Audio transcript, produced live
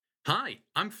Hi,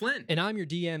 I'm Flynn. And I'm your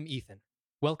DM, Ethan.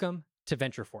 Welcome to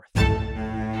Venture Forth.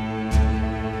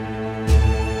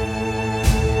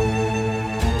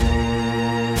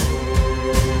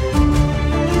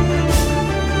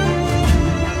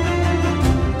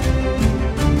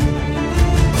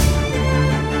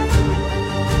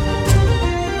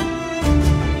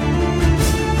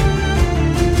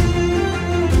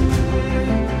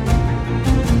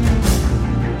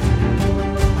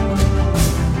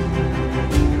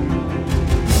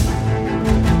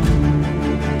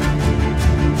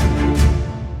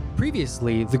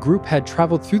 Previously, the group had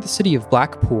traveled through the city of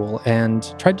Blackpool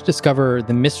and tried to discover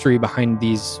the mystery behind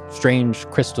these strange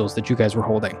crystals that you guys were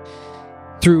holding.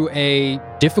 Through a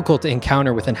difficult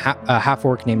encounter with a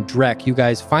half-orc named Drek, you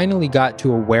guys finally got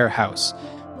to a warehouse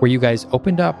where you guys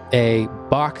opened up a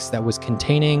box that was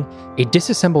containing a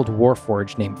disassembled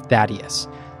warforged named Thaddeus.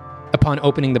 Upon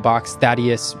opening the box,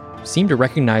 Thaddeus seemed to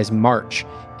recognize March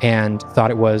and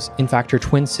thought it was, in fact, her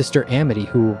twin sister Amity,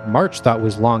 who March thought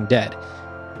was long dead.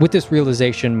 With this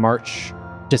realization, March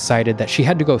decided that she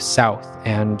had to go south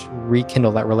and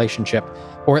rekindle that relationship,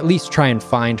 or at least try and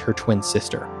find her twin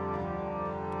sister.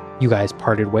 You guys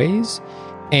parted ways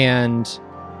and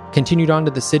continued on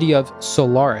to the city of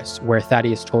Solaris, where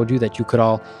Thaddeus told you that you could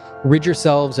all rid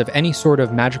yourselves of any sort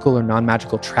of magical or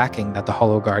non-magical tracking that the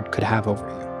Hollow Guard could have over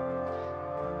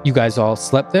you. You guys all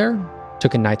slept there,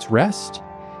 took a night's rest,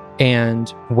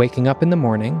 and waking up in the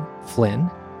morning, Flynn,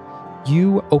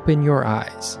 you open your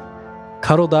eyes,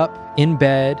 cuddled up in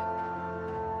bed,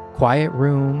 quiet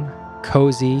room,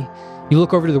 cozy. You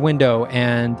look over to the window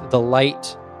and the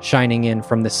light shining in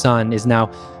from the sun is now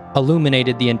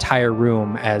illuminated the entire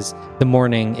room as the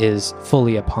morning is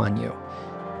fully upon you.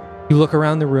 You look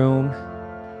around the room.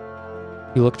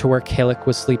 You look to where Kalik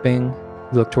was sleeping.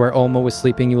 You look to where Olma was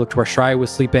sleeping. You look to where Shrai was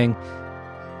sleeping.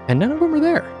 And none of them are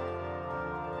there.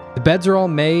 The beds are all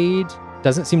made.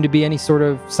 Doesn't seem to be any sort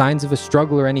of signs of a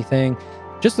struggle or anything.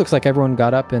 Just looks like everyone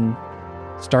got up and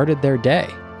started their day.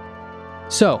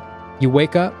 So, you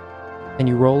wake up and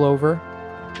you roll over.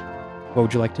 What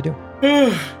would you like to do?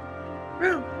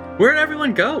 Where'd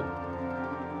everyone go?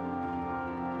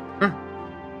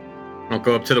 I'll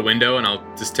go up to the window and I'll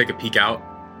just take a peek out.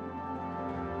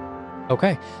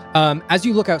 Okay. As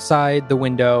you look outside the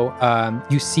window,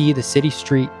 you see the city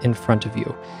street in front of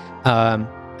you.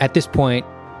 At this point,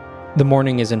 the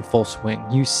morning is in full swing.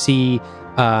 You see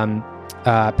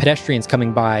pedestrians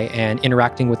coming by and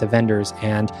interacting with the vendors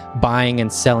and buying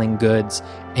and selling goods.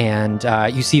 And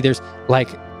you see there's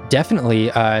definitely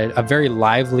a very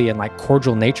lively and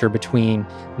cordial nature between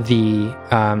the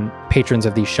patrons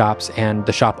of these shops and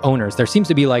the shop owners. There seems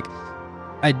to be a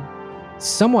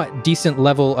somewhat decent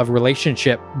level of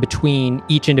relationship between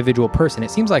each individual person.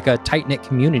 It seems like a tight-knit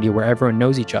community where everyone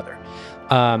knows each other.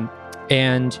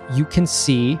 And you can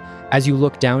see, as you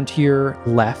look down to your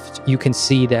left, you can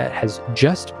see that has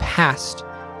just passed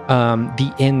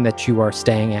the inn that you are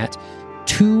staying at,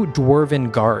 two dwarven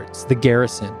guards, the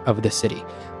garrison of the city.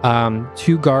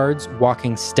 Two guards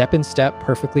walking step in step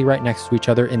perfectly right next to each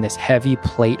other in this heavy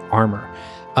plate armor.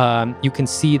 You can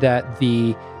see that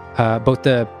both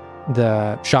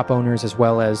the shop owners as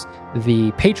well as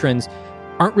the patrons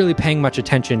aren't really paying much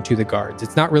attention to the guards.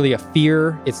 It's not really a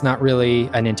fear. It's not really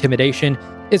an intimidation.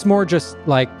 It's more just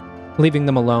leaving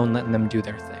them alone, letting them do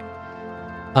their thing.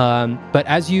 But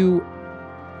as you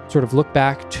sort of look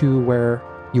back to where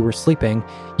you were sleeping,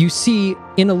 you see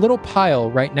in a little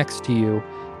pile right next to you,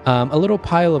 a little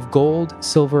pile of gold,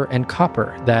 silver, and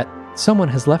copper that someone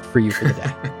has left for you for the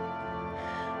day.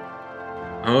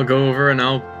 I'll go over and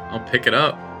I'll pick it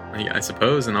up, I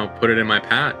suppose, and I'll put it in my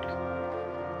pack.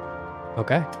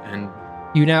 Okay. And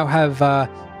you now have a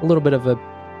little bit of a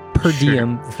per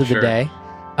diem for the day.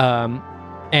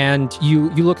 And you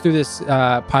look through this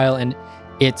pile, and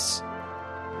it's,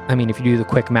 if you do the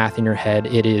quick math in your head,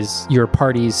 it is your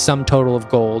party's sum total of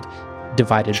gold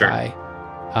divided by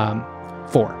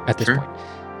 4 at this point.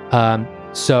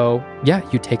 So, yeah,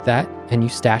 you take that and you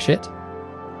stash it.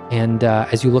 And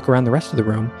as you look around the rest of the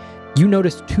room, you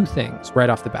notice two things right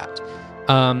off the bat.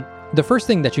 The first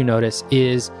thing that you notice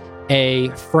is a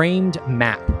framed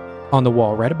map on the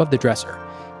wall right above the dresser.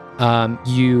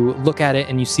 You look at it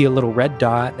and you see a little red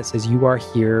dot that says you are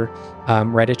here,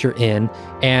 right at your inn.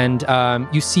 And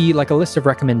you see a list of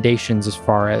recommendations as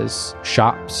far as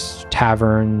shops,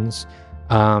 taverns,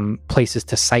 places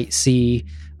to sightsee.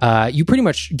 You pretty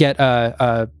much get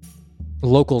a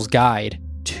local's guide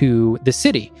to the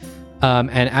city.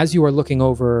 And as you are looking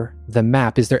over the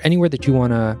map, is there anywhere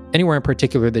in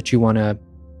particular that you want to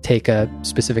take a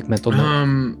specific mental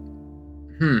note?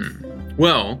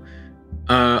 Well,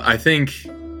 I think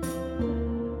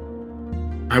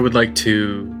I would like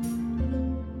to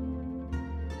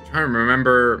try to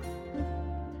remember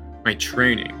my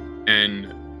training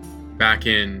and back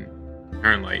in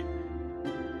Ironlight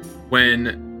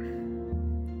when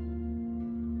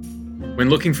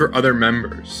looking for other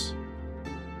members,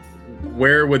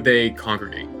 where would they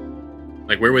congregate?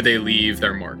 Like, where would they leave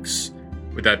their marks?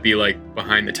 Would that be like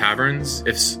behind the taverns?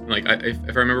 If I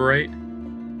remember right.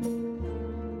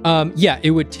 Yeah,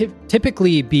 it would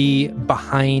typically be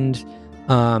behind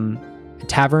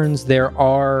taverns. There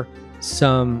are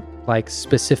some like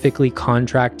specifically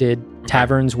contracted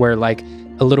taverns where like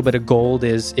a little bit of gold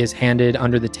is handed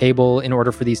under the table in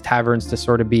order for these taverns to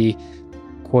sort of be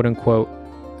quote unquote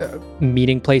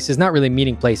meeting places. Not really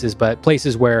meeting places, but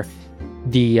places where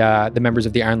the members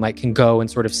of the Ironlight can go and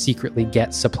sort of secretly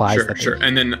get supplies. Sure.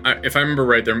 And then if I remember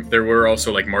right, there were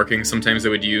also like markings sometimes they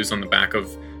would use on the back of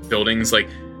buildings. Like,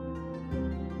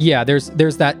 yeah, there's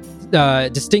that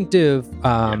distinctive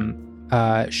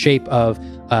shape of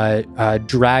a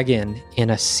dragon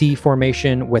in a C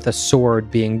formation with a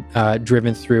sword being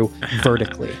driven through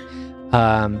vertically.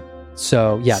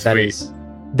 So yeah, Sweet.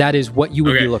 that is what you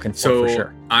would be looking for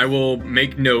sure. I will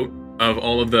make note of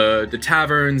all of the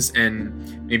taverns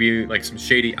and maybe like some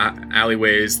shady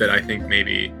alleyways that I think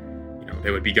maybe they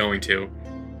would be going to.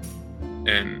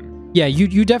 And yeah,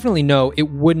 you definitely know it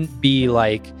wouldn't be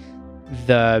like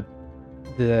the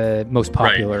most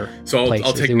popular. Right. So places.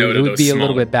 I'll take note of those. It would be small a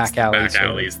little bit back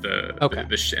alleys.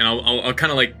 And I'll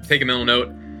kind of like take a mental note,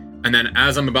 and then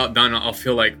as I'm about done, I'll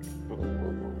feel like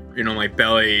my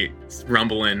belly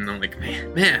rumbling. And I'm like,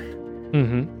 man.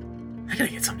 Mm-hmm. I gotta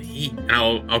get something to eat. And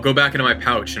I'll go back into my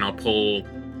pouch and I'll pull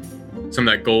some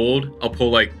of that gold. I'll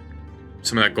pull like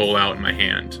some of that gold out in my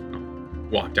hand. I'll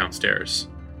walk downstairs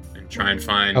and try and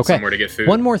find somewhere to get food.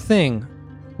 One more thing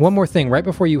right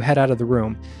before you head out of the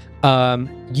room.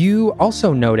 You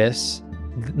also notice,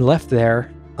 left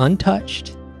there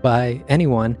untouched by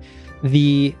anyone,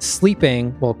 the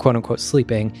sleeping, well, quote unquote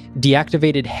sleeping,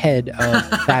 deactivated head of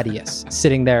Thaddeus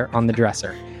sitting there on the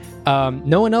dresser.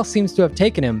 No one else seems to have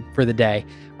taken him for the day.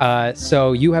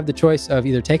 So you have the choice of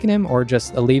either taking him or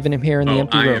just leaving him here in the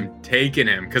empty room. I am taking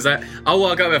him because I'll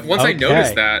walk up once I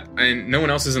notice that and no one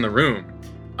else is in the room.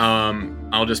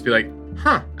 I'll just be like,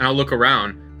 huh, and I'll look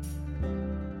around.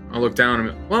 I'll look down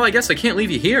and well, I guess I can't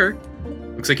leave you here.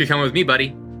 Looks like you're coming with me, buddy.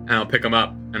 And I'll pick him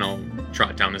up and I'll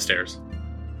trot down the stairs.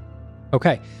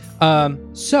 Okay.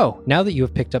 So now that you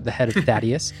have picked up the head of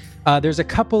Thaddeus, there's a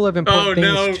couple of important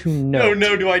things to note. Oh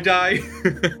no, do I die?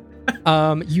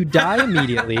 You die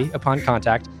immediately upon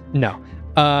contact. No.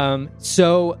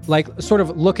 So like sort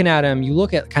of looking at him, you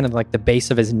look at kind of like the base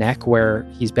of his neck where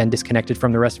he's been disconnected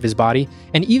from the rest of his body,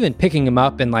 and even picking him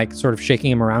up and like sort of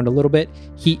shaking him around a little bit,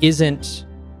 he isn't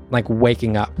like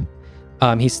waking up.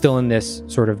 He's still in this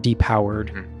sort of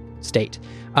depowered state.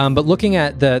 But looking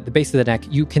at the base of the neck,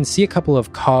 you can see a couple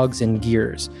of cogs and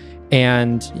gears,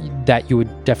 and that you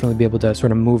would definitely be able to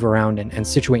sort of move around and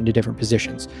situate into different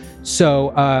positions.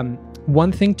 So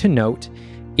one thing to note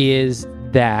is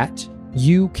that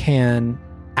you can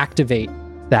activate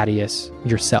Thaddeus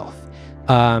yourself.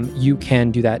 You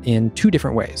can do that in two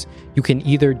different ways. You can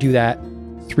either do that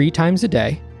 3 times a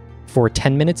day for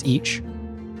 10 minutes each,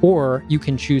 or you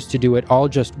can choose to do it all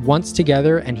just once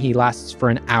together and he lasts for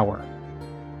an hour.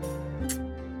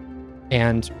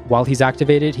 And while he's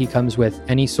activated, he comes with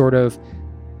any sort of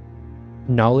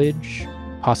knowledge,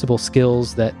 possible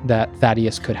skills that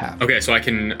Thaddeus could have. Okay, so I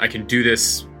can do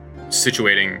this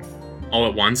situating all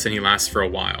at once and he lasts for a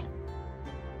while.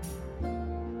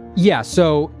 Yeah,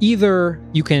 so either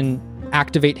you can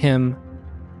activate him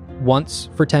once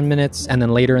for 10 minutes and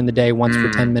then later in the day once for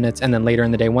 10 minutes and then later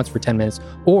in the day once for 10 minutes.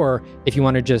 Or if you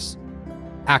want to just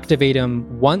activate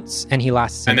him once and he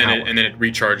lasts an hour. And then it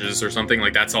recharges or something,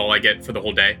 like that's all I get for the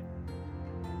whole day?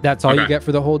 That's all you get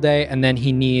for the whole day, and then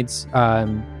he needs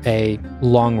a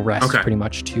long rest pretty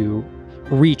much to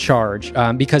recharge.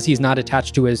 Because he's not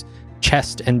attached to his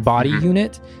chest and body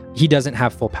unit, he doesn't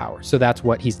have full power. So that's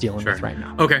what he's dealing with right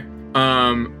now. Okay.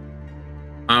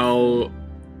 I'll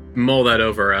mull that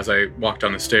over as I walk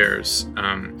down the stairs.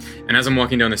 And as I'm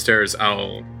walking down the stairs,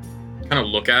 I'll kind of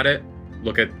look at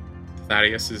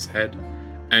Thaddeus's head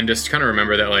and just kind of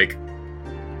remember that, like,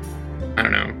 I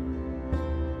don't know,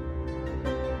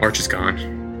 March is gone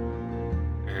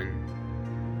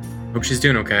and hope she's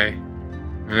doing okay.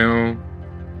 I know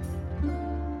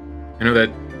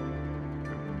that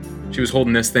she was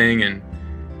holding this thing and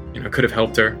could have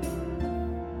helped her,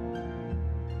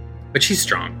 but she's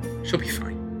strong, she'll be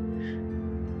fine.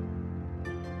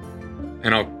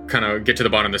 And I'll kind of get to the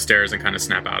bottom of the stairs and kind of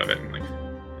snap out of it and, like,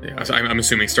 so I'm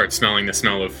assuming start smelling the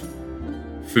smell of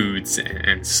foods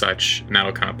and such, and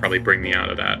that'll kind of probably bring me out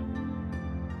of that.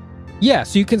 Yeah,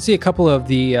 so you can see a couple of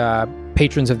the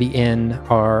patrons of the inn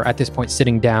are at this point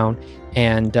sitting down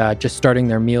and just starting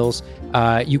their meals.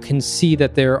 You can see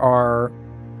that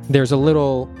there's a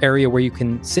little area where you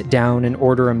can sit down and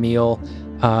order a meal,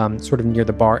 sort of near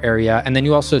the bar area, and then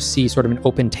you also see sort of an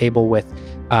open table with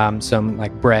some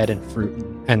like bread and fruit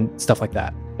and stuff like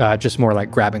that. Just more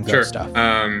like grab and go stuff.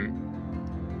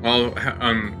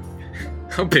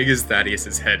 How big is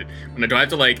Thaddeus's head? Do I have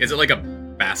to is it like a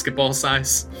basketball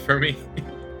size for me?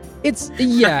 It's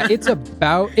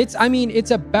about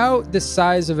the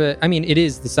size of it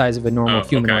is the size of a normal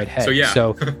humanoid head.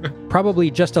 So probably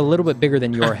just a little bit bigger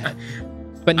than your head,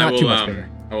 but not too much bigger.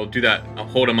 I will do that. I'll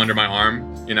hold him under my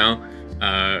arm, kind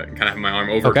of have my arm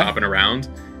over top and around,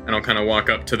 and I'll kind of walk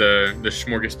up to the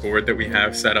smorgasbord that we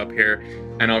have set up here,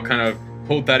 and I'll kind of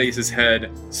hold Thaddeus's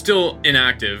head, still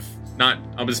inactive.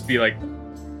 I'll just be like,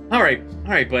 all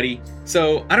right, buddy.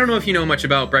 So I don't know if you know much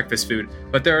about breakfast food,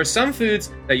 but there are some foods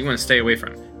that you want to stay away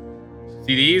from.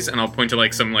 See these? And I'll point to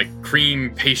like some like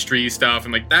cream pastry stuff,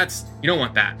 and like you don't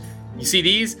want that. You see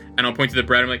these? And I'll point to the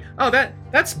bread. I'm like, oh,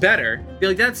 that's better. Be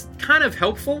like, that's kind of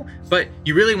helpful, but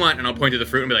you really want. And I'll point to the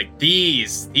fruit and be like,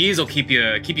 these will keep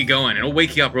you going. It'll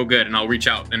wake you up real good. And I'll reach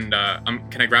out and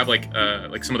can I grab like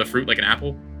some of the fruit, like an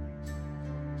apple?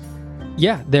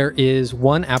 Yeah, there is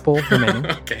one apple remaining.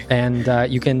 Okay.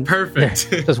 And you can... Perfect.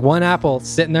 There's one apple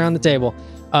sitting there on the table.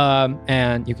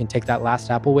 And you can take that last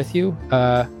apple with you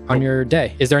on your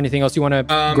day. Is there anything else you want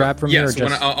to grab from here?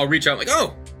 Yes, I'll reach out like,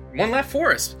 oh, one left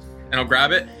for us. And I'll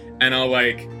grab it, and I'll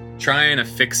like try and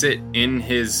affix it in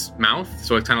his mouth.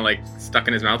 So it's kind of like stuck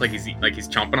in his mouth, like he's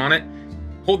chomping on it.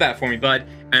 Hold that for me, bud.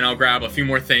 And I'll grab a few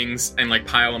more things and like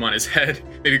pile them on his head.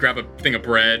 Maybe grab a thing of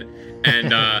bread,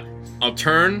 and I'll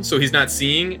turn so he's not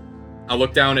seeing. I'll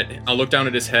look down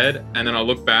at his head, and then I'll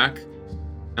look back,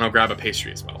 and I'll grab a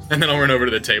pastry as well. And then I'll run over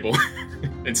to the table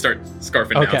and start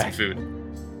scarfing down some food.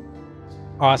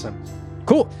 Awesome.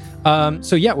 Cool.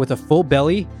 So yeah, with a full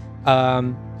belly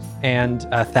and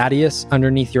Thaddeus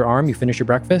underneath your arm, you finish your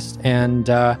breakfast and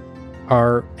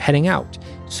are heading out.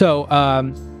 So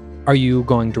are you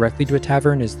going directly to a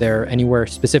tavern? Is there anywhere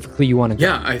specifically you want to go?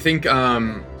 Yeah, I think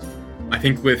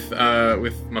with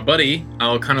my buddy,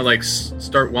 I'll kind of like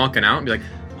start walking out and be like,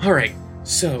 all right,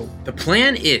 so the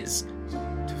plan is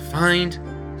to find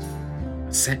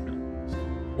a sentinel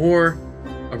or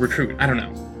a recruit. I don't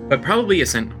know, but probably a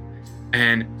sentinel.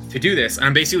 And to do this,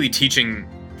 I'm basically teaching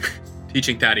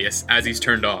Thaddeus as he's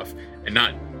turned off and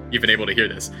not even able to hear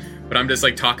this. But I'm just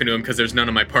like talking to him because there's none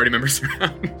of my party members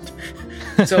around.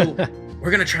 So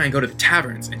we're going to try and go to the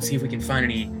taverns and see if we can find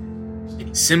any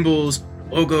symbols,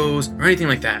 logos, or anything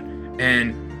like that.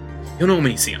 And you'll know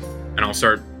when you see them. And I'll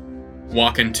start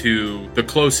walking to the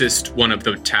closest one of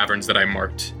the taverns that I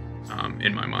marked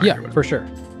in my mind. Yeah, for sure.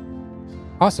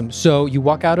 Awesome. So you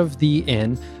walk out of the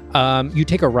inn. You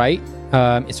take a right.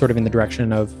 It's sort of in the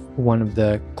direction of one of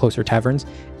the closer taverns.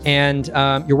 And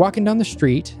you're walking down the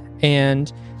street,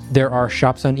 and there are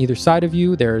shops on either side of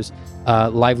you. There's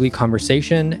lively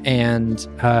conversation, and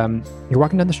you're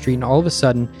walking down the street, and all of a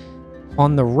sudden,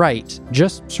 on the right,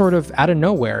 just sort of out of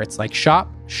nowhere, it's like shop,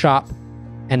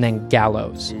 and then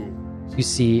gallows. You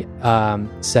see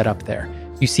set up there.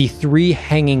 You see 3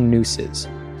 hanging nooses.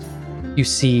 You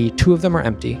see 2 of them are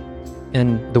empty,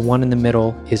 and the one in the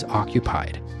middle is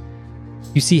occupied.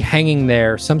 You see hanging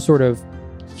there some sort of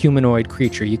humanoid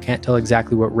creature. You can't tell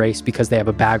exactly what race because they have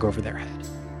a bag over their head.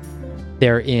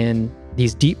 They're in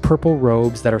these deep purple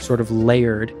robes that are sort of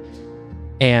layered,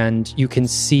 and you can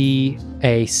see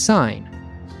a sign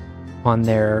on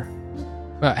their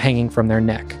hanging from their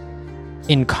neck.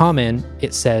 In common,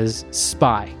 it says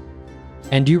spy.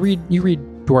 And you read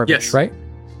Dwarvish, yes. Right?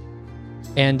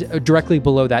 And directly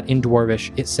below that in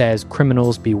Dwarvish, it says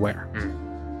criminals beware.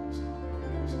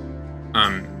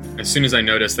 As soon as I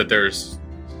notice that there's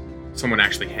someone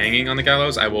actually hanging on the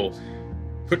gallows, I will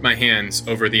put my hands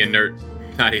over the inert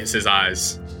Thaddeus's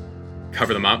eyes,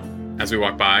 cover them up as we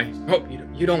walk by. Oh,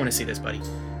 you don't want to see this, buddy.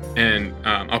 And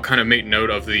I'll kind of make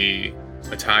note of the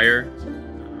attire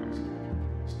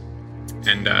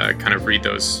and kind of read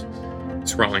those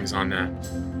scrawlings on that.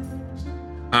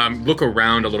 Look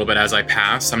around a little bit as I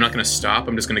pass. I'm not going to stop.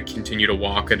 I'm just going to continue to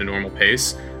walk at a normal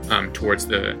pace towards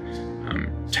the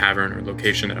tavern or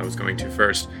location that I was going to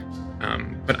first.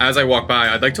 But as I walk by,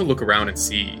 I'd like to look around and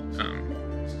see,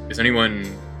 is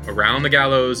anyone around the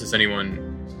gallows? Is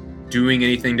anyone doing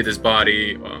anything to this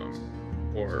body?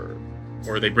 Or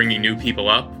are they bringing new people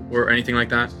up or anything like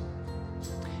that?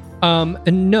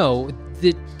 No,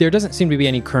 there doesn't seem to be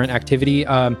any current activity.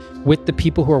 With the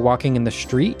people who are walking in the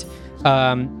street,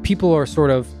 people are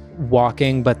sort of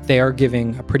walking, but they are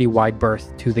giving a pretty wide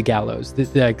berth to the gallows.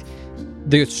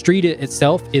 The street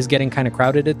itself is getting kind of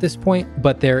crowded at this point,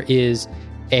 but there is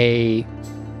a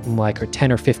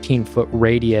 10 or 15 foot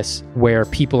radius where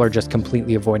people are just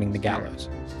completely avoiding the gallows.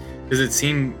 Does it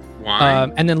seem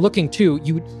wide? And then looking too,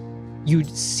 you'd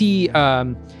see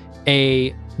a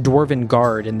dwarven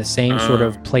guard in the same sort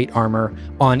of plate armor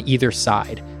on either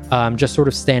side, just sort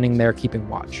of standing there keeping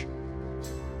watch.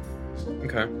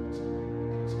 Okay.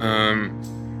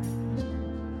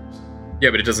 Yeah,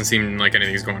 but it doesn't seem like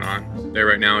anything's going on there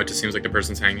right now. It just seems like the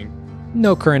person's hanging.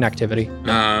 No current activity.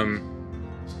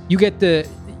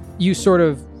 You sort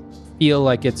of feel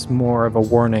like it's more of a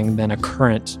warning than a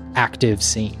current active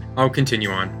scene. I'll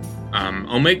continue on.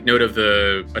 I'll make note of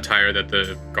the attire that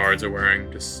the guards are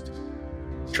wearing. Just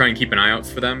try and keep an eye out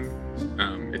for them.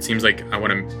 It seems like I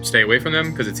want to stay away from them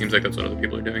because it seems like that's what other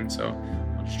people are doing. So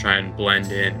I'll just try and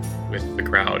blend in with the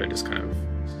crowd and just kind of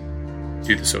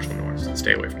do the social norms and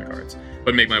stay away from the guards,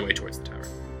 but make my way towards the tavern.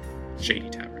 Shady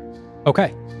Tavern.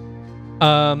 Okay.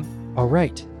 All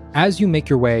right. As you make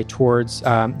your way towards,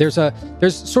 there's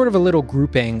sort of a little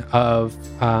grouping of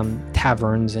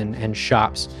taverns and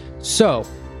shops. So,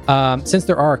 since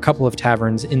there are a couple of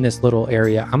taverns in this little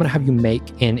area, I'm going to have you make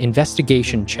an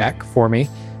investigation check for me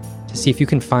to see if you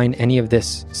can find any of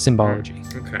this symbology.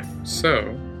 Okay.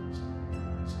 So,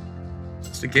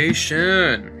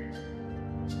 investigation.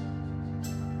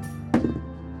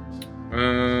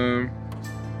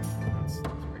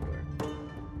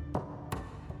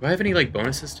 Do I have any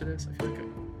bonuses to this? I feel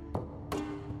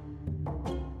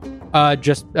like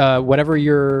just whatever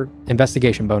your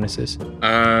investigation bonus is.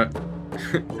 9.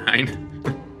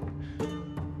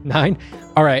 9.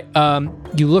 All right.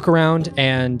 You look around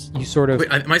and you sort of.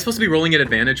 Wait, am I supposed to be rolling at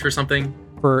advantage for something?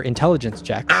 For intelligence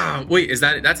checks. Ah, wait.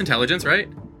 That's intelligence, right?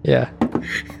 Yeah.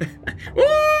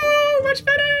 Woo! Much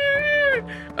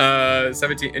better.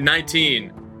 17,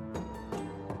 19.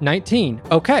 19.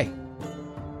 Okay.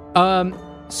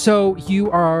 So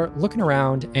you are looking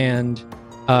around and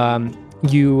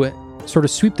you sort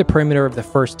of sweep the perimeter of the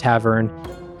first tavern,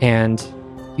 and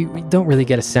you don't really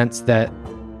get a sense that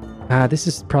this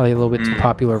is probably a little bit too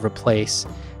popular of a place.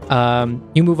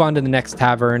 You move on to the next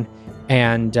tavern,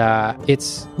 and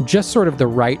it's just sort of the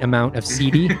right amount of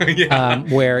seedy,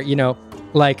 where,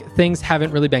 things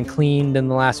haven't really been cleaned in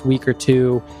the last week or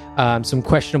two. Some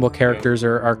questionable characters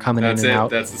are coming in and out.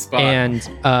 That's the spot. And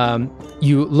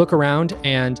you look around,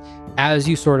 and as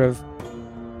you sort of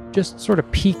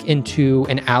peek into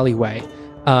an alleyway,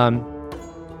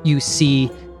 you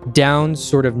see down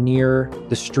sort of near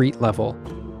the street level,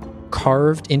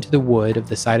 carved into the wood of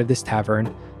the side of this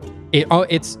tavern.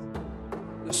 It's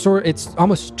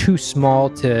almost too small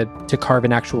to carve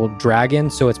an actual dragon,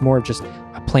 so it's more of just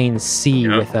a plain C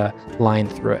with a line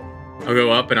through it. I'll go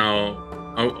up and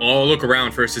I'll look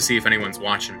around first to see if anyone's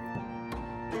watching.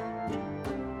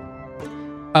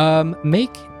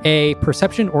 Make a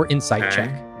perception or insight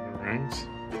check. Right.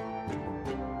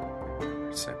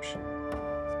 Perception.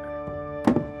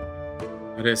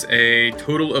 That is a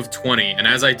total of 20. And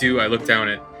as I do, I look down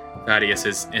at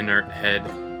Thaddeus's inert head.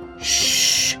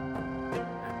 Shh.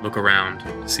 Look around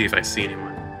to see if I see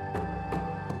anyone.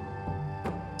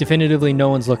 Definitively, no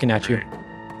one's looking at you. Right.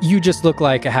 You just look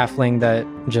like a halfling that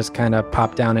just kind of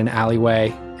popped down an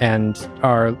alleyway and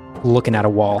are looking at a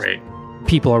wall. Great.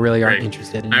 People really aren't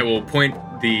interested in I will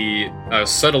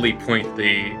subtly point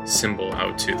the symbol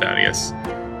out to Thaddeus.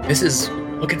 This is what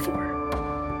we're looking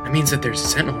for. That means that there's a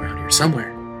sentinel around here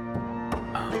somewhere.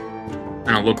 And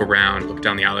I'll look around, look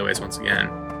down the alleyways once again.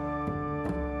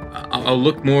 I'll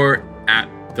look more at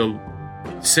the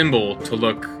symbol to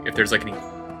look if there's any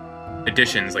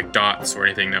additions, like dots or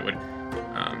anything that would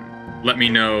let me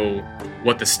know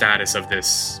what the status of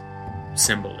this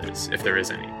symbol is, if there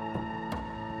is any.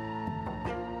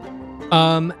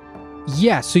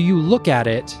 So you look at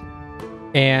it,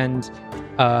 and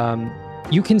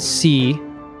you can see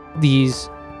these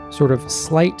sort of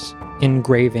slight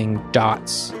engraving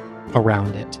dots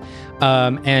around it.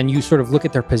 And you sort of look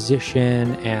at their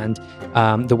position and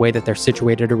the way that they're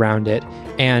situated around it.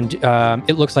 And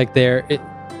it looks like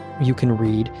you can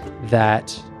read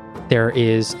that there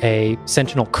is a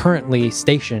sentinel currently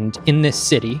stationed in this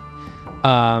city.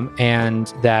 And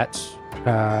that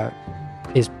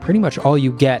is pretty much all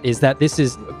you get, is that this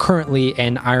is currently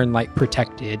an Ironlight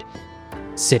protected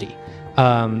city.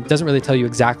 Doesn't really tell you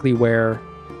exactly where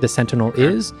the sentinel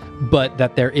is, but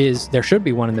that there should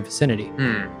be one in the vicinity.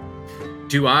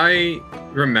 Do I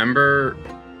remember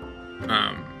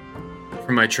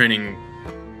from my training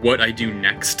what I do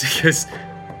next? Because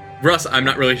Russ, I'm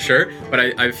not really sure, but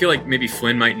I feel like maybe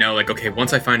Flynn might know, like, okay,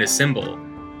 once I find a symbol,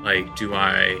 like, do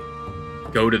I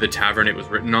go to the tavern it was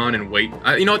written on and wait?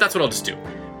 You know what, that's what I'll just do.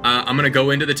 I'm going to go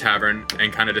into the tavern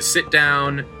and kind of just sit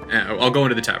down. I'll go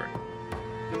into the tavern.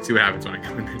 See what happens when I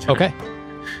go into the tavern. Okay.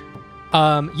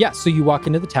 Yeah, so you walk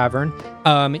into the tavern.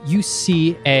 You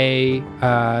see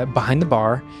behind the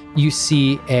bar, you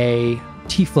see a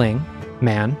tiefling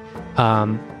man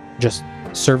just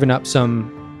serving up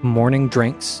some morning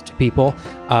drinks to people.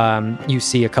 You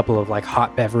see a couple of like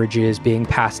hot beverages being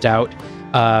passed out,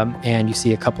 and you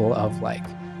see a couple of like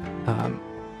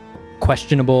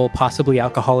questionable, possibly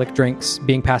alcoholic drinks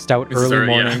being passed out early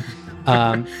morning.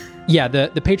 Yeah,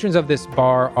 the patrons of this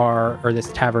bar or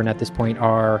this tavern at this point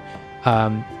are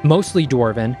mostly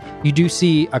dwarven. You do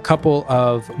see a couple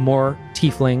of more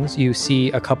tieflings. You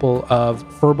see a couple of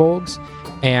furbolgs,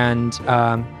 and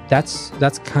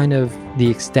that's kind of the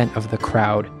extent of the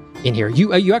crowd in here.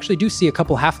 You actually do see a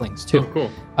couple halflings too. Oh, cool.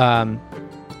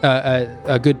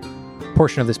 A good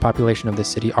portion of this population of this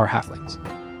city are halflings.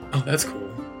 Oh, that's cool.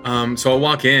 So I'll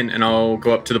walk in and I'll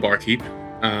go up to the barkeep.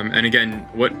 And again,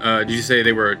 what did you say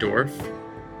they were a dwarf?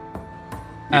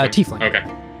 Tiefling. Okay.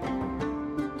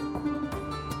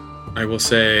 I will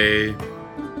say,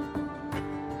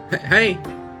 hey,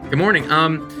 good morning.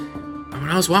 When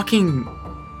I was walking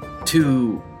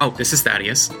to, this is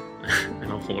Thaddeus, and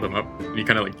I'll hold him up. And he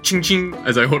kind of like ching ching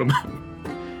as I hold him up.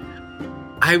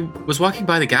 I was walking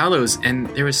by the gallows, and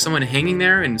there was someone hanging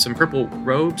there in some purple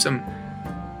robes. I'm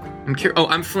curious. Oh,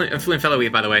 I'm Flynn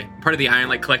Fellowweave, by the way, part of the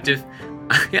Ironlight Collective.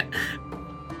 Yeah.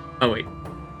 Oh wait.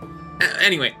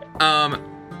 Anyway,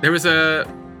 there was a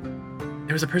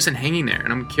person hanging there,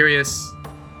 and I'm curious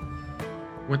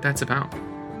what that's about.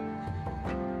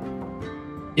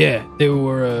 Yeah, they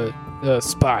were a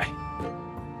spy.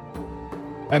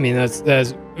 I mean, that's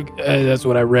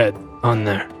what I read on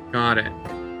there. Got it.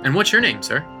 And what's your name,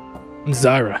 sir?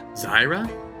 Zyra. Zyra?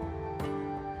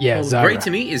 Yeah, well, Zyra. Great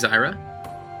to meet you, Zyra.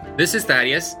 This is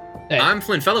Thaddeus. Hey. I'm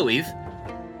Flynn Fellowweave,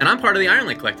 and I'm part of the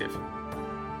Ironlight Collective.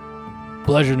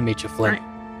 Pleasure to meet you, Flynn. Right.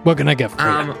 What can I get for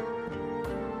you?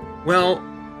 Well,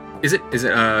 is it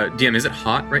DM, is it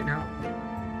hot right now?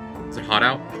 Is it hot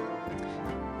out?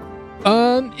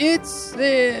 It's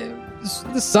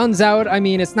the sun's out. I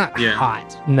mean, it's not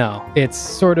hot. No, it's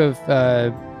sort of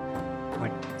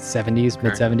like 70s, okay.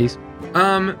 Mid-70s.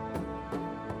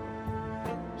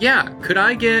 Yeah, could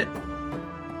I get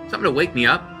something to wake me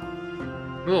up?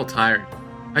 I'm a little tired.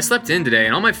 I slept in today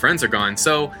and all my friends are gone,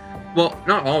 so, well,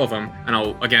 not all of them, and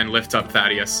I'll again lift up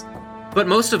Thaddeus, but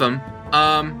most of them,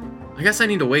 I guess I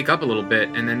need to wake up a little bit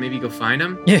and then maybe go find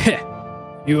him. Yeah.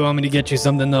 You want me to get you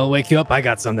something that'll wake you up? I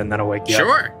got something that'll wake you up.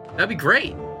 Sure. That'd be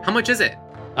great. How much is it?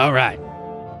 All right.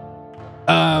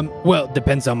 Well, it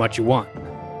depends how much you want.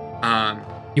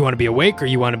 You want to be awake or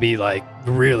you want to be, like,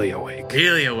 really awake?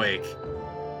 Really awake.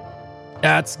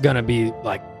 That's gonna be,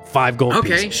 like, 5 gold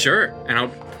Okay, pieces. Sure. And I'll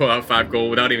pull out 5 gold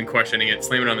without even questioning it,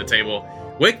 slam it on the table.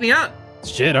 Wake me up.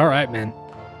 Shit, all right, man.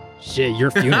 Shit,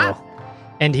 your funeral.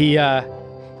 And he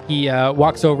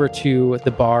walks over to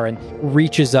the bar and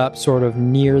reaches up sort of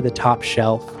near the top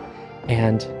shelf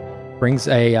and brings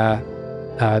a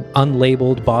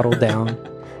unlabeled bottle down,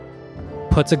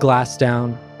 puts a glass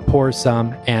down, pours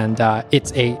some, and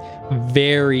it's a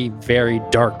very, very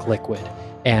dark liquid,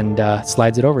 and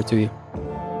slides it over to you.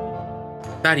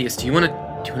 Thaddeus, do you want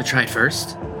to try it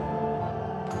first?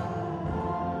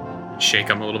 Shake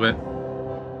him a little bit.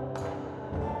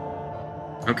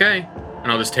 Okay,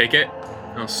 and I'll just take it.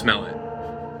 I'll smell it.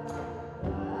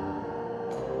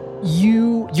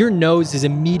 Your nose is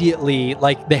immediately,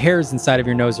 like, the hairs inside of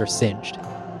your nose are singed.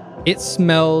 It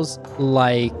smells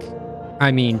like,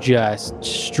 I mean, just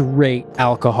straight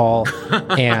alcohol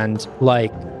and,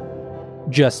 like,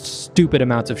 just stupid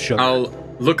amounts of sugar. I'll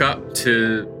look up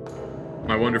to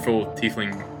my wonderful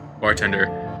tiefling bartender.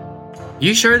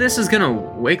 You sure this is gonna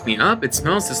wake me up? It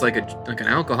smells just like an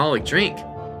alcoholic drink.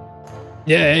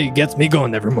 Yeah, it gets me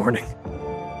going every morning.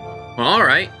 Well, all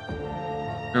right.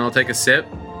 And I'll take a sip.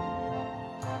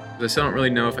 I still don't really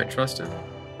know if I trust it.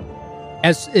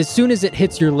 As soon as it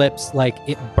hits your lips, like,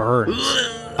 it burns.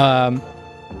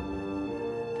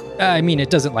 I mean, it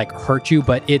doesn't, like, hurt you,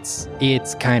 but it's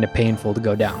kind of painful to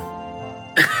go down.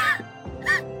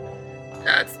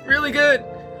 That's really good.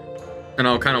 And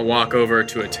I'll kind of walk over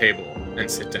to a table and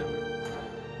sit down.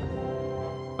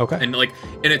 Okay. And, like,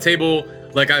 in a table,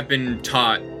 like, I've been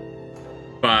taught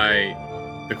by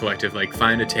the collective, like,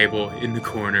 find a table in the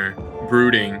corner,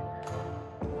 brooding.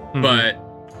 Mm-hmm. But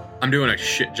I'm doing a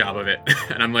shit job of it.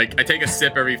 And I'm like, I take a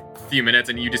sip every few minutes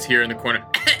and you just hear in the corner.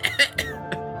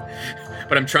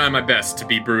 but I'm trying my best to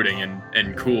be brooding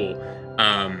and cool.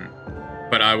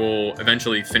 But I will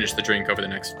eventually finish the drink over the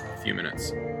next few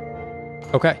minutes.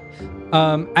 Okay.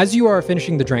 As you are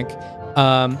finishing the drink,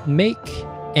 make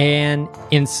an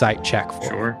insight check for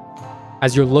Sure. me.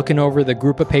 As you're looking over the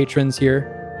group of patrons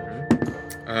here.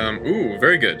 Ooh,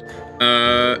 very good.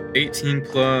 18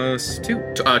 plus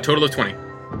 2. Total of 20.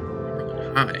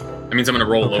 High. That means I'm going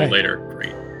to roll low later.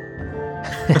 Great.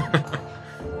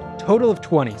 Total of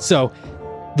 20. So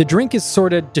the drink is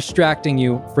sort of distracting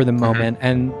you for the moment.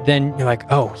 And then you're like,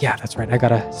 oh, yeah, that's right. I got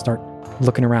to start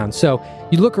looking around. So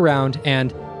you look around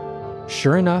and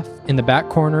sure enough, in the back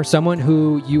corner, someone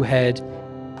who you had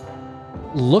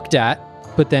looked at,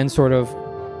 but then sort of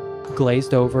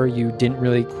glazed over. You didn't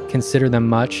really consider them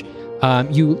much.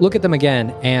 You look at them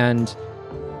again, and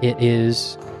it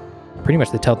is pretty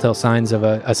much the telltale signs of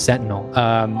a sentinel.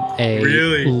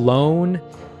 Really?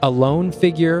 A lone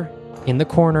figure in the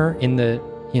corner, in the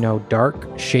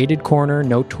dark shaded corner.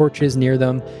 No torches near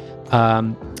them.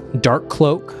 Dark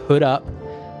cloak, hood up,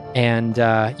 and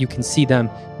you can see them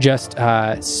just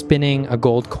spinning a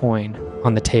gold coin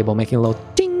on the table, making a little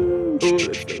ding.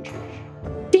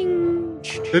 Ding.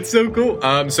 That's so cool.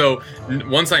 So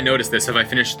once I notice this, have I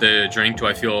finished the drink? Do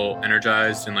I feel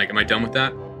energized and am I done with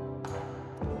that?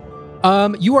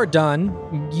 You are done.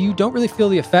 You don't really feel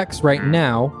the effects right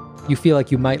now. You feel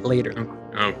like you might later.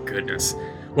 Oh goodness.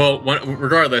 Well,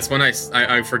 regardless, when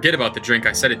I forget about the drink,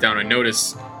 I set it down. I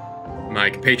notice my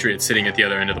compatriot sitting at the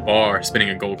other end of the bar, spinning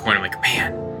a gold coin. I'm like,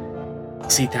 man,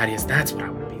 see, Thaddeus, that's what I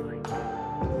want to be like.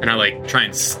 And I try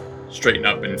and straighten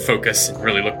up and focus and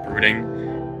really look brooding.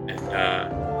 And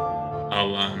I'll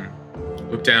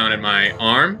look down at my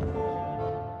arm,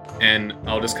 and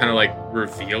I'll just kind of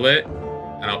reveal it,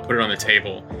 and I'll put it on the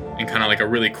table in kind of a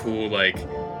really cool,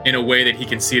 in a way that he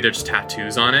can see there's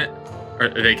tattoos on it, or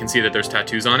they can see that there's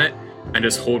tattoos on it, and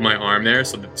just hold my arm there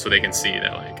so they can see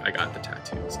that I got the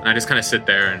tattoos. And I just kind of sit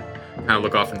there and kind of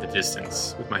look off in the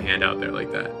distance with my hand out there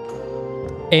like that.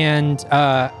 And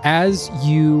as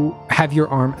you have your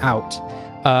arm out,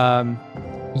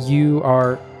 you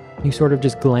sort of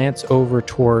just glance over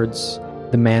towards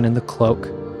the man in the cloak,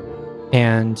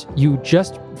 and you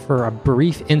just for a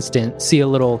brief instant see a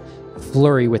little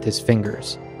flurry with his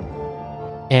fingers.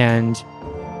 And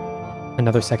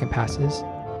another second passes,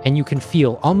 and you can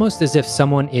feel almost as if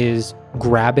someone is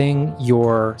grabbing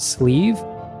your sleeve.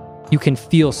 You can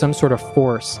feel some sort of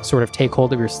force sort of take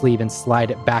hold of your sleeve and slide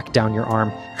it back down your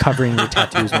arm, covering your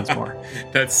tattoos once more.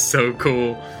 That's so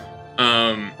cool.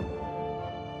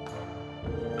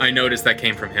 I noticed that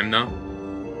came from him, though.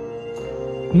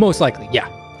 Most likely, yeah.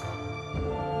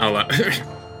 I'll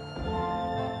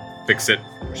fix it,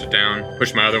 push it down,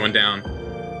 push my other one down.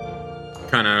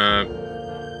 Kind of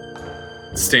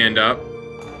stand up,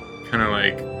 kind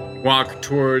of walk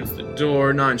towards the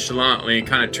door nonchalantly,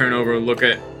 kind of turn over, look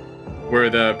at where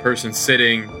the person's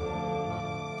sitting.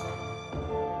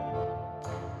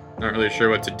 Not really sure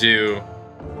what to do.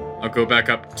 I'll go back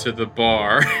up to the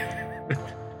bar.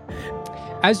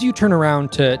 As you turn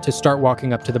around to start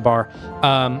walking up to the bar,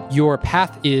 your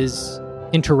path is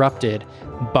interrupted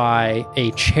by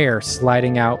a chair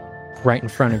sliding out right in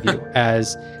front of you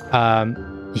as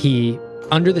he,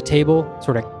 under the table,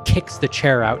 sort of kicks the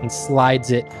chair out and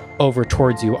slides it over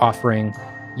towards you, offering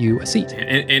you a seat.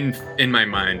 In my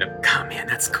mind, oh man,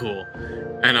 that's cool.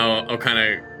 And I'll kind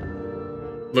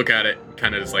of look at it,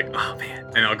 kind of just oh man.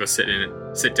 And I'll go sit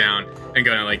down and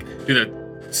go do the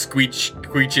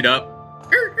squeech it up,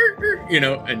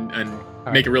 and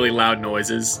make really loud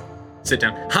noises. Sit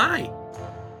down. Hi.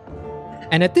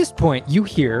 And at this point, you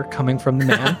hear coming from the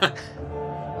man,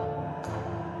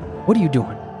 "What are you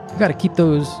doing? You got to keep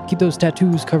those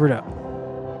tattoos covered up."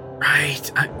 Right.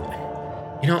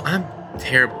 I'm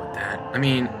terrible at that. I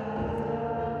mean,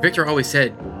 Victor always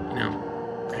said,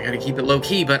 I gotta keep it low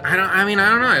key, but I don't know.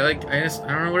 I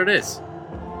don't know what it is.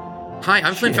 Hi,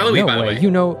 I'm Flynn Fellowy, by the way. You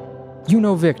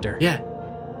know Victor. Yeah.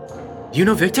 You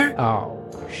know Victor? Oh,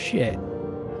 shit.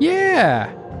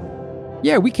 Yeah.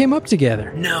 Yeah, we came up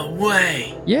together. No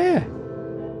way. Yeah.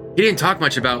 He didn't talk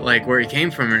much about where he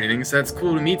came from or anything, so that's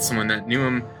cool to meet someone that knew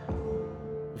him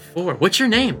before. What's your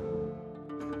name?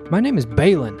 My name is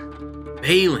Balin.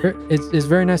 Balin. It's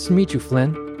very nice to meet you,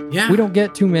 Flynn. Yeah. We don't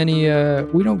get too many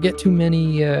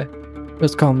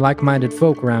let's call them like-minded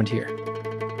folk around here.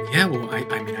 Yeah, well,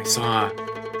 I saw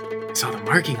the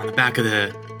marking on the back of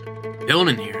the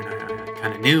building here, and I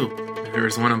kind of knew there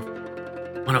was one of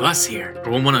us here,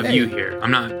 or one of you here.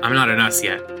 I'm not an us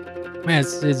yet. Man,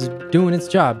 it's doing its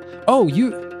job. Oh,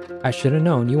 I should have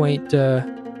known. You ain't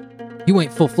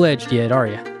full-fledged yet, are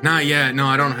you? Not yet. No,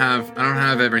 I don't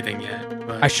have everything yet.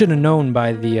 But I should have known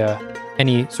by the, and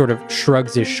he sort of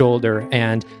shrugs his shoulder,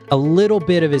 and a little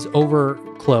bit of his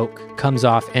overcloak comes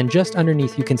off, and just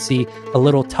underneath you can see a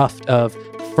little tuft of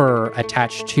fur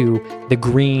attached to the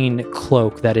green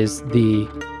cloak that is the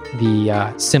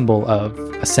symbol of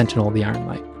a sentinel of the Iron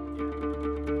Light.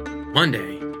 One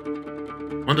day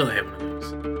I'll have one of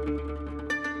those.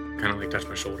 Kind of like touch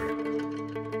my shoulder.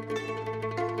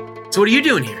 So what are you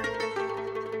doing here?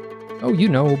 Oh, you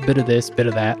know, bit of this, bit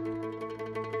of that.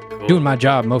 Cool. Doing my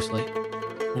job mostly.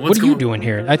 Well, What are you doing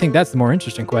here? I think that's the more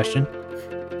interesting question.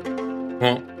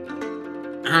 Well,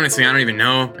 honestly, I don't even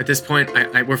know. At this point,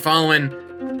 we're following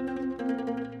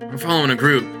a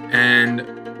group, and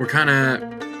we're kind of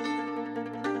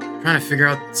trying to figure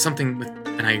out something with.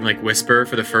 And I like whisper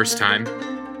for the first time.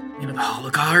 You know the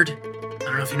Hologuard? I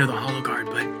don't know if you know the Hologuard,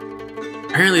 but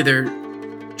apparently they're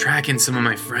tracking some of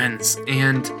my friends,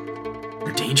 and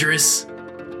they're dangerous.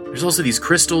 There's also these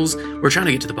crystals. We're trying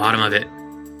to get to the bottom of it.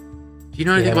 Do you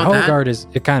know anything about that? The Hologuard is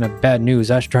kind of bad news.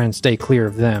 I should try and stay clear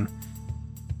of them.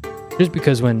 Just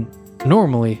because when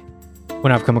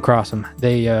I've come across them,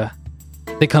 they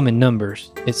come in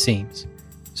numbers, it seems.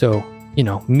 So, you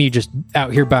know, me just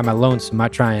out here by my lonesome, I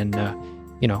try and,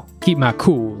 keep my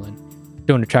cool and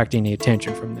don't attract any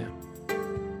attention from them.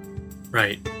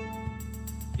 Right.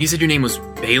 You said your name was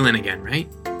Balin again, right?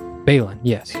 Balin,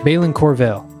 yes. Balin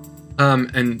Corvell.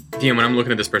 And DM, when I'm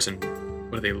looking at this person,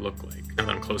 what do they look like? Now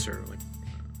that I'm closer, like.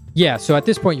 Yeah, so at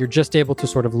this point, you're just able to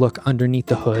sort of look underneath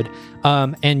the hood,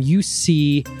 and you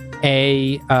see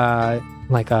a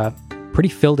pretty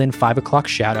filled-in 5 o'clock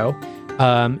shadow.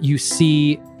 You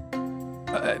see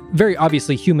very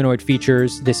obviously humanoid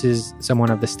features. This is someone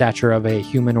of the stature of a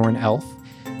human or an elf.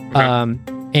 Okay.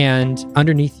 And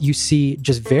underneath, you see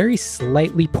just very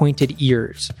slightly pointed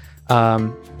ears,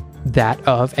 that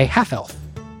of a half-elf.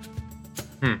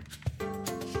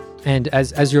 And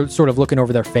as you're sort of looking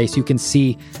over their face, you can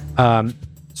see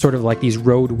sort of like these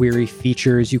road-weary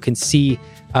features. You can see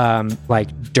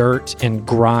like dirt and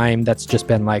grime that's just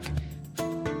been like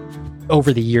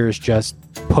over the years just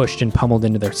pushed and pummeled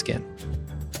into their skin.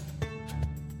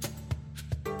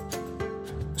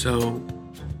 So,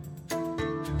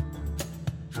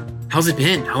 how's it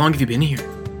been? How long have you been here?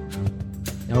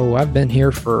 Oh, I've been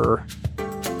here for,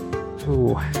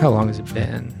 how long has it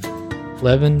been?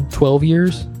 11, 12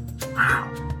 years?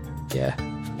 Wow. Yeah,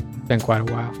 been quite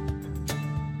a while.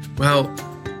 Well,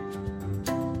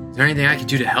 is there anything I could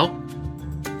do to help?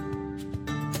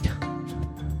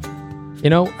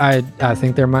 You know, I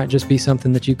think there might just be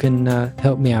something that you can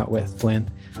help me out with, Flynn.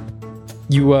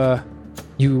 You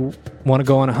want to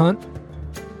go on a hunt?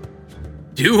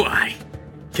 Do I?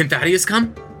 Can Thaddeus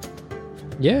come?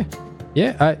 Yeah.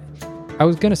 I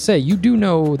was gonna say, you do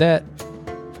know that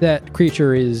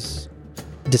creature is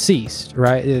deceased,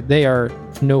 right? They are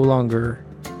no longer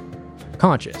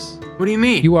conscious. What do you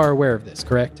mean? You are aware of this,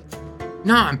 correct?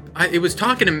 No, it was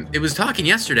talking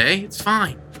yesterday. It's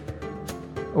fine.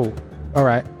 Oh, all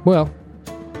right. Well,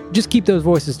 just keep those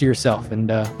voices to yourself,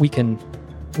 and we can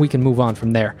move on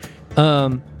from there.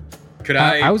 Could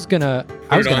I was gonna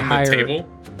hire. the table?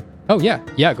 Oh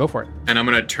yeah, go for it. And I'm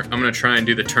gonna try and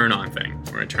do the turn on thing,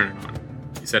 where I turn it on.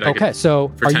 You said I okay. could,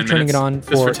 So for are 10 you turning minutes.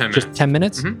 it on for 10 just minutes? 10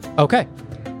 minutes? Mm-hmm. Okay.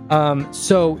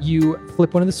 So you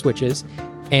flip one of the switches,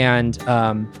 and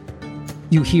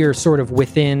you hear sort of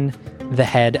within the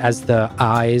head as the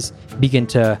eyes begin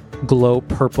to glow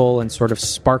purple and sort of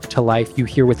spark to life. You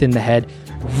hear within the head.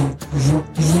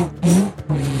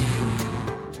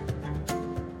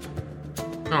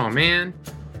 Oh man.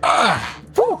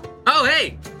 Oh,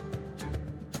 hey.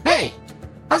 hey,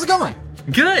 how's it going?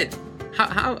 Good.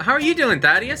 How are you doing,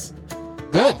 Thaddeus?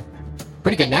 Good.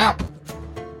 Pretty good nap.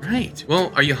 Right.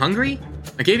 Well, are you hungry?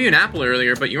 I gave you an apple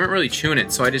earlier, but you weren't really chewing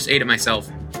it, so I just ate it myself.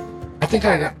 I think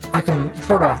I can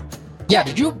sort of... Yeah,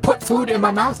 did you put food in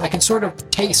my mouth? I can sort of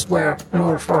taste where in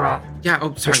order for... Yeah,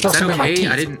 oh, sorry. Is still that some in my okay?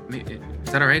 teeth. I didn't...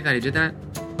 Is that alright that I did that?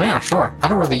 Yeah, sure. I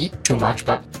don't really eat too much,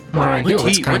 but when I do,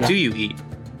 it's kind What of... do you eat?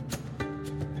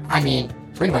 I mean,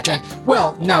 pretty much...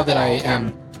 Well, now that I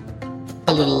am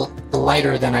a little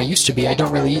lighter than I used to be, I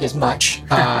don't really eat as much.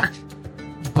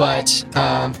 But,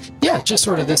 yeah, just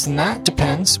sort of this and that.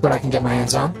 Depends what I can get my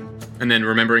hands on. And then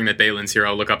remembering that Balin's here,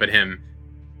 I'll look up at him.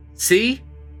 See?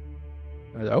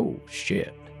 Oh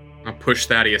shit! I'll push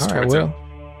Thaddeus All right, towards well. him.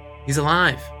 He's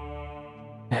alive.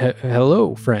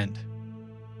 Hello, friend.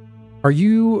 Are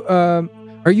you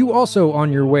also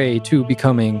on your way to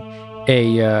becoming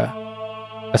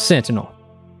a sentinel?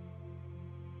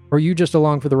 Or are you just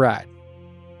along for the ride?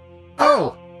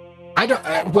 Oh, I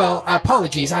don't. Well,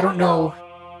 apologies. I don't know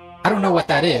what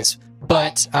that is.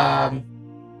 But I'm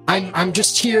I'm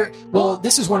just here. Well,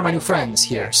 this is one of my new friends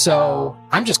here, so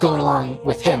I'm just going along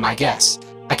with him, I guess.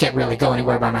 I can't really go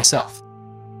anywhere by myself.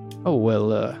 Oh, well,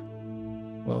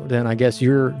 then I guess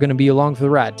you're going to be along for the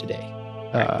ride today.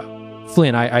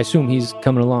 Flynn, I assume he's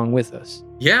coming along with us.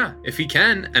 Yeah, if he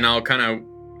can. And I'll kind of,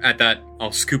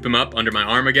 I'll scoop him up under my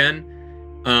arm again.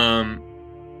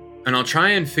 And I'll try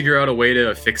and figure out a way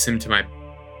to affix him to my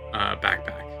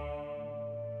backpack.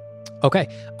 Okay.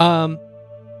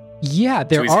 Yeah,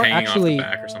 there so he's are hanging actually, off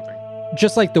the back or something.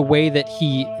 just like the way that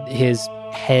his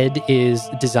head is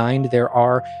designed, there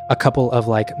are a couple of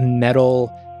metal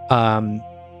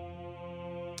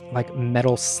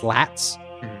slats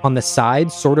on the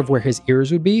side, sort of where his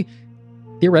ears would be.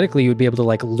 Theoretically, you would be able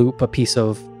to loop a piece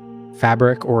of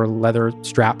fabric or leather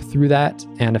strap through that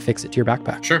and affix it to your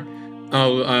backpack. Sure.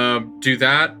 I'll do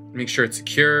that, make sure it's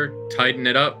secure, tighten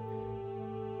it up.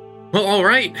 Well, all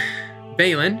right,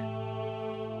 Balin.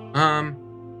 I'm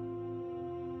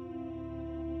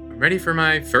ready for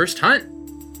my first hunt.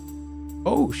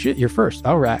 Oh, shit, you're first.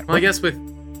 All right. Well, I guess with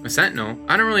a sentinel,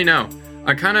 I don't really know.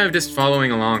 I'm kind of just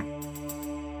following along.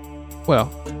 Well,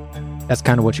 that's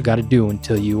kind of what you got to do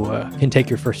until you can take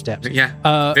your first steps.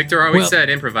 Yeah. Victor always said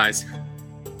improvise.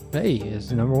 Hey, it's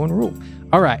the number one rule.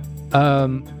 All right.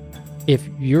 I'm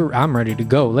ready to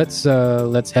go. Let's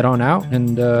head on out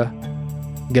and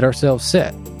get ourselves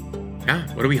set. Yeah.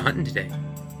 What are we hunting today?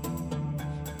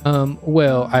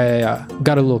 Well, I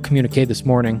got a little communique this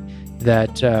morning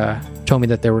that told me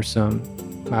that there were some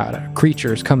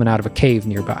creatures coming out of a cave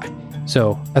nearby.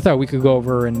 So I thought we could go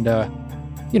over and,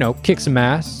 kick some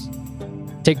ass,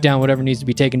 take down whatever needs to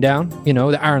be taken down, the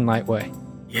Ironlight way.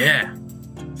 Yeah.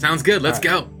 Sounds good. Let's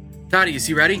go. Thaddeus,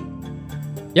 you ready?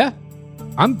 Yeah,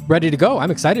 I'm ready to go. I'm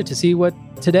excited to see what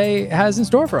today has in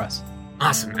store for us.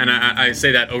 Awesome. And I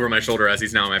say that over my shoulder as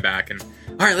he's now on my back. And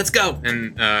all right, let's go.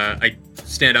 And I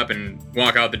stand up and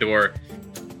walk out the door,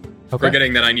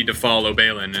 forgetting that I need to follow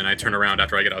Balin. And I turn around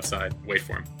after I get outside, wait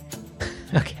for him.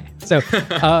 Okay. So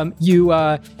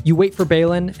you wait for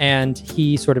Balin, and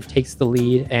he sort of takes the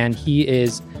lead. And he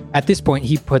is, at this point,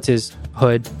 he puts his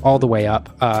hood all the way up.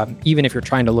 Even if you're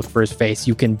trying to look for his face,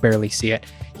 you can barely see it.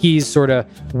 He's sort of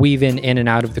weaving in and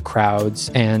out of the crowds,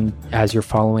 and as you're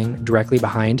following directly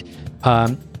behind,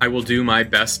 I will do my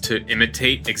best to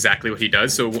imitate exactly what he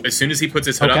does. So as soon as he puts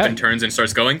his hood up and turns and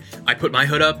starts going, I put my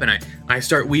hood up and I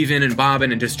start weaving and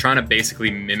bobbing and just trying to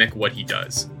basically mimic what he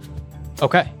does.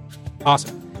 Okay,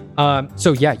 awesome.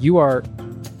 So yeah, you are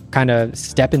kind of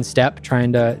step in step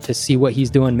trying to see what he's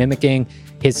doing, mimicking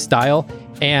his style.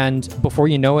 And before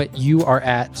you know it, you are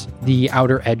at the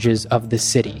outer edges of the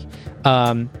city.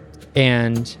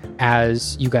 And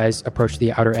as you guys approach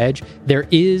the outer edge, there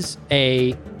is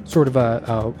a sort of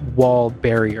a wall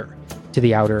barrier to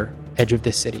the outer edge of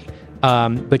the city.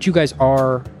 But you guys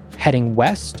are heading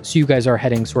west, so you guys are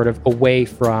heading sort of away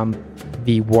from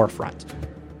the war front.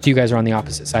 So you guys are on the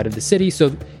opposite side of the city,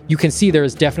 so you can see there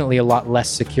is definitely a lot less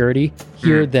security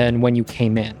here than when you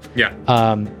came in. Yeah.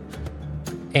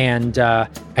 And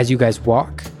as you guys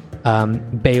walk,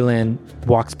 Balin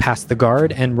walks past the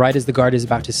guard, and right as the guard is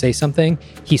about to say something,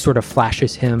 he sort of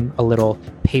flashes him a little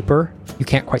paper. You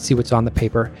can't quite see what's on the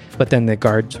paper, but then the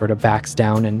guard sort of backs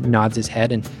down and nods his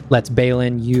head and lets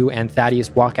Balin, you, and Thaddeus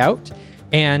walk out.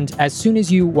 And as soon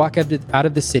as you walk out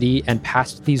of the city and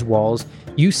past these walls,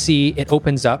 you see it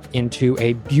opens up into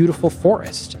a beautiful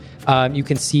forest. You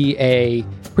can see a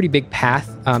pretty big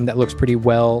path that looks pretty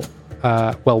well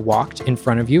walked in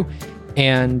front of you.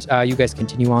 And you guys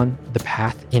continue on the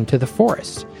path into the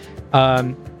forest.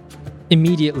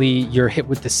 Immediately, you're hit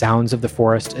with the sounds of the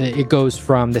forest. It goes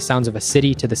from the sounds of a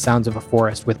city to the sounds of a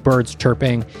forest, with birds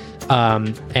chirping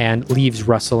and leaves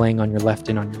rustling on your left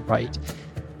and on your right.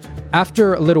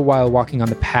 After a little while walking on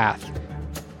the path,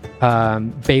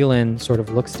 Balin sort of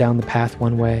looks down the path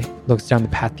one way, looks down the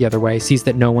path the other way, sees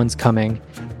that no one's coming,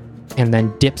 and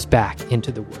then dips back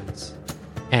into the woods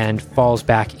and falls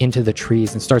back into the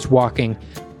trees and starts walking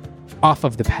off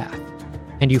of the path.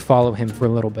 And you follow him for a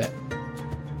little bit.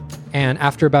 And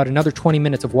after about another 20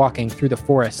 minutes of walking through the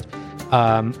forest,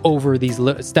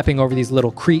 stepping over these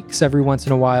little creeks every once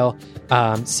in a while,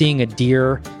 seeing a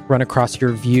deer run across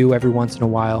your view every once in a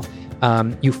while,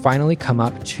 you finally come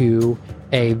up to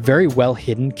a very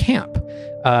well-hidden camp.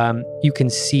 You can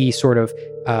see sort of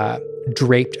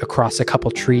draped across a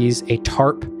couple trees a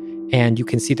tarp, and you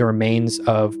can see the remains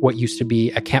of what used to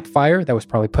be a campfire that was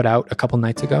probably put out a couple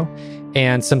nights ago,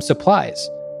 and some supplies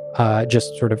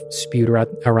just sort of spewed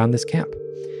around this camp.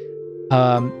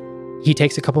 He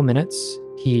takes a couple minutes.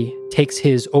 He takes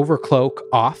his overcloak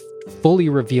off, fully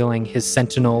revealing his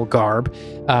sentinel garb.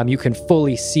 You can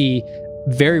fully see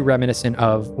very reminiscent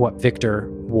of what Victor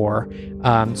wore,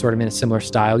 sort of in a similar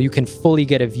style. You can fully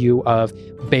get a view of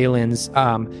Balin's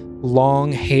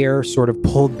long hair sort of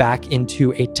pulled back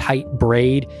into a tight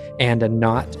braid and a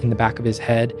knot in the back of his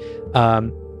head.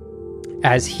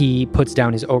 As he puts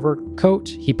down his overcoat,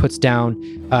 he puts down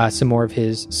some more of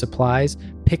his supplies,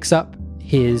 picks up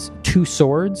his 2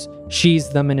 swords, sheathes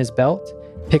them in his belt,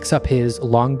 picks up his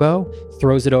longbow,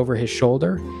 throws it over his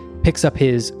shoulder, picks up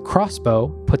his crossbow,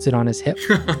 puts it on his hip,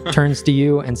 turns to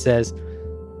you and says,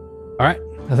 "All right,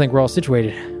 I think we're all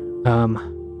situated.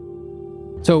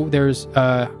 So there's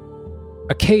a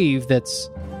cave that's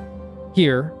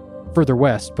here, further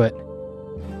west, but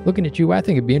looking at you, I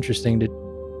think it'd be interesting to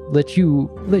let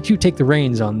you take the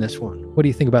reins on this one. What do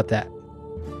you think about that?"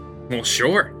 Well,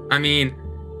 sure. I mean,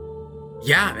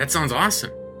 yeah, that sounds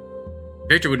awesome.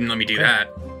 Victor wouldn't let me do that.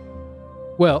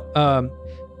 Well,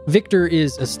 Victor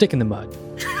is a stick in the mud,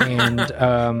 and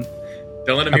don't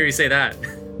let him hear you say that.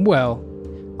 Well,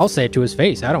 I'll say it to his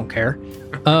face. I don't care.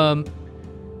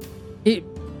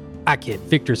 I kid.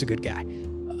 Victor's a good guy.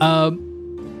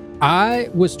 I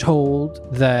was told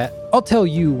that I'll tell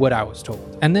you what I was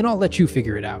told, and then I'll let you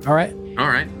figure it out. All right? All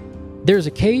right. There's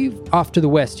a cave off to the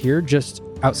west here, just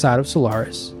outside of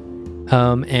Solaris.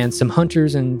 And some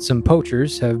hunters and some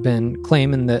poachers have been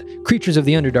claiming that creatures of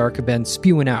the Underdark have been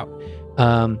spewing out.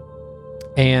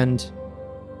 And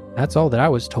that's all that I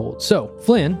was told. So,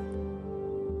 Flynn,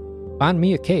 find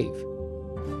me a cave.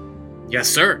 Yes,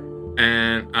 sir.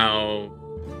 And I'll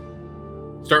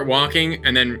start walking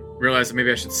and then realize that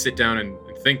maybe I should sit down and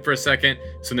think for a second.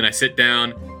 So then I sit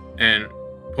down and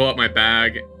pull out my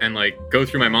bag and go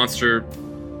through my monster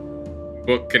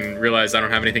book and realize I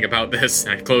don't have anything about this,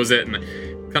 and I close it and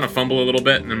kind of fumble a little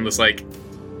bit, and I'm just think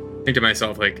to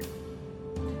myself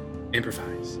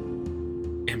improvise,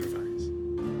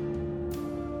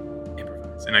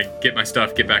 and I get my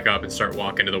stuff, get back up, and start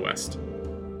walking to the west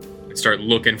and start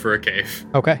looking for a cave.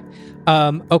 Okay.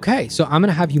 Okay, so I'm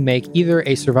gonna have you make either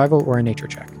a survival or a nature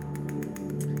check.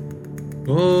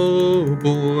 Oh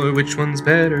boy, which one's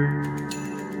better?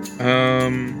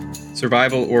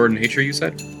 Survival or nature, you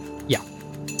said? Yeah.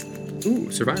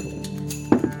 Ooh, survival.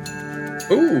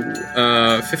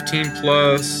 Ooh, 15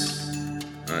 plus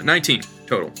 19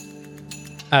 total.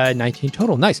 19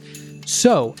 total. Nice.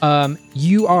 So,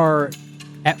 you are,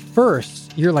 at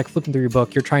first, you're flipping through your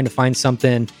book, you're trying to find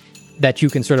something that you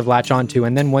can sort of latch onto.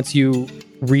 And then once you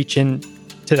reach into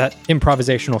that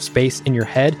improvisational space in your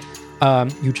head,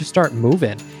 you just start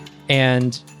moving.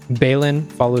 And Balin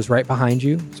follows right behind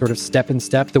you, sort of step in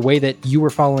step. The way that you were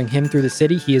following him through the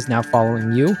city, he is now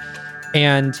following you.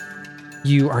 And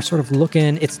you are sort of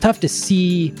looking. It's tough to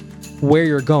see where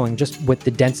you're going just with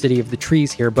the density of the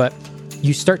trees here, but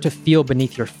you start to feel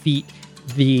beneath your feet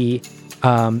the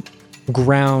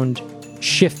ground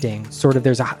shifting. Sort of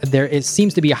there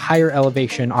seems to be a higher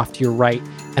elevation off to your right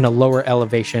and a lower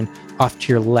elevation off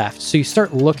to your left. So you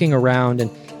start looking around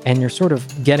and you're sort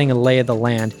of getting a lay of the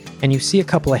land, and you see a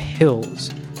couple of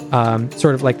hills,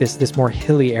 sort of like this more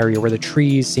hilly area where the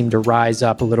trees seem to rise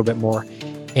up a little bit more.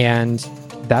 And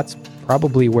that's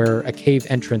probably where a cave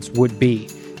entrance would be.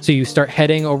 So you start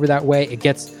heading over that way. It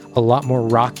gets a lot more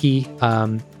rocky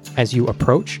as you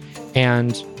approach,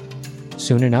 and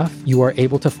soon enough, you are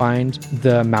able to find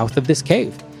the mouth of this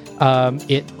cave.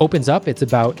 It opens up. It's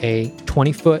about a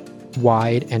 20-foot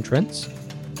wide entrance,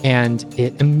 and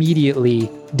it immediately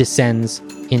descends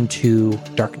into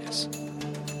darkness.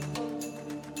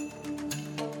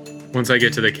 Once I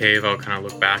get to the cave, I'll kind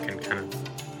of look back and kind of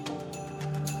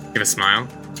give a smile.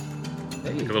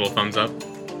 Give a little thumbs up.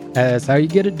 That's how you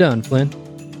get it done, Flynn.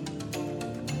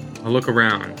 I'll look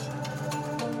around.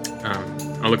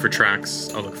 I'll look for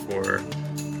tracks. I'll look for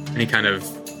any kind of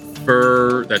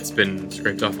fur that's been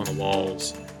scraped off on the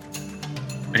walls.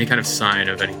 Any kind of sign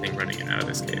of anything running in and out of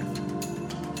this cave.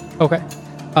 Okay.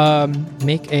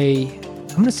 Make a...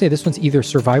 I'm going to say this one's either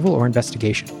survival or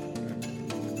investigation.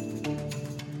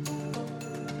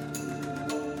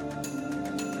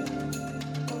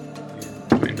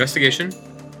 Investigation,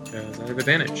 because I have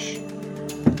advantage.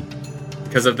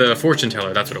 Because of the fortune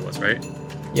teller, that's what it was, right?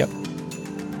 Yep.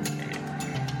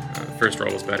 First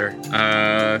roll was better.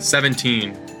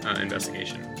 17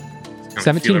 investigation.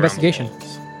 17 investigation.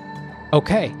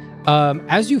 Okay.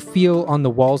 As you feel on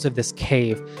the walls of this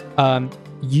cave,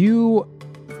 you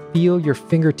feel your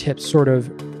fingertips sort of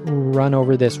run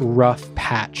over this rough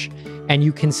patch, and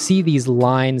you can see these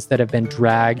lines that have been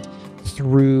dragged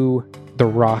through the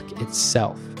rock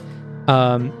itself.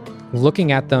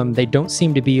 Looking at them, they don't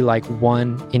seem to be like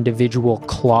one individual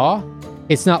claw.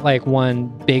 It's not like one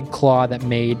big claw that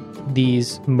made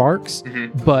these marks,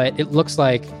 but it looks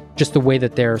like just the way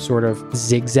that they're sort of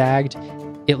zigzagged,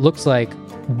 it looks like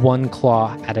one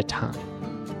claw at a time.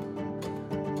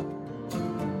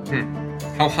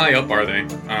 How high up are they?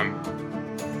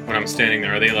 When I'm standing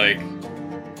there, are they like?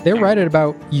 They're right at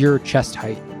about your chest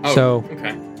height. Oh, so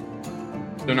okay.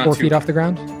 They're not 4 too feet high. off the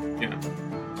ground. Yeah.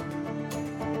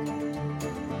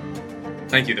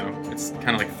 Thank you, though. It's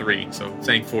kind of like 3, so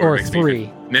saying 4 Or makes 3.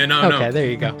 me... No. Okay, there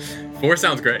you go. 4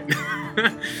 sounds great. 3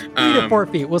 to 4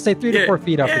 feet. We'll say 3 to 4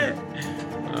 feet up here.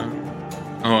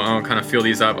 I'll kind of feel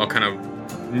these up. I'll kind of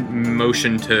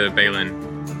motion to Balin.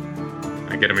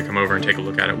 I get him to come over and take a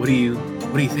look at it. What do you think?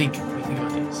 What do you think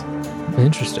about these?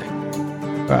 Interesting.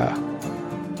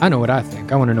 I know what I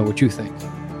think. I want to know what you think.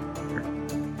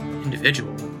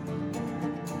 Individual.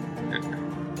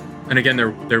 And again,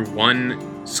 they're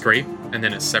one scrape and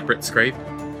then a separate scrape,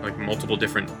 like multiple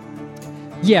different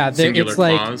singular it's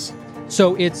like claws.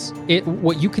 so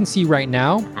what you can see right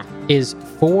now is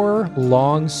 4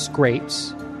 long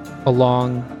scrapes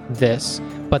along this,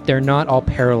 but they're not all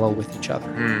parallel with each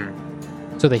other.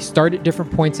 So they start at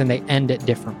different points and they end at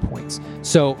different points.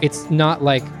 So it's not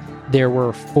like there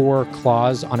were 4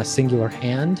 claws on a singular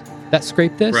hand that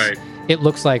scraped this. Right. It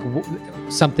looks like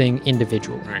something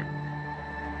individual. Right.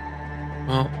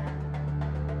 Well,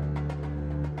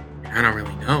 I don't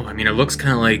really know. I mean, it looks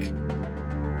kind of like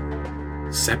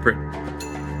separate,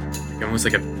 like almost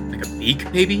like a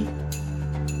beak, maybe.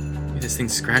 Maybe this thing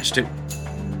scratched its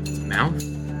mouth.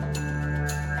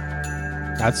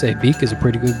 I'd say beak is a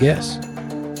pretty good guess.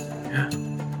 Yeah.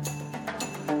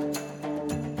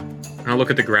 And I'll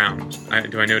look at the ground.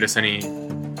 Do I notice any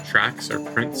tracks or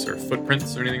prints or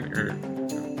footprints or anything?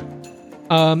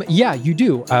 Yeah, you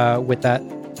do. With that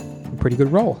pretty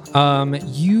good roll.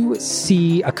 You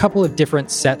see a couple of different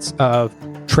sets of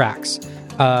tracks.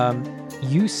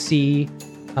 You see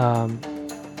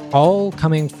all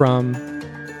coming from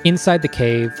inside the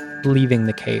cave, leaving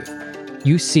the cave.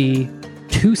 You see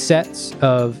 2 sets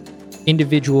of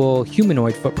individual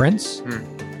humanoid footprints.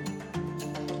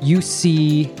 You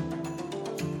see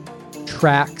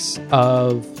tracks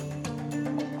of...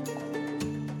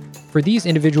 For these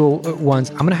individual ones,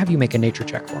 I'm going to have you make a nature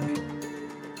check for me.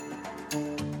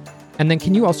 And then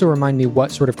can you also remind me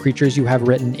what sort of creatures you have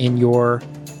written in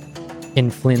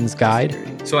Flynn's guide?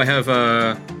 So I have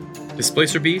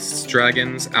displacer beasts,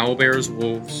 dragons, owlbears,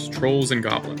 wolves, trolls, and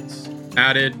goblins.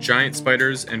 Added giant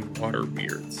spiders and water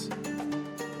weirds.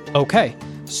 Okay,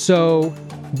 so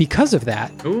because of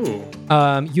that, Ooh,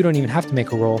 you don't even have to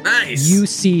make a roll. nice. You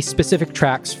see specific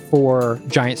tracks for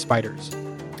giant spiders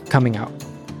coming out.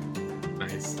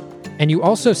 Nice. And you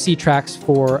also see tracks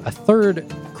for a third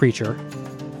creature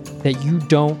that you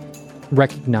don't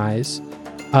recognize.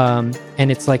 And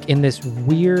it's like in this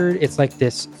weird, it's like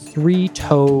this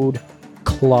 3-toed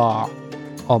claw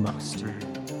almost.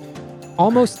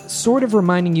 Almost sort of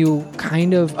reminding you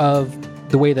kind of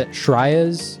the way that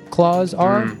Shreya's claws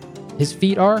are, his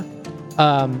feet are,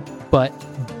 but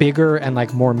bigger and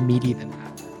like more meaty than that.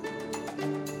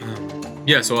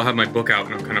 Yeah, so I'll have my book out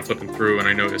and I'm kind of flipping through and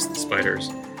I notice the spiders.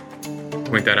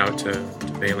 Point that out to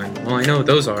Balin. Well, I know what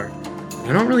those are.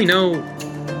 I don't really know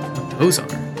what those are.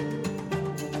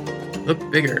 They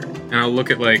look bigger. And I'll look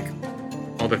at like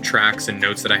all the tracks and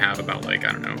notes that I have about like,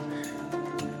 I don't know,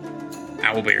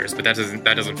 owlbears, but that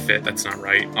doesn't fit. That's not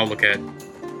right. I'll look at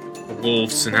the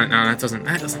wolves and that doesn't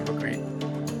look right.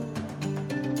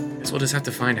 Guess we'll just have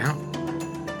to find out.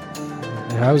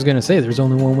 I was gonna say there's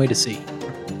only one way to see.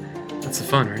 That's the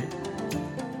fun, right?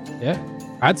 Yeah,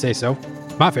 I'd say so.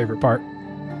 My favorite part.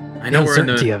 I know we're in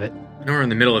uncertainty of it. I know we're in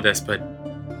the middle of this, but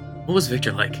what was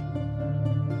Victor like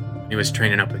when he was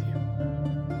training up with you?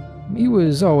 He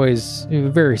was always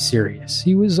very serious.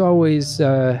 He was always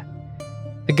the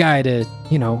guy to,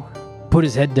 put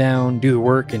his head down, do the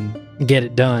work, and get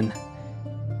it done.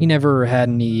 He never had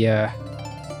any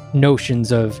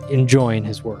notions of enjoying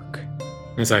his work.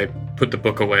 As I put the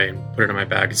book away and put it in my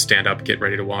bag and stand up, get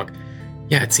ready to walk.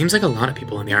 Yeah, it seems like a lot of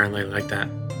people in the Iron Lady like that.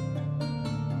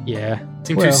 Yeah.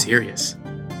 Seem too serious.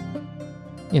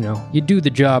 You do the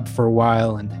job for a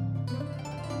while and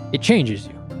it changes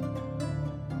you.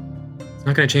 It's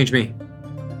not going to change me.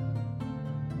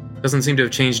 Doesn't seem to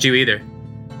have changed you either.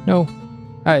 No,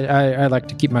 I like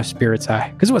to keep my spirits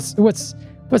high. Because what's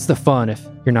the fun if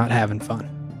you're not having fun?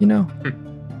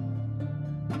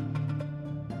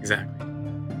 Exactly.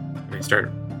 And I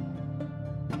start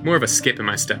more of a skip in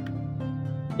my step,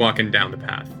 walking down the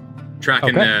path,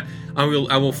 tracking. Okay. I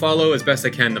will follow as best I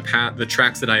can the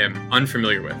tracks that I am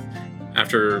unfamiliar with.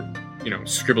 After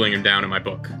scribbling them down in my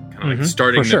book, kind of like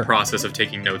starting the process of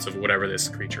taking notes of whatever this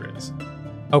creature is.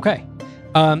 Okay.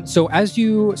 So as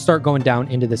you start going down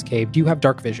into this cave, do you have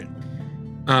dark vision?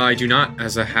 I do not.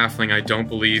 As a halfling, I don't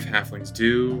believe halflings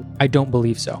do. I don't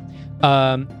believe so.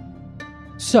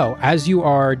 So as you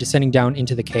are descending down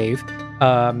into the cave,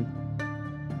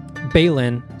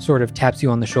 Balin sort of taps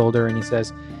you on the shoulder and he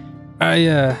says,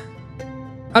 I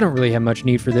don't really have much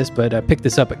need for this, but I picked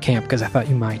this up at camp because I thought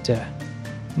you might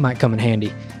come in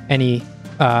handy. And he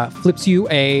flips you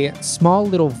a small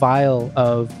little vial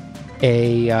of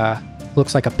a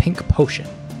looks like a pink potion.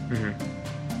 Mm-hmm.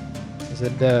 He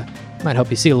said, might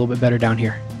help you see a little bit better down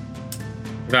here.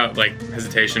 Without,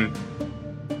 hesitation.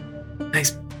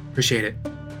 Thanks. Appreciate it.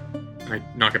 And I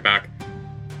knock it back.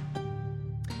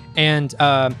 And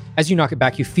as you knock it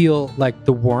back, you feel like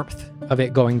the warmth of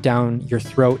it going down your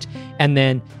throat. And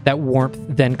then that warmth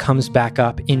then comes back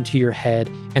up into your head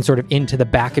and sort of into the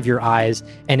back of your eyes.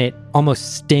 And it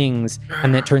almost stings.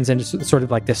 And then it turns into sort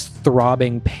of like this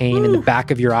throbbing pain in the back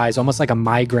of your eyes, almost like a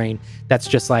migraine that's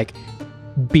just like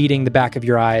beating the back of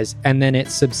your eyes. And then it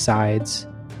subsides.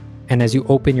 And as you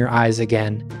open your eyes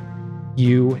again,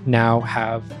 you now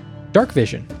have dark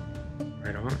vision.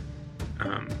 Right on.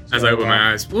 As I open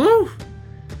my eyes, woo!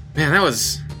 Man, that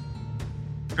was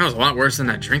a lot worse than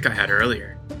that drink I had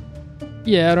earlier.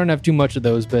 Yeah, I don't have too much of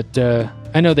those, but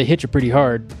I know they hit you pretty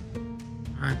hard.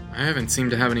 I haven't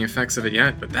seemed to have any effects of it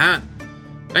yet, but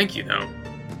thank you, though.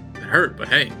 It hurt, but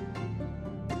hey.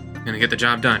 Gonna get the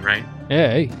job done, right? Yeah,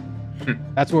 hey.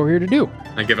 That's what we're here to do.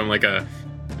 I give him like a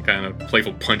kind of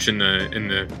playful punch in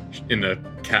the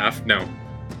calf. No,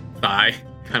 thigh.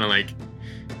 Kind of like,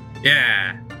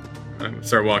 yeah. I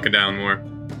start walking down more.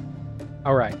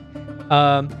 All right.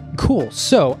 Cool.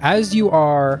 So as you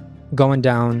are going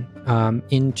down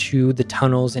into the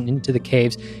tunnels and into the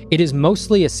caves, it is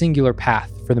mostly a singular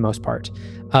path for the most part,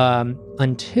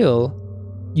 until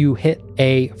you hit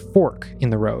a fork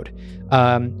in the road.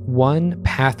 One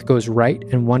path goes right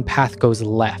and one path goes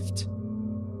left.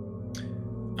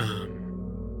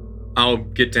 I'll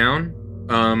get down.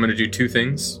 I'm going to do two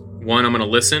things. One, I'm going to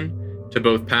listen to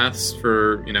both paths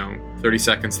for, 30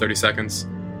 seconds.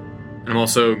 And I'm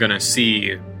also going to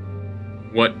see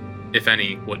what, if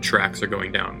any, what tracks are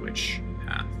going down which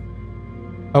path.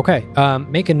 Okay.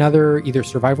 Make another either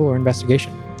survival or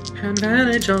investigation.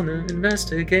 Advantage on the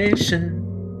investigation.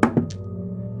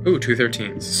 Ooh, 2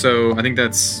 13s. So I think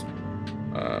that's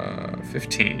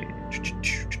 15.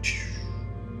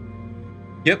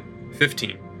 Yep,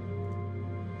 15.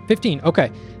 15.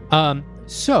 Okay.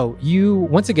 So you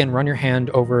once again run your hand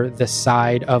over the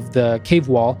side of the cave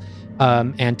wall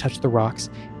and touch the rocks.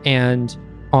 And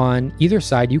on either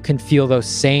side, you can feel those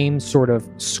same sort of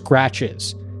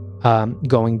scratches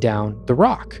going down the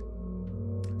rock.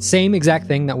 Same exact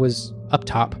thing that was up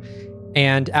top.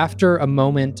 And after a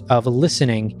moment of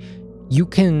listening, you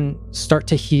can start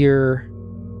to hear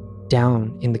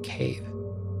down in the cave.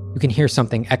 You can hear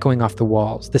something echoing off the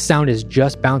walls. The sound is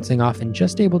just bouncing off and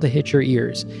just able to hit your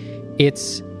ears.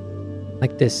 It's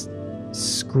like this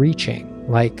screeching,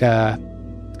 like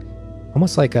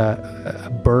almost like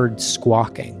a bird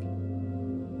squawking.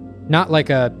 Not like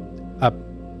a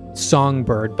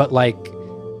songbird, but like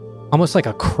almost like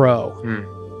a crow.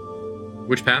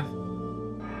 Which path?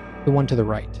 The one to the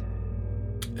right.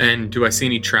 And do I see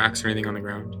any tracks or anything on the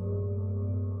ground?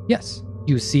 Yes,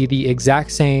 you see the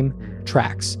exact same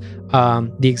tracks,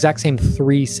 the exact same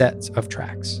 3 sets of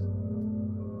tracks.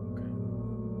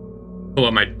 Pull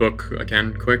up my book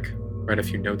again, quick. Write a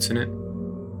few notes in it.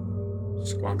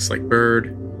 Squawks like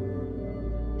bird.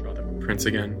 Draw the prints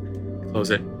again.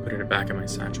 Close it. Put it back in my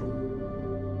satchel.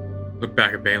 Look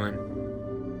back at Balin.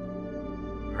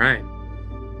 All right.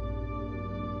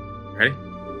 Ready?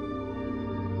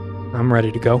 I'm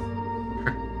ready to go.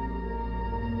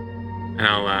 And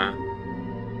I'll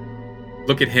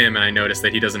look at him, and I notice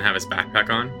that he doesn't have his backpack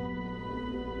on.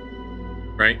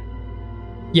 Right?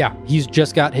 Yeah, he's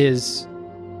just got his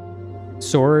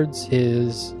swords,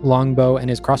 his longbow, and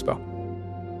his crossbow.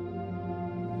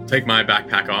 Take my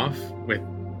backpack off with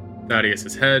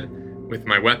Thaddeus's head, with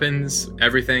my weapons,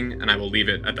 everything, and I will leave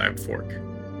it at that fork.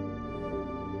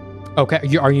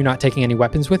 Okay, are you not taking any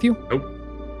weapons with you? Nope.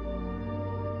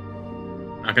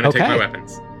 Not gonna take my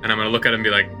weapons. And I'm gonna look at him and be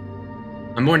like,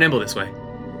 I'm more nimble this way.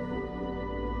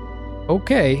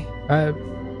 Okay.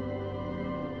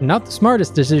 Not the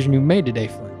smartest decision you made today,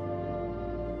 Flynn.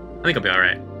 I think I'll be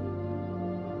alright.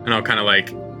 And I'll kind of like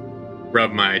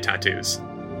rub my tattoos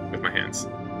with my hands.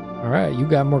 Alright, you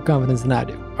got more confidence than I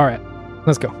do. Alright,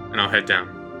 let's go. And I'll head down.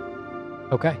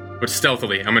 Okay. But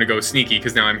stealthily. I'm gonna go sneaky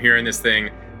because now I'm hearing this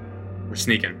thing. We're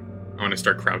sneaking. I want to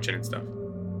start crouching and stuff.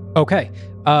 Okay.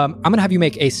 I'm going to have you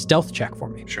make a stealth check for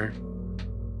me. Sure.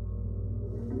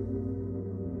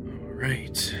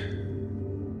 Right.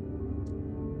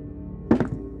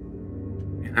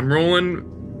 I'm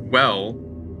rolling well,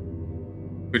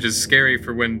 which is scary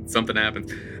for when something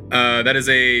happens. That is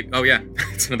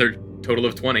it's another total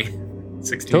of 20.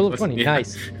 16 Total plus, of 20, yeah.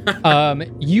 nice.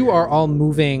 You are all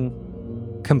moving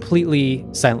completely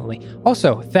silently.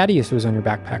 Also, Thaddeus was on your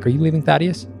backpack. Are you leaving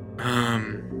Thaddeus?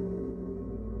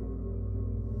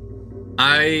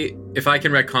 If I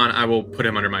can retcon, I will put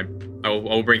him under my. I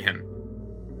will bring him.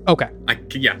 Okay.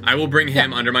 I will bring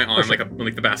him under my arm sure.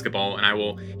 like the basketball, and I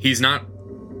will. He's not.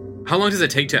 How long does it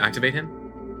take to activate him?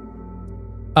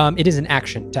 It is an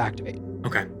action to activate.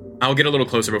 Okay, I'll get a little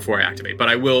closer before I activate, but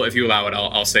I will, if you allow it.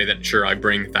 I'll say that sure. I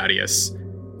bring Thaddeus.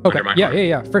 Okay. Under my arm.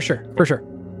 Yeah. For sure.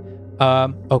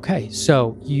 Okay.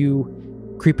 So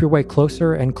you creep your way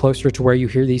closer and closer to where you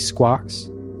hear these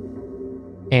squawks,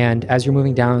 and as you're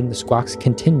moving down, the squawks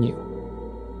continue.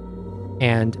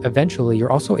 And eventually,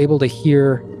 you're also able to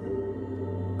hear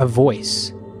a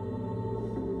voice.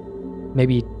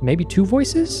 Maybe two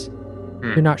voices?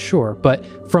 You're not sure. But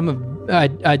from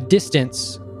a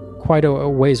distance, quite a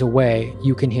ways away,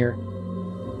 you can hear.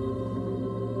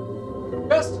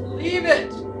 Just leave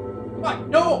it! Come on,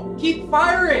 no! Keep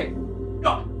firing!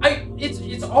 No,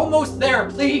 it's almost there,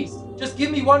 please! Just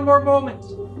give me one more moment.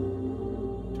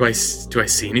 Do I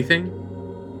see anything?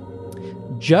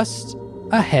 Just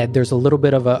ahead, there's a little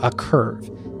bit of a curve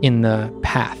in the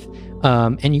path,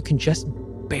 and you can just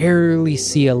barely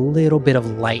see a little bit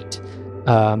of light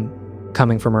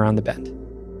coming from around the bend.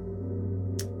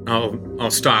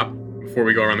 I'll stop before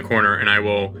we go around the corner, and I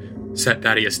will set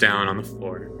Thaddeus down on the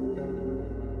floor,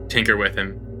 tinker with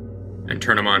him, and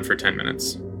turn him on for 10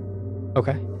 minutes.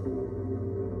 Okay.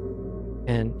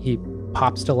 And he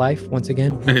pops to life once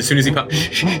again. And as soon as he pops,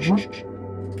 shh.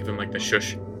 Give him like the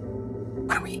shush.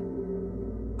 What are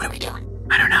we doing?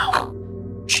 I don't know.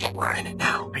 Oh, shit, we're in it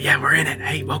now. Yeah, we're in it.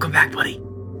 Hey, welcome back, buddy.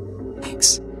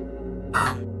 Thanks.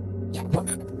 Yeah, do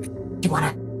you want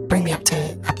to bring me up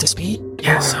to speed?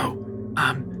 Yeah, Or- so,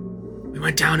 we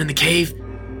went down in the cave.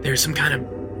 There's some kind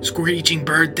of screeching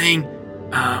bird thing.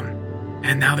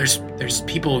 And now there's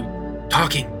people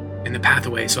talking in the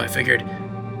pathway, so I figured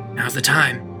now's the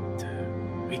time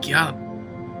to wake you up.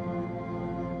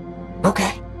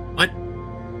 Okay.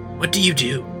 What do you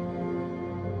do?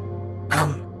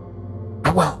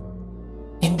 Well,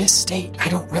 in this state, I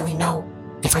don't really know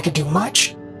if I could do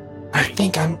much. I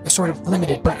think I'm sort of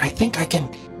limited, but I think I can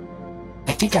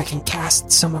cast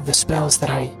some of the spells that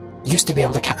I used to be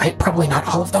able to cast. Probably not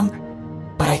all of them,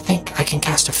 but I think I can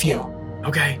cast a few.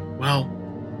 Okay, well,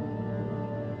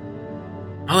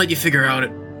 I'll let you figure out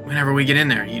it whenever we get in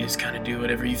there. You just kind of do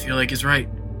whatever you feel like is right.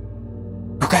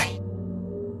 Okay.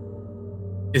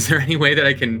 Is there any way that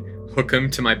I can hook him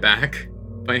to my back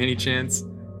by any chance?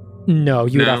 No,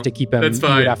 you would have to keep him. That's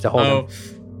fine. You would have to hold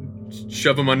him.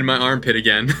 Shove him under my armpit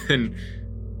again. And,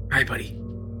 all right, buddy,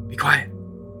 be quiet.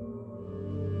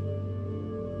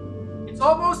 It's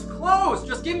almost closed.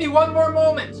 Just give me one more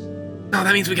moment. No,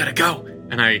 that means we gotta go.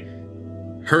 And I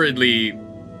hurriedly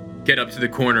get up to the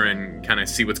corner and kind of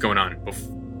see what's going on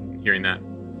hearing that.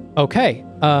 Okay.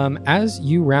 As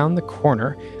you round the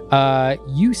corner,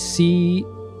 you see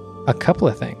a couple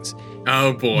of things.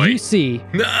 Oh, boy. You see,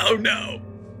 No.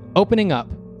 opening up,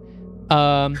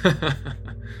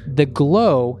 the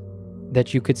glow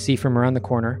that you could see from around the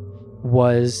corner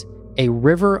was a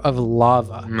river of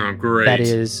lava. Oh, great. That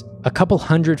is a couple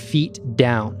 100 feet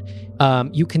down.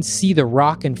 You can see the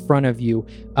rock in front of you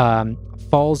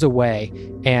falls away,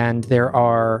 and there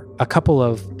are a couple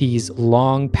of these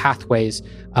long pathways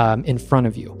in front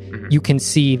of you. Mm-hmm. You can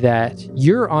see that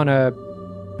you're on a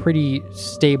pretty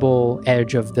stable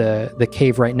edge of the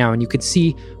cave right now, and you can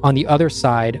see on the other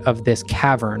side of this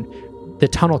cavern, the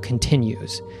tunnel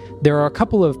continues. There are a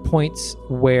couple of points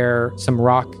where some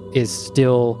rock is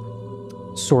still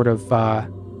sort of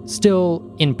still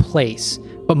in place,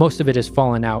 but most of it has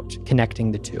fallen out,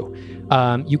 connecting the two.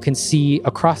 You can see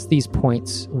across these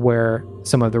points where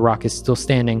some of the rock is still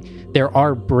standing, there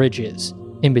are bridges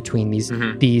in between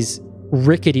these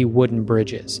rickety wooden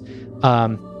bridges.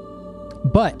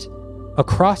 But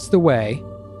across the way,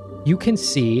 you can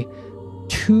see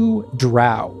two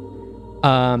drow.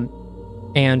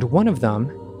 And one of them,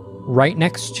 right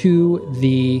next to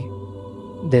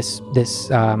this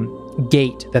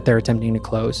gate that they're attempting to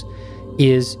close,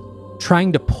 is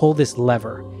trying to pull this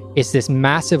lever. It's this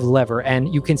massive lever,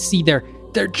 and you can see they're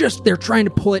trying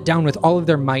to pull it down with all of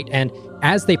their might, and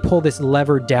as they pull this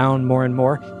lever down more and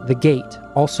more, the gate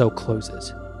also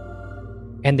closes.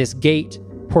 And this gate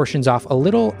portions off a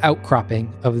little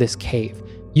outcropping of this cave.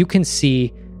 You can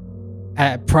see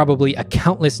probably a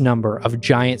countless number of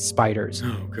giant spiders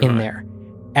in there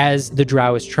as the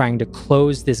drow is trying to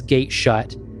close this gate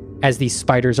shut as these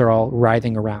spiders are all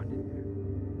writhing around.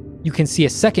 You can see a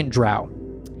second drow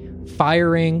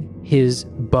firing his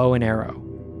bow and arrow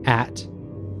at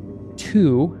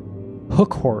 2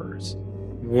 hook horrors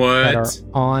that are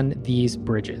on these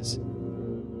bridges.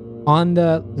 On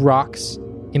the rocks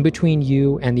in between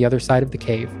you and the other side of the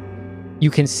cave,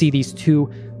 you can see these 2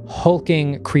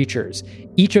 hulking creatures.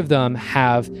 Each of them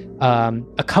have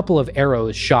a couple of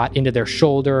arrows shot into their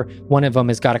shoulder. One of them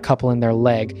has got a couple in their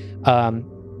leg.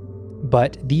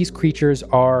 But these creatures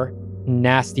are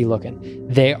nasty looking.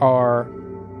 They are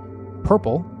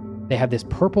purple. They have this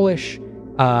purplish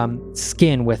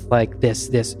skin with like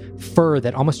this fur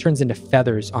that almost turns into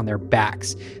feathers on their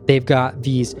backs. They've got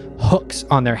these hooks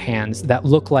on their hands that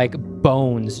look like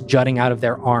bones jutting out of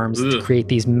their arms to create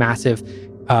these massive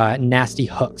nasty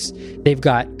hooks. They've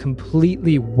got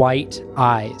completely white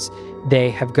eyes.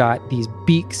 They have got these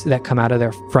beaks that come out of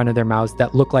their front of their mouths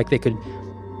that look like they could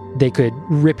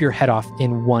rip your head off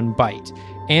in one bite.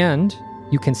 And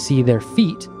you can see their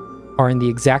feet are in the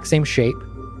exact same shape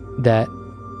that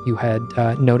you had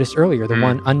noticed earlier, the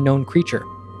one unknown creature.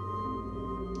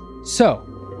 So,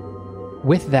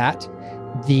 with that,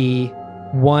 the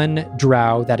one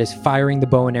drow that is firing the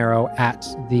bow and arrow at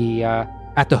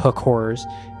the hook horrors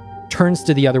turns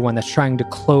to the other one that's trying to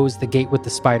close the gate with the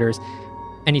spiders,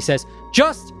 and he says,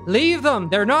 "Just leave them!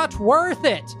 They're not worth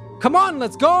it! Come on,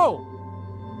 let's go!"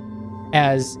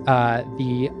 As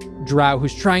the drow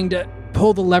who's trying to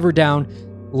pull the lever down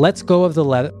lets go of the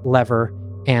lever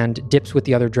and dips with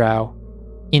the other drow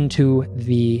into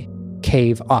the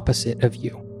cave opposite of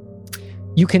you.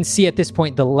 You can see at this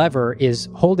point the lever is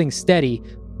holding steady,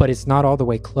 but it's not all the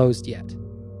way closed yet.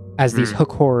 As these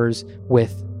hook horrors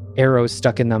with arrows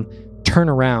stuck in them turn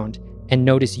around and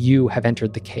notice you have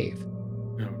entered the cave.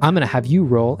 I'm going to have you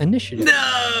roll initiative.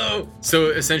 No! So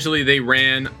essentially they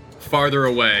ran farther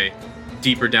away,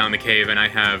 deeper down the cave, and I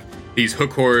have these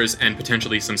hook horrors and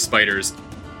potentially some spiders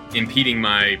impeding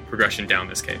my progression down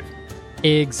this cave.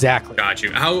 Exactly. Got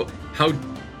you. How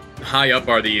high up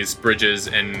are these bridges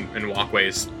and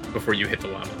walkways before you hit the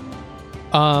lava?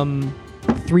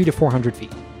 300 to 400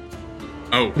 feet.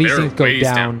 Oh, these things go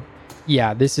down.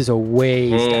 Yeah, this is a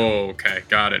ways down. Oh, okay,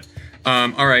 got it.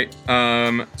 All right.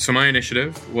 So my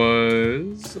initiative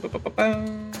was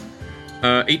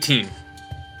 18.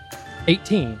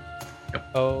 18.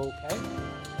 Yep. Okay.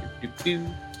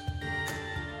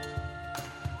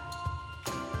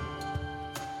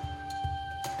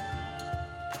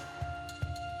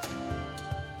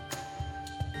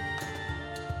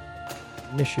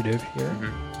 Initiative here. Mm-hmm.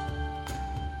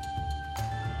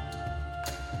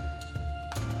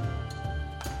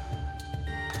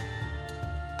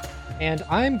 And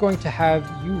I'm going to have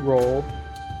you roll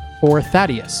for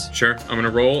Thaddeus. Sure. I'm going to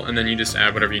roll, and then you just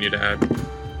add whatever you need to add.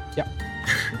 Yep.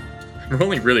 I'm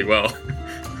rolling really well.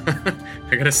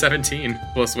 I got a 17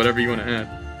 plus whatever you want to add.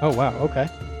 Oh, wow. Okay.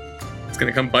 It's going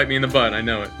to come bite me in the butt. I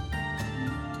know it.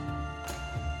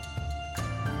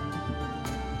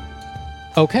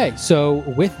 Okay. So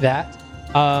with that,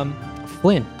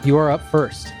 Flynn, you are up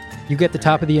first. You get the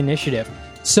top of the initiative.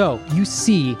 So you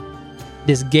see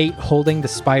this gate holding the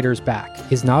spiders back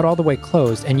is not all the way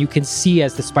closed, and you can see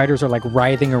as the spiders are like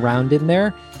writhing around in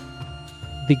there,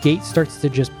 the gate starts to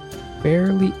just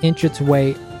barely inch its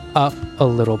way up a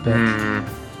little bit.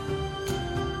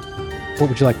 What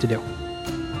would you like to do?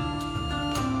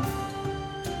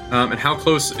 And how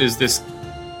close is this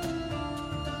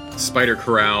spider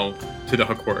corral to the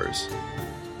hook horrors?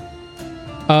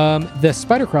 The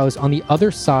spider corral is on the other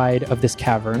side of this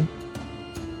cavern,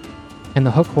 and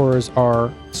the hook horrors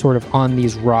are sort of on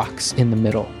these rocks in the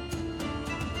middle.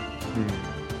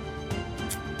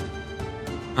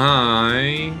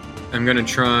 I am going to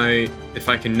try, if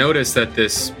I can notice that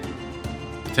this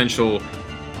potential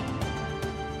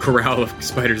corral of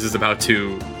spiders is about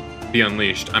to be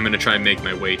unleashed, I'm going to try and make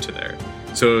my way to there.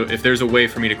 So if there's a way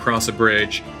for me to cross a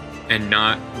bridge and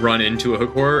not run into a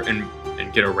hook horror and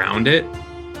get around it,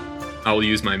 I'll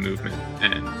use my movement.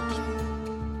 And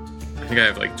I think I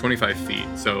have like 25 feet,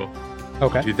 so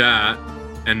okay. Do that,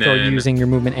 and then... So are you using your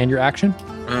movement and your action?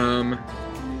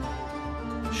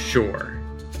 Sure.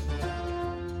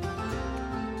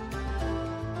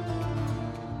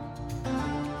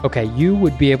 Okay, you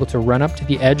would be able to run up to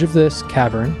the edge of this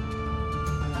cavern,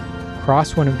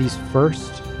 cross one of the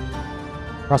first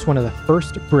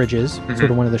bridges,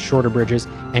 sort of one of the shorter bridges,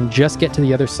 and just get to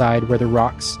the other side where the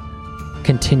rocks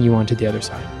continue onto the other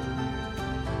side.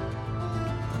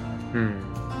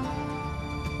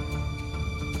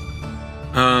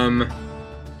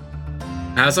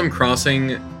 as I'm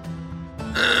crossing,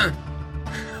 I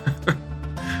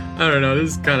don't know.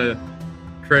 This is kind of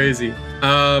crazy.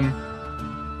 Oh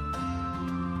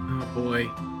boy.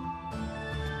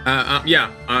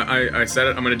 Yeah, I said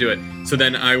it. I'm gonna do it. So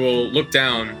then I will look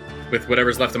down with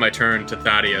whatever's left of my turn to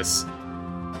Thaddeus.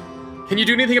 Can you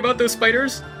do anything about those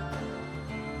spiders?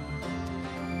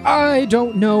 I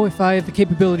don't know if I have the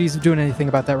capabilities of doing anything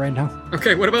about that right now.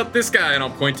 Okay, what about this guy? And I'll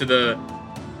point to the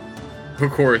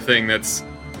hook horror thing that's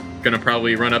gonna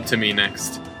probably run up to me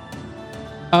next.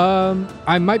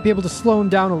 I might be able to slow him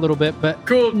down a little bit, but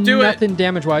Cool, do it. nothing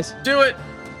damage-wise. Do it.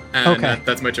 And Okay.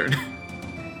 that's my turn.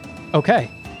 Okay.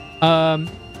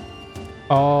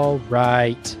 All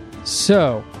right.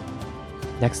 So,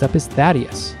 next up is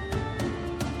Thaddeus.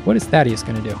 What is Thaddeus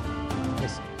going to do?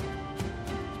 Let's see.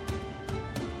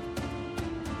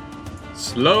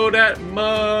 Slow that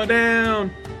mud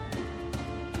down.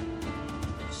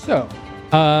 So,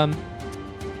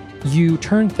 you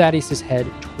turn Thaddeus's head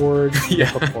towards the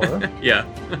hook horror, Yeah.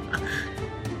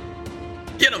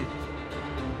 Get him.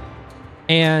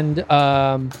 and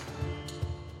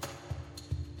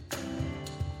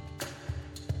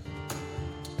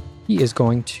he is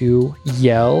going to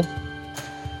yell.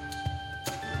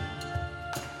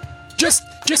 Just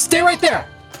stay right there.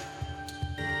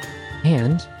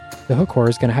 And the hook horror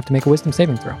is going to have to make a wisdom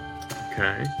saving throw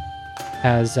Okay.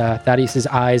 as Thaddeus's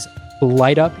eyes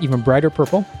light up even brighter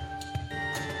purple.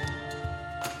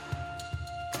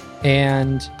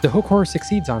 And the hook horror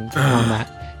succeeds on that.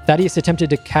 Thaddeus attempted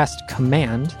to cast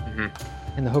command,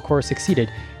 and the hook horror succeeded.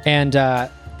 And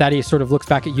Thaddeus sort of looks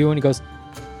back at you and he goes,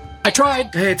 I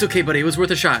tried. Hey, it's okay, buddy. It was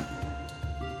worth a shot.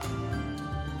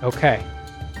 okay.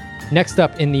 Next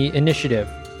up in the initiative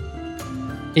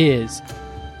is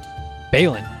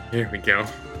Balin. Here we go.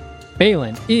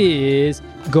 Balin is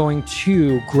going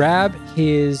to grab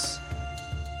his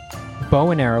bow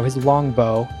and arrow, his long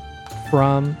bow,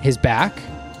 from his back.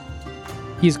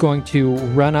 He's going to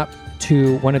run up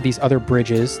to one of these other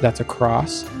bridges that's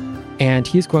across, and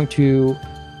he's going to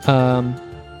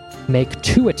make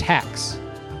 2 attacks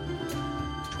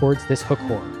towards this hook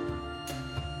horror.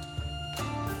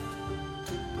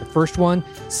 The first one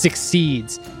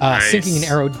succeeds, Nice. sinking an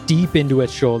arrow deep into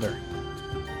its shoulder.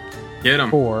 Get him.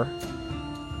 4.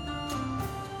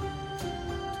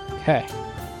 Okay.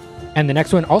 And the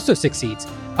next one also succeeds.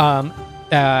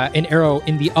 An arrow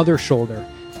in the other shoulder,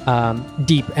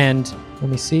 deep, and let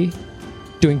me see,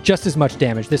 doing just as much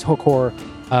damage. This hook horror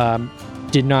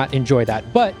did not enjoy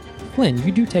that. But Flynn,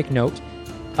 you do take note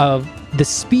of the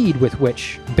speed with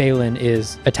which Balin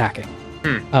is attacking,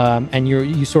 and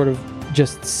you sort of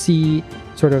just see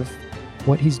sort of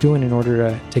what he's doing in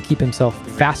order to keep himself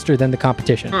faster than the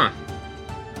competition. Huh.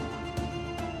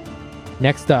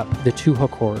 Next up, the 2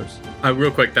 hook horrors. Real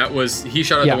quick, he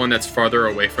shot at Yeah. the one that's farther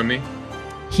away from me.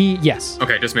 Yes,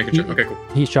 Okay, just making sure. Okay, cool.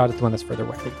 he shot at the one that's further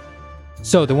away.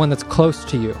 So the one that's close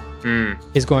to you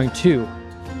is going to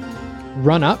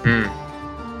run up to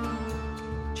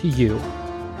you,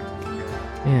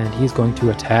 and he's going to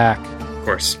attack. Of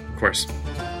course.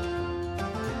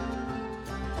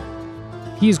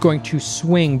 He's going to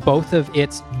swing both of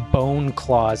its bone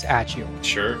claws at you.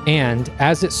 Sure. And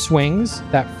as it swings,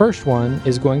 that first one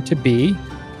is going to be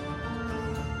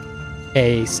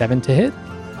a 7 to hit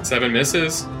 7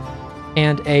 misses.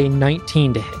 and a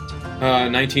 19 to hit.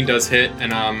 19 does hit,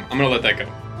 and I'm gonna let that go.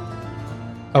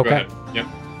 Okay. Go ahead. Yep.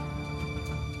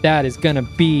 That is going to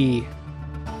be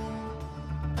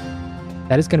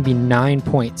 9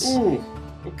 points. Ooh.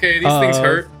 Okay, these things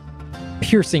hurt.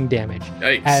 Piercing damage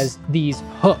Yikes. as these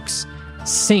hooks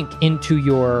sink into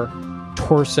your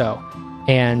torso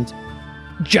and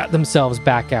jut themselves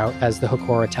back out as the hook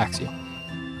horror attacks you.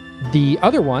 The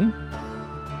other one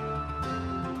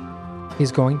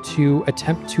is going to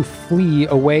attempt to flee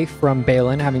away from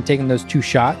Balin, having taken those 2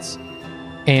 shots,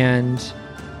 and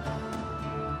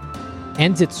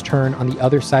ends its turn on the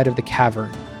other side of the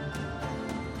cavern,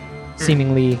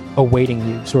 seemingly awaiting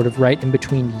you, sort of right in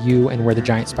between you and where the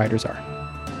giant spiders are.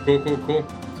 Cool.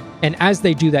 And as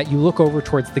they do that, you look over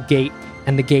towards the gate,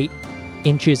 and the gate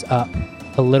inches up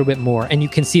a little bit more, and you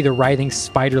can see the writhing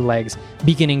spider legs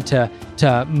beginning to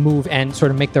move and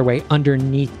sort of make their way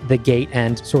underneath the gate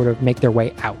and sort of make their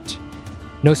way out.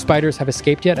 No spiders have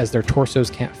escaped yet, as their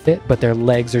torsos can't fit, but their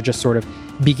legs are just sort of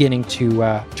beginning to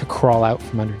crawl out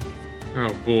from underneath.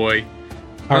 Oh boy.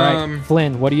 All right,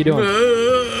 Flynn, what are you doing?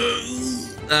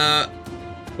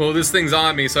 Well, this thing's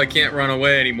on me, so I can't run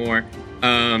away anymore.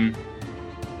 I'm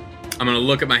gonna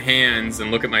look at my hands and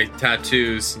look at my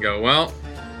tattoos and go, well,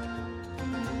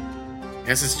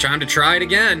 guess it's time to try it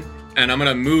again. And I'm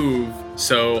gonna move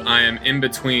so I am in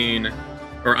between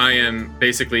or I am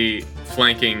basically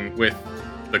flanking with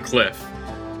the cliff.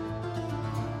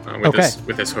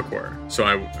 With this hook horror. So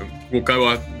I will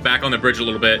go back on the bridge a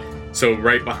little bit. So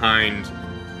right behind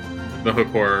the hook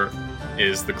horror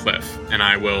is the cliff. And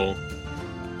I will,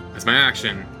 as my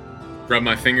action, rub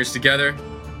my fingers together.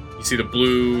 You see the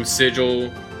blue sigil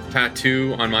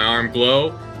tattoo on my arm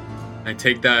glow. I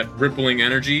take that rippling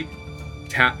energy,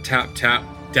 tap, tap, tap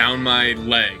down my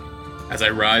leg as I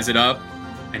rise it up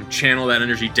and channel that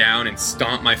energy down and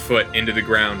stomp my foot into the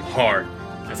ground hard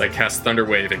as I cast Thunder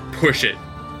Wave and push it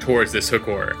towards this hook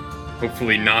horror,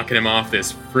 hopefully knocking him off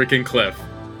this freaking cliff.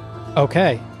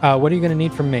 Okay. What are you going to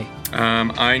need from me?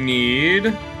 I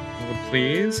need,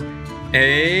 please,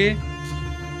 a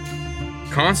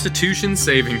Constitution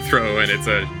saving throw, and it's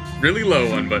a really low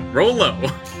one, but roll low.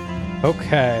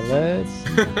 Okay, let's...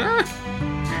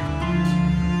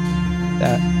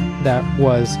 That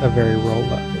was a very roll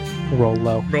low.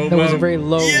 That was a very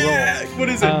low roll. What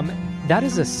is it? That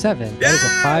is a 7. That is a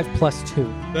 5 plus 2.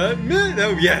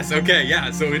 Yes, okay,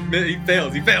 yeah. So he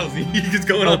fails. He's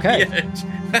going off the edge.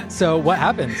 So what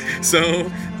happens? So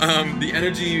the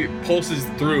energy pulses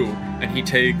through, and they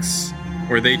take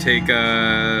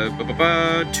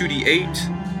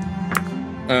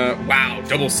 2d8. Wow,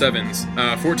 double 7s.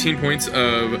 14 points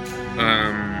of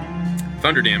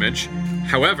thunder damage.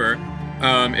 However,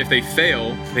 if they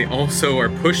fail, they also are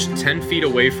pushed 10 feet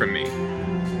away from me.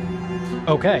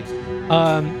 Okay.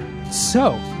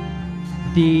 So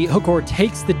the hook horror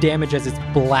takes the damage as it's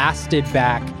blasted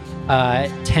back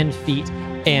 10 feet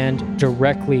and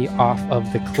directly off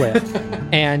of the cliff.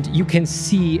 And you can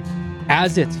see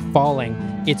as it's falling,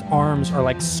 its arms are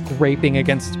like scraping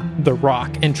against the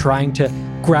rock and trying to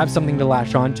grab something to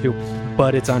latch onto,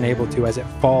 but it's unable to as it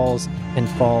falls and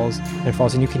falls and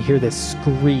falls. And you can hear this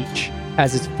screech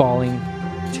as it's falling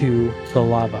to the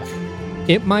lava.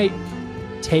 It might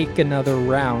take another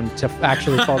round to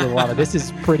actually fall to the lava. This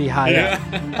is pretty high up,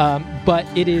 but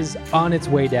it is on its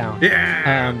way down.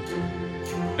 And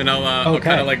I'll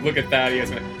kind of like look at Thaddeus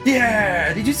and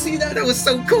yeah, did you see that? That was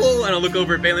so cool. And I'll look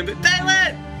over at Balin, but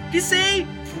Balin, you see?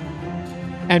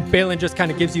 And Balin just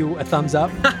kind of gives you a thumbs up,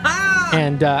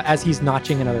 and as he's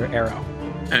notching another arrow.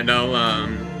 And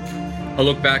I'll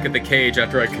look back at the cage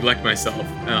after I collect myself,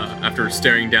 after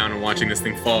staring down and watching this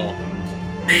thing fall.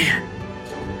 Man.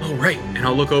 Oh, right. And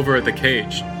I'll look over at the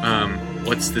cage.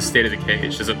 What's the state of the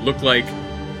cage? Does it look like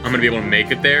I'm going to be able to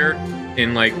make it there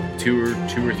in like two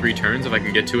or three turns if I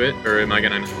can get to it? Or am I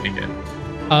going to not make it?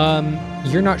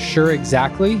 You're not sure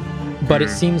exactly, but it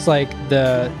seems like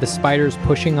the spiders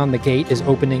pushing on the gate is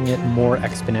opening it more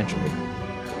exponentially.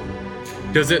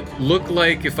 Does it look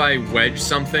like if I wedge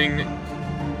something,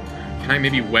 can I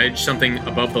maybe wedge something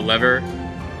above the lever?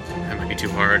 That might be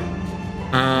too hard.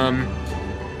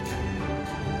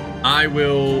 I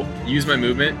will use my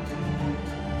movement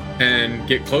and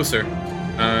get closer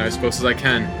as close as I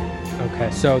can. Okay,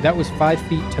 so that was 5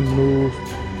 feet to move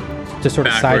to sort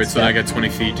of backwards, sidestep. so I got 20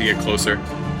 feet to get closer.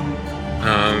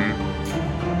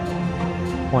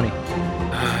 20.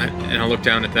 And I'll look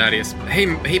down at Thaddeus.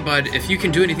 Hey, bud, if you can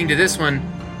do anything to this one,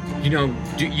 do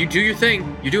your thing.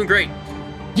 You're doing great.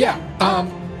 Yeah.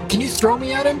 Can you throw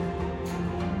me at him?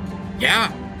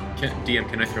 Yeah. DM,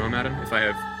 can I throw him at him if I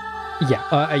have? Yeah.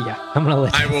 I'm gonna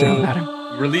let you throw him at him. I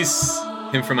will release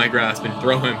him from my grasp and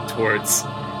throw him towards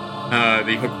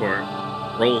the hook horror.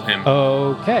 Roll him.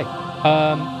 Okay.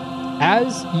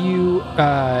 As you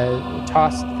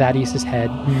toss Thaddeus' head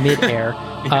midair,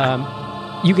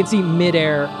 you can see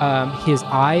midair his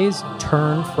eyes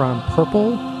turn from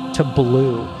purple to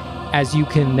blue, as you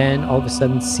can then all of a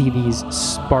sudden see these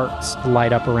sparks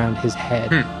light up around his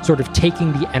head, sort of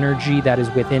taking the energy that is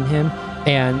within him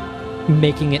and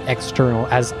making it external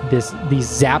as these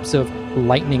zaps of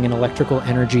lightning and electrical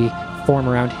energy form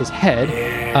around his head.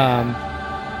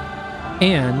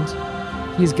 And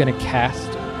he's going to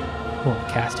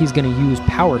he's going to use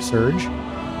Power Surge.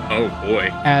 Oh boy.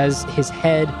 As his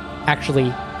head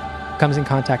actually comes in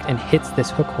contact and hits this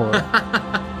hook horror.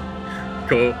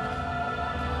 Cool.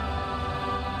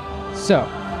 So,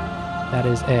 that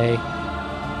is a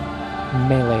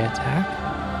melee attack.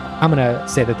 I'm going to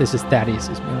say that this is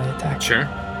Thaddeus' melee attack. Sure.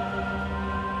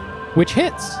 Which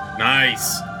hits.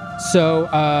 Nice. So,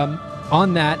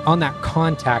 on that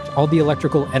contact, all the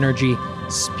electrical energy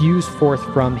spews forth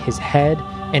from his head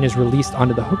and is released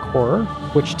onto the hook horror,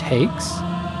 which takes...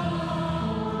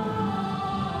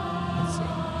 Let's see.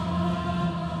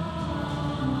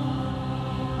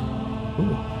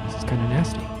 Ooh, this is kind of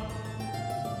nasty.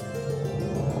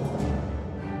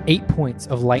 8 points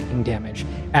of lightning damage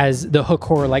as the hook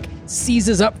horror like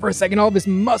seizes up for a second. All of his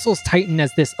muscles tighten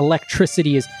as this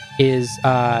electricity is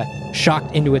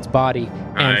shocked into its body,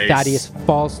 and Nice. Thaddeus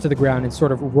falls to the ground and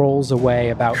sort of rolls away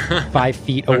about 5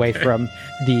 feet away from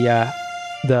the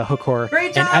hook horror.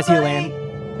 Great and job, as he buddy. lands,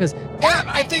 goes, Yeah,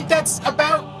 I think that's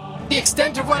about the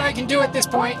extent of what I can do at this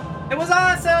point. It was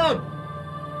awesome.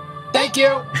 Thank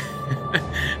you.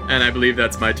 And I believe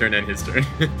that's my turn and his turn.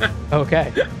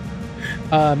 okay.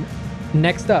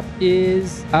 Next up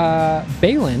is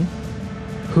Balin,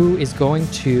 who is going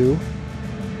to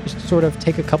just sort of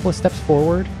take a couple of steps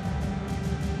forward,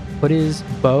 put his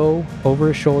bow over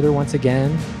his shoulder once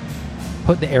again,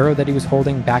 put the arrow that he was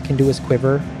holding back into his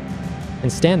quiver,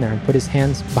 and stand there and put his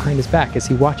hands behind his back as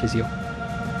he watches you.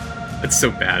 That's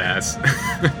so badass.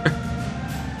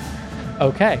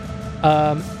 Okay.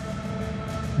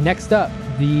 Next up,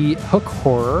 the hook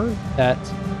horror that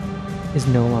is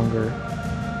no longer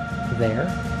there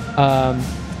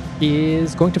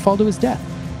is going to fall to his death.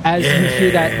 As you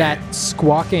hear that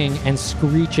squawking and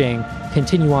screeching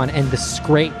continue on, and the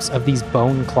scrapes of these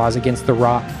bone claws against the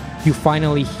rock, you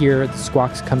finally hear the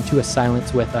squawks come to a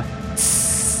silence with a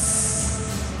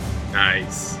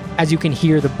Nice. as you can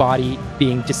hear the body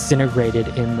being disintegrated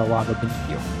in the lava beneath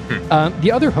you.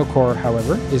 The other hook horror,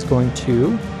 however, is going to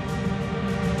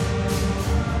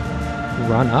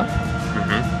run up.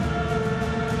 Mm-hmm.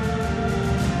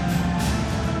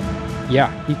 Yeah,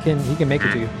 he can make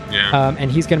it to you. Yeah. And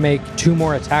he's going to make two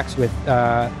attacks with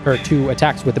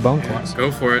the bone claws.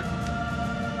 Go for it.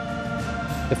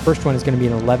 The first one is going to be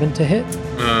an 11 to hit,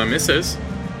 Misses.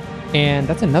 and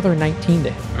that's another 19 to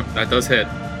hit. Oh, that does hit.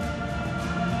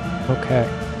 Okay.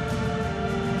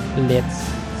 Let's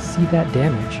see that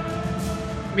damage.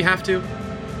 We have to.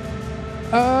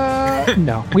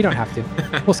 No, we don't have to.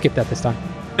 We'll skip that this time.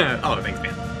 Oh, thanks,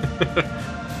 man.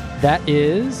 That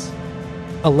is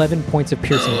 11 points of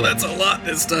piercing Oh, that's damage. a lot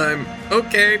this time.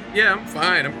 Okay, yeah, I'm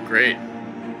fine. I'm great.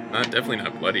 Definitely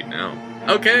not bloodied now.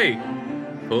 Okay.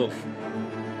 Cool.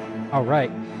 All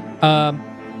right.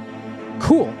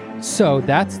 Cool. So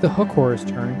that's the hook horror's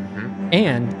turn. Mhm.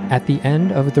 And at the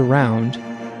end of the round,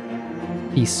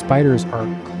 the spiders are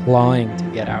clawing to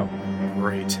get out.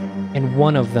 Great. And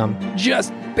one of them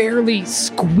just barely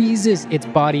squeezes its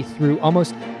body through,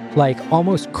 almost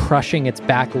crushing its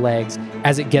back legs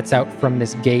as it gets out from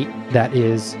this gate that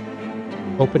is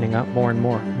opening up more and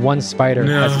more. One spider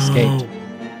has escaped.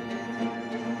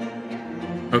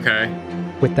 Okay.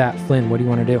 With that, Flynn, what do you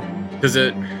want to do?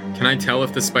 Can I tell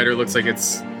if the spider looks like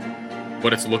it's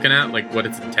what it's looking at, like what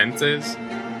its intent is?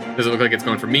 Does it look like it's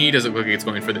going for me? Does it look like it's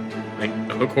going for the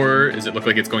hook horror? Does it look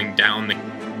like it's going down the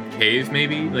cave,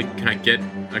 maybe? Like, can I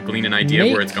glean an idea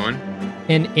of where it's going?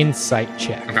 An insight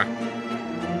check. Okay.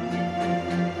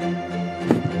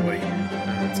 Boy,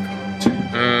 that's good.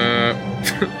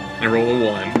 I roll a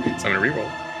 1, so I'm gonna re-roll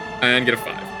and get a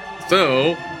 5.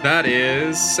 So that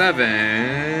is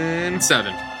 7.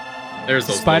 There's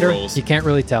those Spider, low rolls. you can't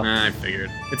really tell. I figured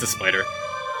it's a spider.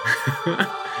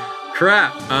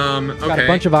 Crap. Okay. Got a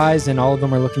bunch of eyes, and all of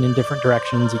them are looking in different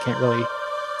directions. You can't really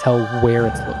tell where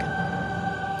it's looking.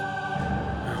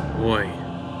 Oh, boy.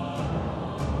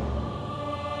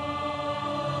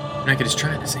 And I could just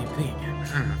try the same thing again. I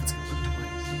don't know if it's gonna look twice.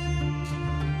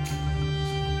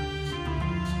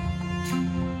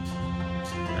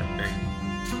 That thing.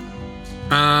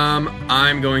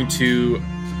 I'm going to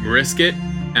risk it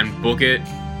and book it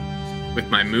with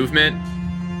my movement.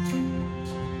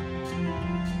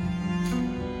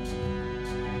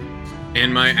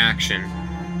 And my action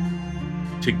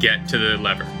to get to the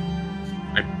lever.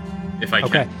 If I can.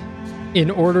 Okay. In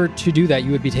order to do that,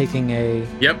 you would be taking a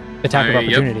Yep. attack of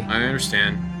opportunity. Yep, I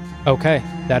understand. Okay.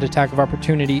 That attack of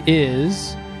opportunity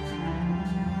is...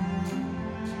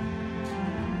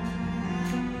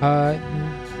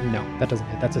 No, that doesn't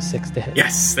hit. That's a 6 to hit.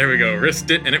 Yes, there we go.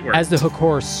 Risked it and it worked. As the hook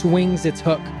horror swings its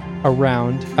hook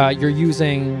around, you're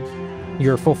using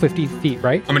your full 50 feet,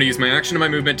 right? I'm going to use my action and my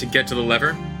movement to get to the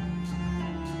lever.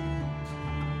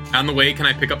 On the way, can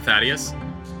I pick up Thaddeus?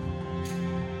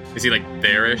 Is he like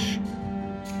there-ish?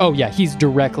 Oh yeah, he's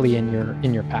directly in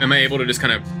your path. Am I able to just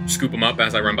kind of scoop him up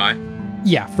as I run by?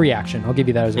 Yeah, free action. I'll give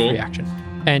you that as a Cool. free action.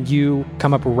 And you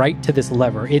come up right to this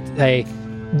lever.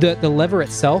 The lever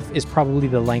itself is probably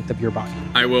the length of your body.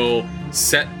 I will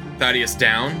set Thaddeus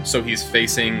down so he's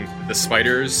facing the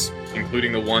spiders,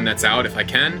 including the one that's out if I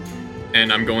can.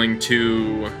 And I'm going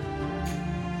to...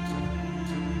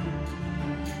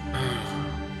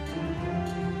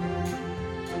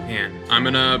 Man, I'm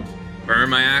gonna burn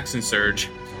my Action Surge.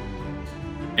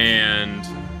 And...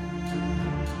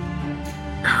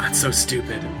 Oh, that's so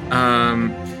stupid. I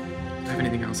have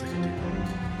anything else I can do.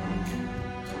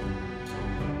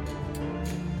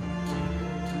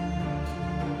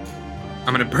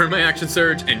 I'm gonna burn my action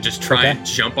surge and just try and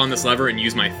jump on this lever and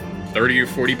use my 30 or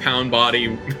 40 pound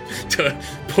body to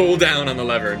pull down on the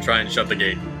lever and try and shut the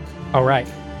gate. All right.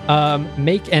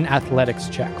 Make an athletics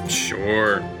check.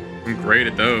 Sure. I'm great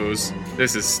at those.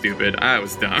 This is stupid. I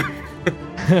was dumb.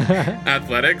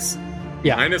 Athletics?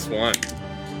 Yeah. -1.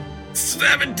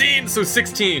 17, so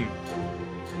 16.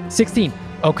 16.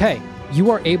 Okay.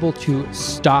 You are able to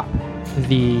stop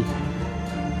the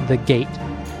gate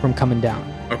from coming down.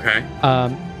 Okay.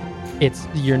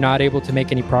 You're not able to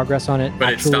make any progress on it.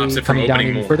 But it stops it from coming down opening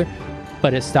even more. further.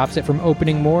 But it stops it from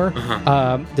opening more.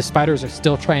 Uh-huh. The spiders are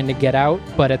still trying to get out,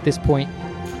 but at this point,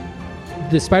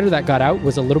 the spider that got out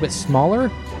was a little bit smaller,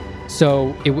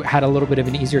 so it had a little bit of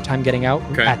an easier time getting out.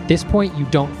 Okay. At this point, you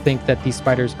don't think that these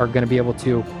spiders are going to be able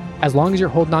to, as long as you're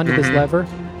holding on to this lever,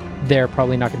 they're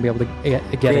probably not going to be able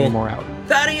to get any more out.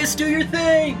 Thaddeus, do your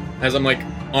thing! As I'm like,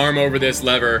 arm over this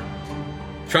lever,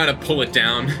 trying to pull it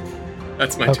down.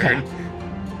 That's my turn.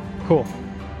 Cool.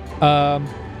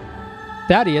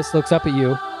 Thaddeus looks up at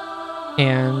you,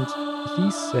 and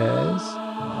he says,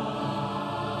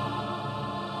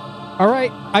 "All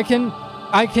right, I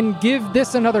can give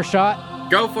this another shot.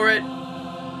 Go for it!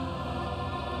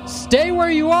 Stay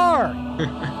where you are!"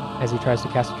 As he tries to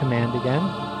cast a command again.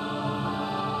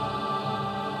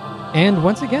 And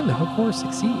once again, the hook horror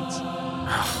succeeds.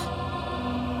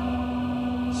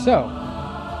 So,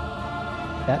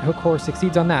 that hook horror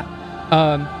succeeds on that.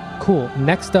 Cool.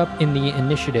 Next up in the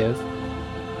initiative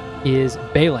is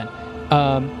Balin.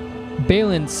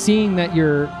 Balin, seeing that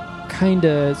you're kind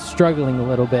of struggling a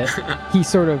little bit, he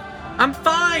sort of... I'm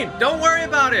fine! Don't worry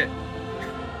about it!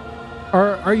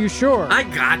 Are you sure? I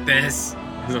got this!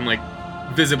 As I'm like,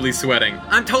 visibly sweating.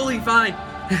 I'm totally fine!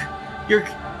 You're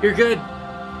good.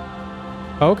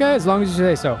 Okay, as long as you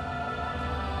say so.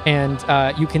 And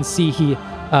you can see he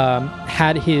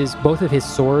had both of his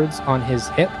swords on his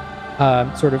hip,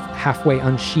 sort of halfway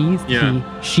unsheathed. Yeah. He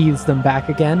sheathes them back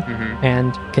again Mhm.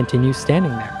 and continues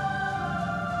standing there.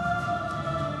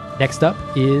 Next up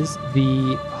is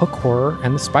the hook horror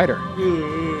and the spider.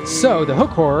 So the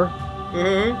hook horror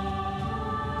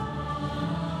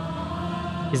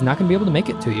is not going to be able to make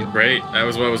it to you. Great, that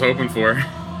was what I was hoping for.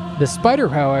 The spider,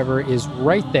 however, is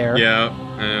right there. Yeah.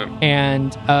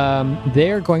 And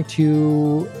they're going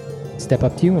to step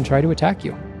up to you and try to attack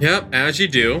you. Yep, as you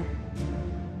do.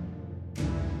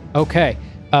 Okay.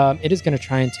 It is going to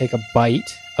try and take a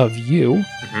bite of you,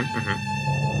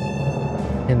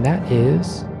 and that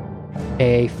is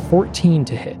a 14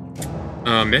 to hit.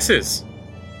 Misses.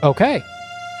 Okay.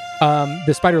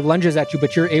 The spider lunges at you,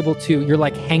 but you're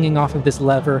like hanging off of this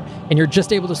lever, and you're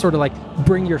just able to sort of like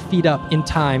bring your feet up in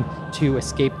time to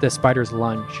escape the spider's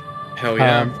lunge. Hell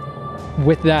yeah.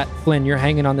 With that, Flynn, you're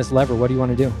hanging on this lever. What do you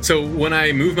want to do? So when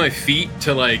I move my feet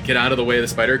to like get out of the way of the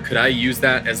spider, could I use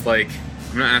that as like,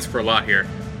 I'm gonna ask for a lot here,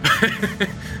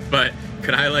 but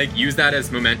could I like use that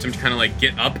as momentum to kind of like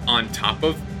get up on top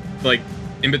of, like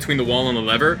in between the wall and the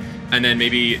lever, and then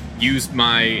maybe use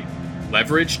my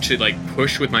leverage to like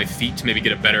push with my feet to maybe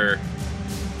get a better,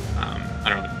 I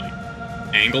don't know, like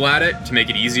angle at it to make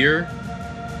it easier.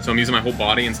 So I'm using my whole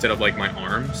body instead of like my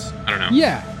arms. I don't know.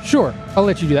 Yeah, sure. I'll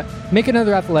let you do that. Make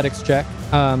another athletics check.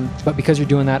 But because you're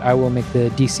doing that, I will make the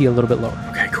DC a little bit lower.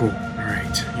 Okay, cool. All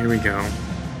right, here we go.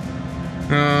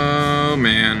 Oh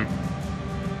man,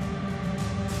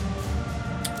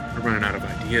 we're running out of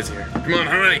ideas here. Come on,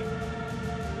 hurry!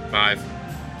 5.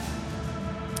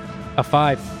 A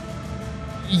 5.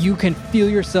 You can feel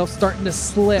yourself starting to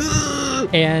slip,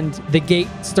 and the gate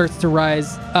starts to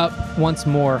rise up once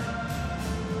more.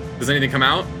 Does anything come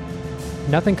out?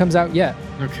 Nothing comes out yet.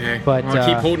 Okay, But, well, I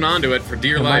keep holding on to it for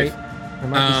dear there life. there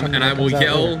might be something And that I will comes out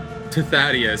yell later. to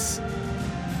Thaddeus.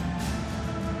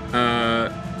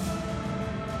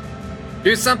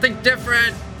 Do something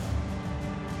different.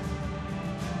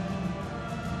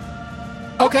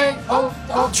 Okay,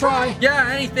 I'll try. Yeah,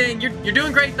 anything. You're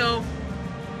doing great though.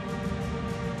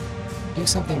 Do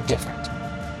something different.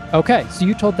 Okay, so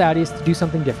you told Thaddeus to do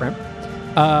something different.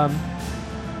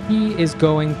 He is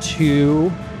going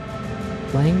to,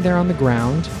 laying there on the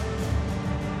ground,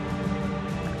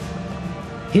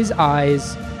 his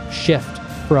eyes shift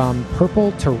from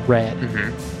purple to red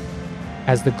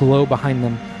as the glow behind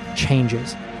them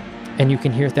changes. And you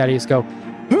can hear Thaddeus go,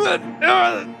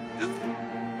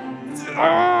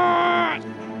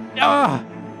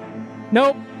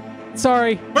 nope,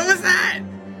 sorry, What was that?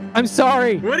 I'm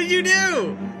sorry. What did you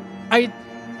do?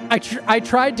 I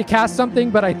tried to cast something,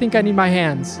 but I think I need my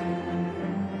hands.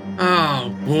 Oh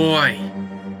boy.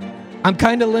 I'm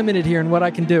kind of limited here in what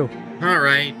I can do. All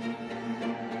right.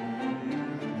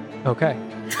 Okay.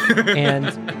 And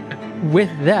with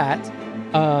that,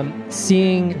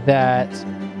 seeing that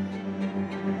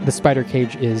the spider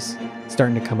cage is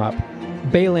starting to come up,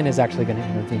 Balin is actually going to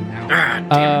intervene now. Ah,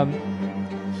 damn.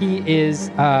 He is,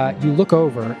 you look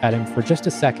over at him for just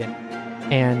a second,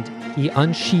 and he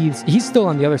unsheathes. He's still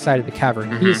on the other side of the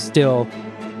cavern. He is still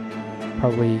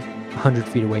probably 100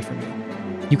 feet away from you.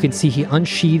 You can see he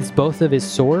unsheathes both of his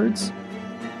swords,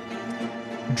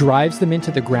 drives them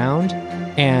into the ground,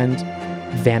 and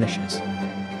vanishes.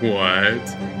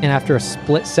 What? And after a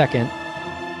split second,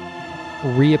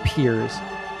 reappears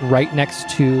right next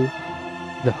to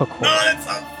the hook horse. Oh, that's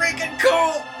so freaking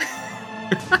cool!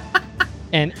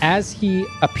 And as he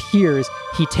appears,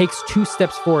 he takes 2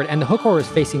 steps forward, and the hook horror is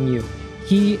facing you.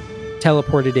 He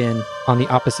teleported in on the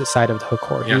opposite side of the hook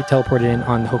horror. Yeah. He teleported in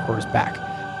on the hook horror's back.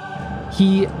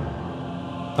 He,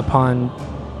 upon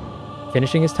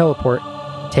finishing his teleport,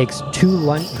 takes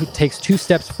 2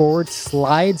 steps forward,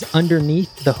 slides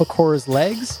underneath the hook horror's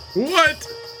legs, What?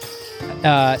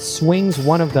 swings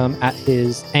one of them at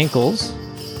his ankles,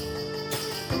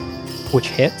 which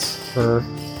hits for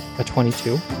a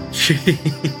 22.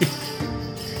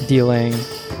 Dealing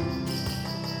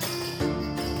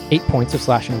 8 points of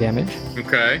slashing damage.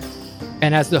 Okay.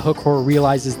 And as the hook horror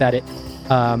realizes that it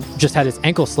just had its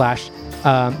ankle slashed,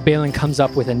 Balin comes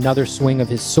up with another swing of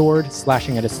his sword,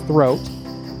 slashing at his throat,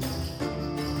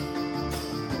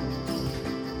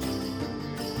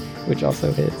 which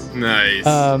also hits. Nice.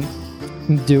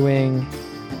 Doing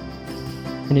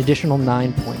an additional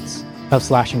 9 points of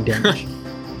slashing damage.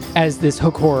 As this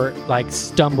hook horror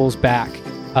stumbles back,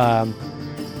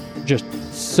 just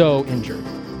so injured.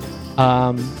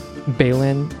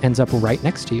 Balin ends up right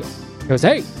next to you. He goes,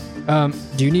 "Hey,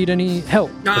 do you need any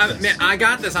help?" No, with this?" man, I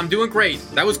got this. I'm doing great.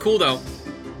 That was cool, though.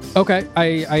 Okay,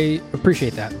 I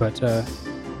appreciate that, but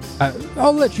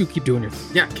I'll let you keep doing your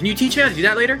thing. Yeah, can you teach me how to do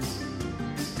that later?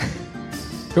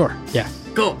 Sure. Yeah.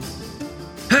 Cool.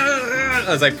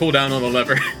 As I pull down on the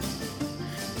lever.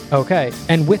 Okay,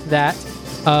 and with that,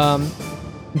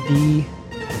 the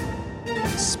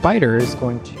spider is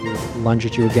going to lunge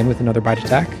at you again with another bite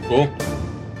attack. Cool.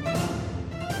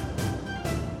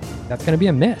 That's going to be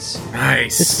a miss.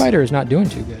 Nice. This spider is not doing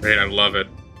too good. Great, I love it.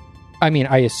 I mean,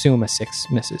 I assume a 6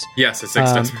 misses. Yes, it's 6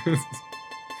 steps.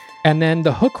 And then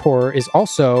the hook horror is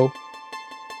also...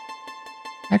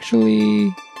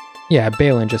 Actually... Yeah,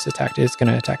 Balin just attacked. It's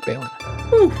going to attack Balin.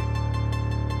 Whew.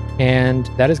 And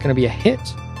that is going to be a hit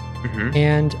Mhm.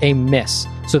 and a miss.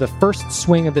 So the first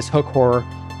swing of this hook horror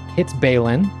hits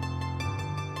Balin.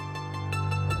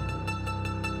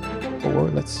 Or,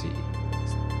 let's see.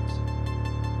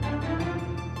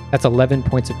 That's 11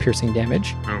 points of piercing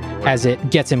damage Oh, boy. as it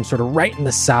gets him sort of right in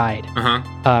the side. Uh-huh.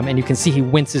 And you can see he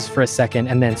winces for a second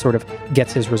and then sort of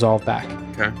gets his resolve back.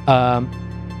 Okay.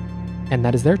 And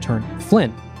that is their turn.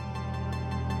 Flynn.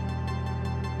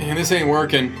 Man, this ain't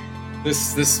working.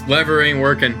 This lever ain't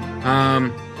working.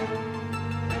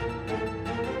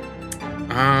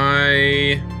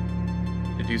 I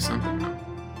need to do something now.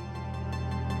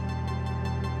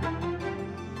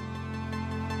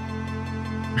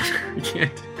 I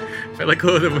can't. If I let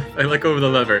go of the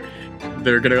lever,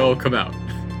 they're gonna all come out.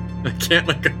 I can't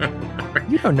let go of the lever.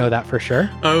 You don't know that for sure.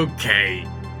 Okay.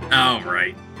 All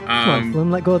right. Come on,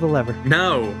 Flynn, let go of the lever.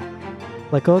 No.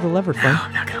 Let go of the lever, No, Flynn.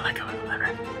 I'm not gonna let go of the lever.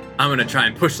 I'm gonna try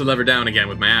and push the lever down again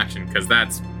with my action, because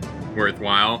that's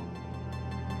worthwhile.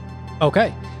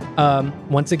 Okay.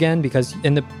 Once again, because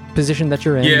in the position that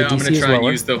you're in, Yeah, the I'm DC gonna is try and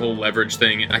lower. use the whole leverage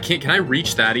thing. I can't. Can I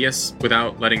reach Thaddeus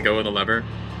without letting go of the lever?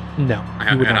 No, I you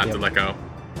have, would I not have be to able let go.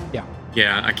 Yeah.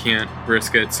 Yeah, I can't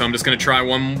risk it. So I'm just gonna try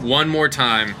one more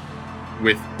time.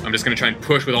 I'm just gonna try and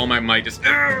push with all my might. Just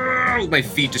with my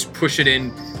feet, just push it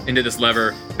into this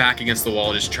lever, back against the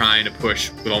wall. Just trying to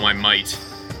push with all my might.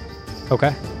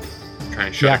 Okay. Try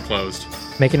and shut Yeah. it closed.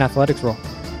 Make an athletics roll.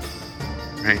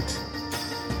 Right.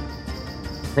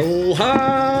 Roll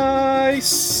high.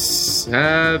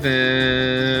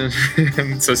 7.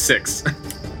 So 6.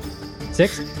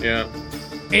 6. Yeah.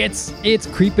 It's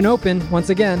creeping open once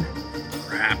again.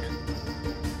 Crap.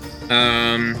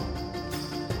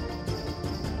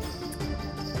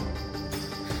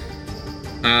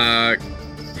 Yeah,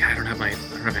 I don't have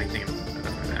anything in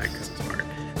my bag because it's hard.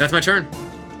 That's my turn.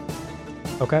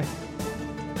 Okay.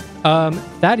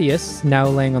 Thaddeus, now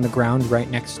laying on the ground right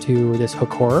next to this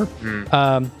hook horror.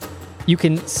 You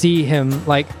can see him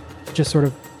just sort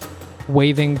of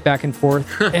waving back and forth,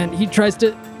 and he tries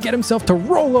to get himself to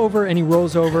roll over, and he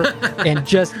rolls over and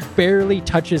just barely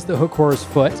touches the hook horror's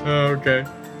foot, Oh, okay.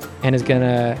 and is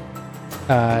gonna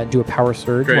do a power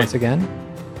surge Great. once again.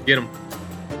 Get him.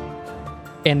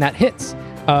 And that hits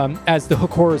as the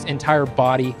hook horror's entire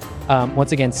body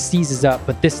once again seizes up,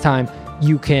 but this time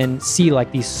you can see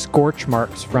like these scorch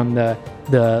marks from the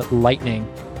lightning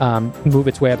move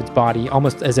its way up its body,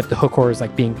 almost as if the hook horror is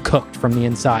like being cooked from the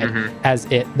inside as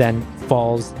it then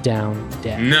falls down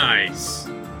dead. Nice.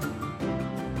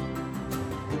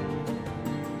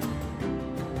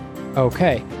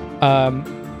 Okay.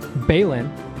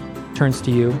 Balin turns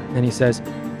to you and he says,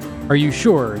 "Are you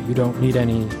sure you don't need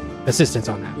any assistance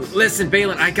on that?" Listen,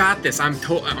 Balin, I got this. I'm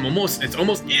almost. It's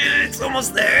almost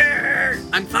there.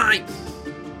 I'm fine.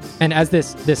 And as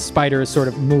this spider is sort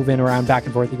of moving around back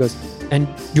and forth, he goes, "And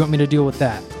do you want me to deal with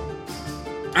that?"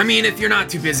 I mean, if you're not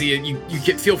too busy, you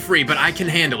feel free, but I can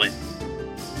handle it.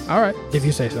 All right, if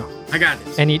you say so. I got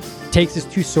this. And he takes his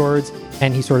two swords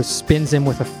and he sort of spins them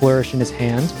with a flourish in his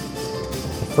hand.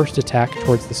 The first attack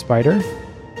towards the spider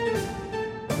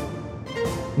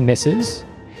misses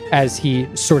as he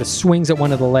sort of swings at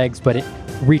one of the legs, but it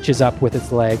reaches up with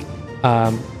its leg,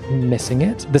 missing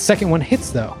it. The second one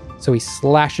hits, though, so he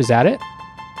slashes at it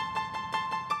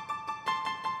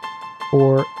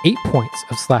for 8 points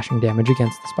of slashing damage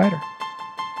against the spider.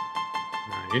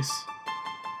 Nice.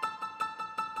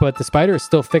 But the spider is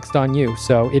still fixed on you,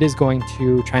 so it is going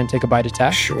to try and take a bite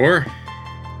attack. Sure.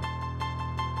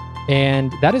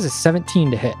 And that is a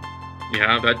 17 to hit.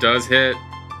 Yeah, that does hit.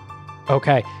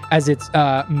 Okay. As its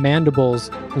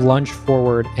mandibles lunge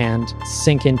forward and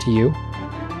sink into you.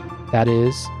 That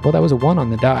was a 1 on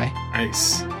the die.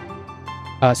 Nice.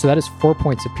 So that is 4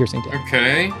 points of piercing damage.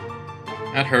 Okay.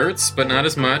 That hurts, but not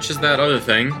as much as that other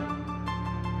thing.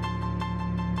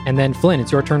 And then Flynn,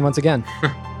 it's your turn once again.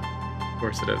 Of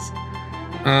course it is.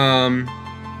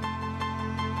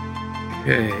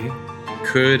 Okay.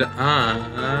 Could I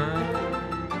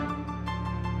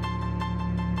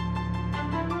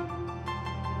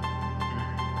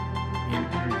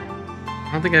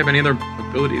don't think I have any other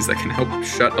abilities that can help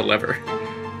shut a lever.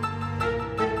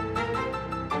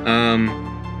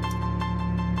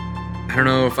 I don't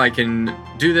know if I can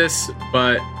do this,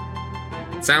 but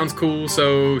it sounds cool,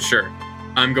 so sure.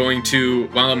 I'm going to,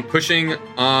 while I'm pushing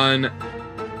on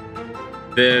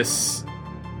this...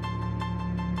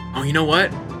 Oh, you know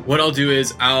what? What I'll do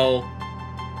is I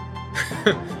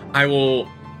will,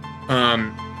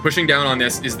 pushing down on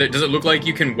this, does it look like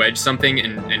you can wedge something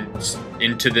and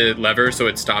into the lever so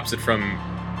it stops it from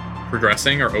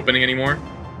progressing or opening anymore?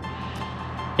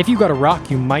 If you got a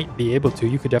rock, you might be able to.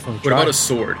 You could definitely try. What about a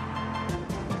sword?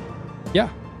 Yeah.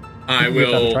 I You can give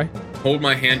that a will try. hold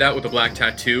my hand out with a black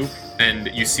tattoo, and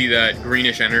you see that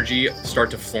greenish energy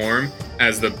start to form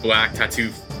as the black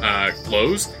tattoo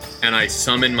glows, and I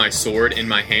summon my sword in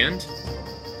my hand,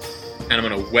 and I'm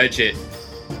going to wedge it.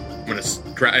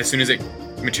 As soon as it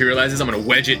materializes, I'm going to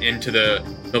wedge it into the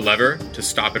lever to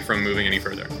stop it from moving any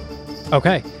further.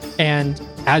 Okay. And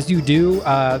as you do,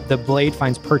 the blade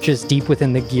finds purchase deep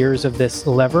within the gears of this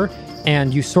lever,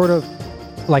 and you sort of,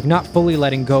 like, not fully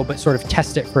letting go, but sort of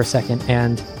test it for a second,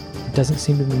 and it doesn't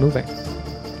seem to be moving.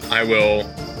 I will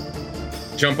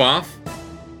jump off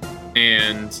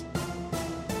and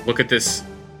look at this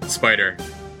spider.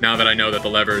 Now that I know that the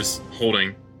lever's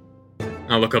holding,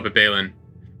 I'll look up at Balin.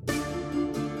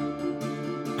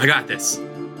 I got this.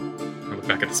 I look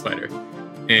back at the spider.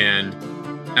 And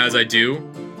as I do,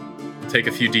 I'll take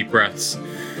a few deep breaths.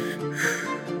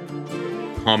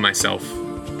 Calm myself.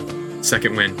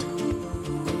 Second wind.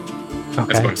 That's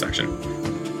Okay. bonus action.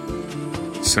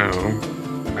 So,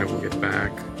 I will get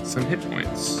back some hit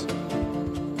points.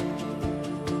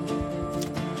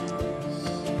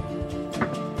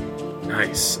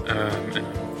 Nice.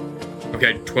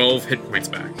 Okay, 12 hit points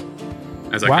back.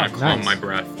 As I Wow, kind of calm nice. my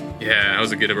breath. Yeah, that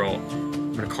was a good roll.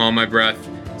 I'm gonna calm my breath,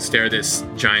 stare this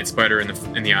giant spider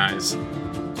in the eyes.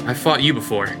 I fought you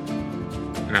before.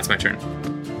 And that's my turn.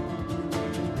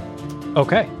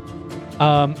 Okay.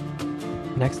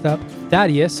 Next up,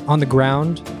 Thaddeus on the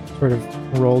ground, sort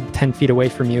of rolled 10 feet away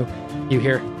from you. You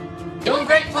hear, Doing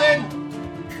great, Flynn!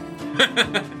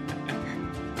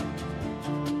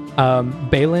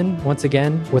 Balin, once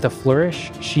again, with a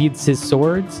flourish, sheathes his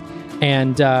swords,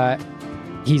 and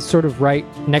he's sort of right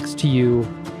next to you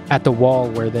at the wall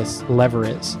where this lever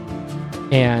is.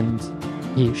 And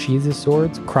he sheathes his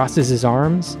swords, crosses his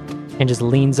arms, and just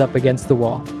leans up against the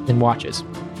wall and watches.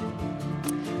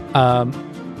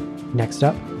 Next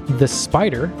up, the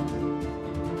spider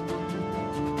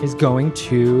is going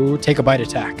to take a bite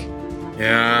attack.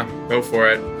 Yeah, go for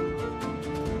it.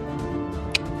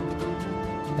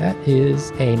 That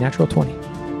is a natural 20.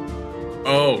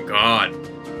 Oh, God.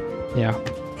 Yeah.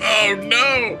 Oh,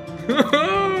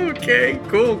 no! Okay,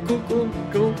 cool.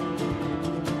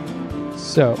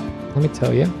 So, let me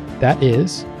tell you, that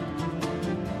is...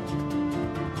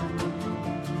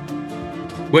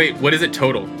 Wait, what is it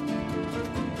total?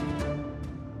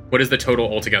 What is the total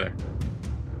altogether?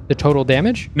 The total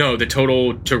damage? No, the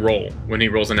total to roll when he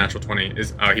rolls a natural 20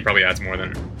 is he probably adds more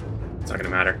than it's not gonna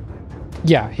matter.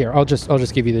 Yeah, here, I'll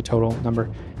just give you the total number.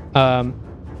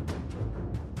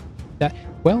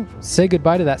 Say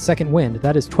goodbye to that second wind.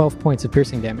 That is 12 points of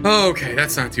piercing damage. Oh, okay,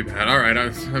 that's not too bad. All right, I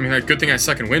mean, good thing I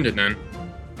second winded then.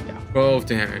 Yeah. 12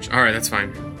 damage. All right, that's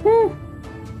fine. Woo.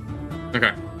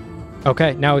 Okay.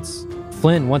 Okay, now it's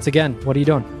Flynn once again. What are you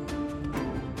doing?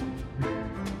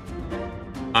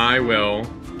 I will.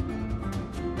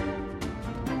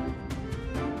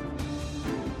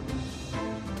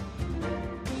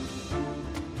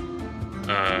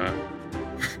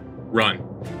 Run.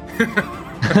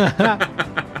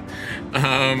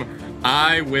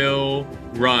 I will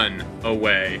run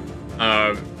away,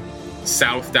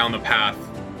 south down the path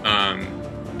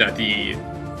that the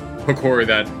Hokori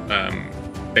that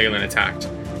Balin attacked,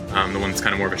 the one that's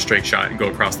kind of more of a straight shot, and go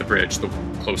across the bridge, the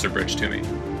closer bridge to me.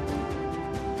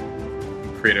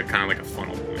 Create a kind of like a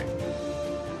funnel point.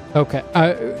 Okay.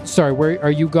 Sorry, where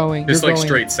are you going? Just You're like going...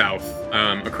 straight south,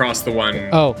 across the one.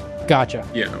 Oh, gotcha.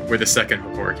 Yeah, where the second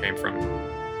Hokori came from.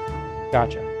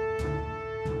 Gotcha.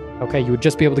 Okay, you would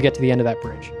just be able to get to the end of that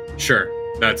bridge. Sure,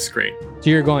 that's great. So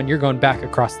you're going back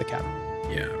across the cavern.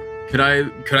 Yeah. Could I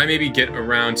maybe get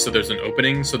around so there's an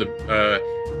opening so the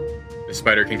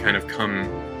spider can kind of come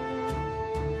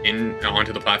in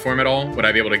onto the platform at all? Would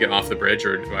I be able to get off the bridge,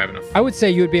 or do I have enough? I would say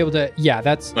you would be able to. Yeah,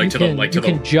 that's like you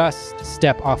can just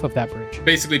step off of that bridge.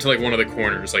 Basically, to like one of the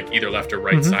corners, like either left or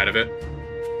right side of it.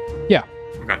 Yeah.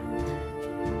 Okay.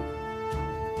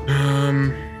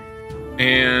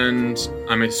 And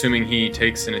I'm assuming he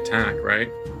takes an attack, right?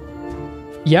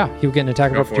 Yeah, he'll get an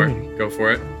attack of opportunity. Go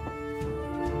for it.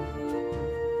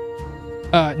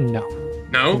 No.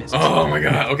 No? Oh my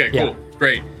god. Okay, cool. Yeah.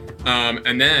 Great.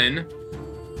 And then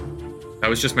that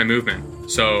was just my movement.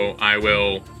 So I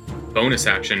will bonus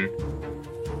action.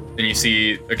 And you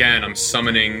see, again, I'm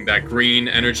summoning that green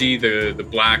energy, the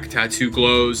black tattoo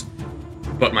glows,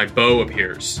 but my bow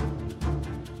appears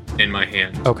in my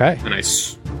hand. Okay. And I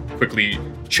quickly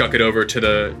chuck it over to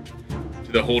the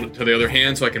other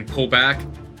hand so I can pull back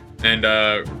and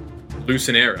loose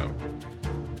an arrow.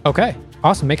 Okay.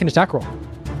 Awesome. Make an attack roll.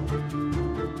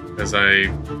 Because I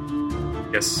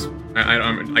guess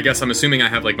I'm assuming I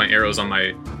have like my arrows on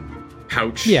my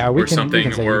pouch or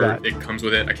something, or it comes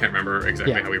with it. I can't remember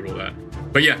exactly how we roll that.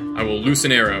 But yeah, I will loose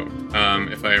an arrow.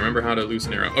 If I remember how to loose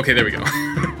an arrow. Okay, there we go.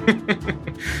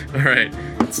 All right,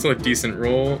 it's still a decent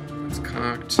roll. It's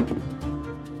cocked.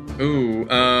 Ooh,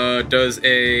 does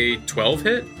a 12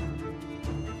 hit?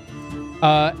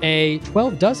 A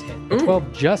 12 does hit. A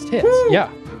 12 just hits. Woo!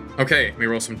 Yeah. Okay, let me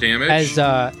roll some damage.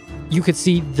 As you could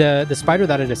see the spider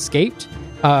that had escaped,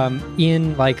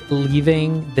 in like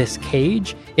leaving this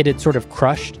cage, it had sort of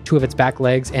crushed two of its back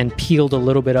legs and peeled a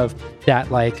little bit of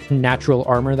that like natural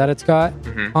armor that it's got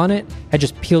on it. Had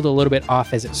just peeled a little bit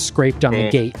off as it scraped on the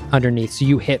gate underneath. So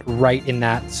you hit right in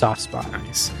that soft spot.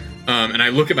 Nice. And I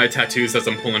look at my tattoos as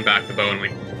I'm pulling back the bow and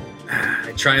like,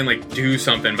 I try and like do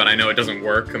something, but I know it doesn't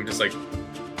work. I'm just like,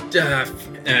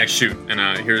 and I shoot.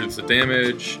 And here's the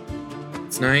damage.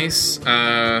 It's nice.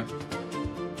 9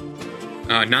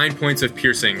 points of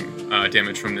piercing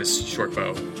damage from this short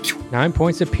bow. 9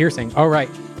 points of piercing. All right.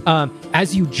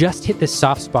 As you just hit this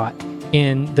soft spot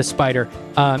in the spider,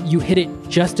 you hit it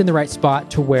just in the right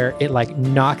spot to where it like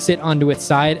knocks it onto its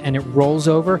side and it rolls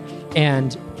over.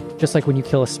 And just like when you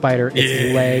kill a spider,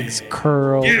 its legs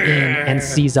curl in and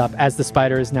seize up as the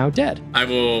spider is now dead. I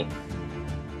will,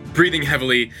 breathing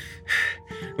heavily,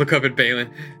 look up at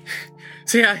Balin.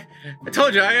 See, I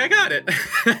told you, I got it.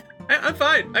 I'm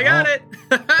fine. I got it.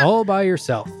 All by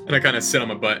yourself. And I kind of sit on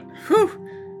my butt. Whew.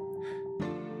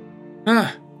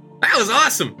 That was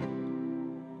awesome.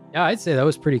 Yeah, I'd say that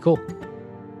was pretty cool.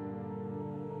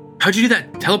 How'd you do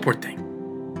that teleport thing?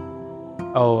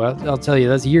 Oh, I'll tell you,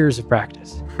 that's years of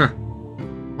practice.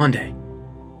 One day.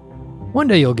 One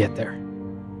day you'll get there.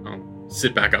 I'll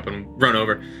sit back up and run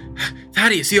over.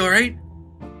 Thaddeus, you all right?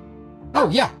 Oh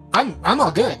yeah, I'm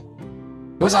all good.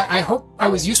 I hope I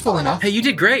was useful enough. Hey, you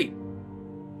did great.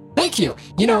 Thank you.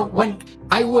 You know, when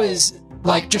I was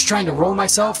like just trying to roll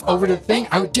myself over to the thing,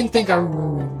 I didn't think I.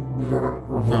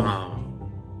 Oh.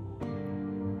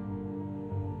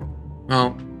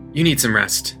 Well, you need some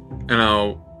rest, and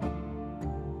I'll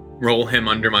roll him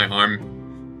under my arm,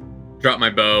 drop my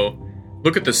bow,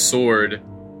 look at the sword.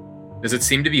 Does it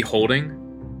seem to be holding?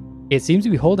 It seems to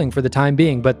be holding for the time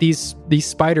being, but these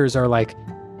spiders are like,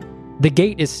 the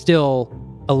gate is still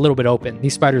a little bit open.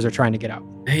 These spiders are trying to get out.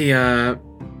 Hey,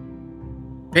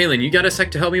 Balin, you got a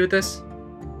sec to help me with this?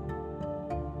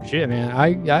 Shit, man.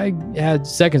 I had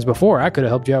seconds before. I could have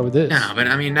helped you out with this. No, but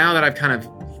I mean, now that I've kind of,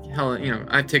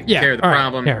 I've taken care of the all right,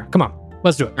 problem. Here, come on.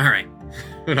 Let's do it. All right.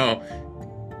 And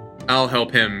I'll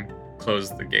help him close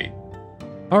the gate.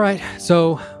 All right.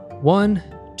 So 1,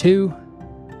 2,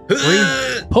 3,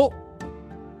 pull.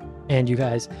 And you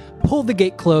guys pull the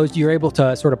gate closed. You're able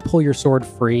to sort of pull your sword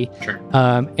free. Sure.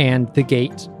 And the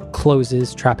gate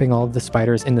closes, trapping all of the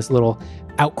spiders in this little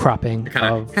outcropping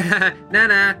of...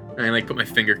 Nah. And I put my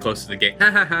finger close to the gate.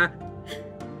 Ha ha ha.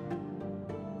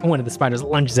 One of the spiders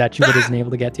lunges at you, but isn't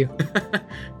able to get to you.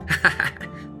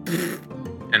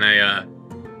 And I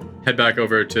head back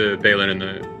over to Balin in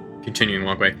the continuing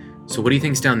walkway. So what do you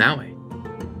think's down that way?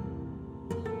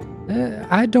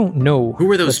 I don't know. Who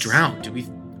were those drow?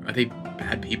 Are they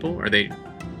bad people? Are they...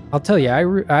 I'll tell you,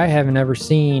 I haven't ever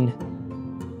seen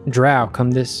drow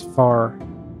come this far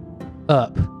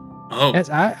up. Oh.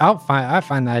 I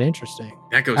find that interesting.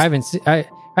 That goes... I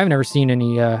haven't ever seen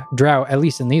any drow, at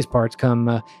least in these parts,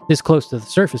 come this close to the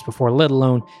surface before, let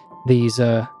alone these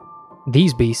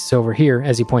beasts over here,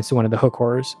 as he points to one of the hook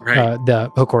horrors. Right.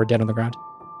 The hook horror dead on the ground.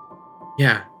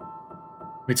 Yeah.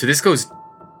 Wait, so this goes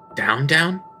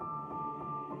down?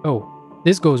 Oh,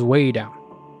 this goes way down.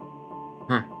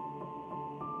 Huh.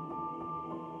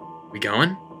 We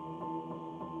going?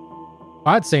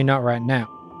 I'd say not right now.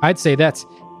 I'd say that's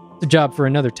the job for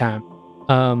another time.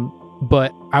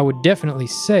 But I would definitely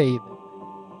say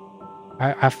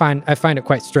I find it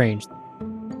quite strange.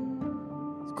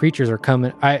 Creatures are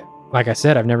coming. Like I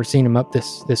said, I've never seen them up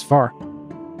this far.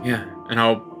 Yeah, and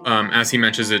I'll as he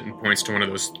mentions it and points to one of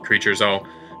those creatures, I'll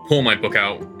pull my book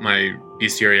out, my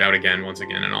bestiary out once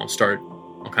again, and I'll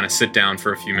kind of sit down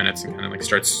for a few minutes and kind of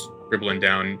start scribbling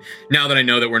down. Now that I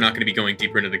know that we're not going to be going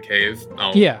deeper into the cave,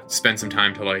 I'll spend some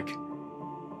time to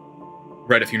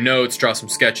write a few notes, draw some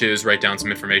sketches, write down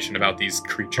some information about these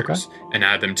creatures, and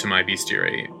add them to my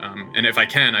bestiary. And if I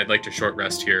can, I'd like to short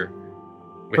rest here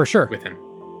for sure with him.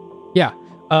 Yeah.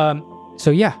 So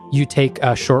yeah, you take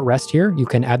a short rest here. You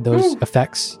can add those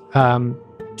effects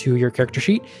to your character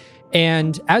sheet.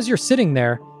 And as you're sitting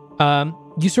there,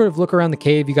 you sort of look around the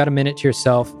cave. You got a minute to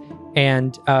yourself,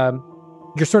 and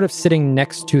you're sort of sitting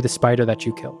next to the spider that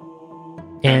you killed.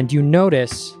 And you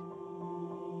notice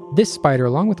this spider,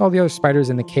 along with all the other spiders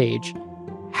in the cage,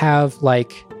 have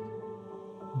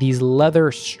these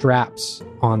leather straps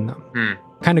on them,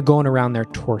 kind of going around their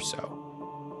torso,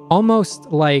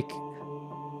 almost like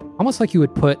you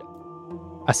would put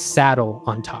a saddle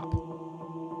on top.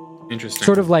 Interesting.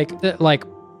 Sort of like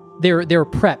they're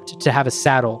prepped to have a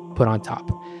saddle put on top,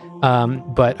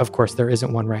 but of course there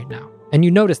isn't one right now. And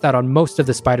you notice that on most of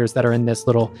the spiders that are in this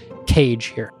little cage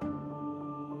here.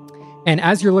 And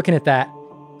as you're looking at that,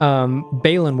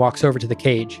 Balin walks over to the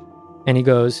cage, and he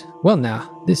goes, "Well,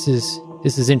 now this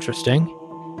is interesting."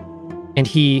 And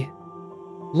he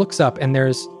looks up, and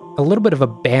there's a little bit of a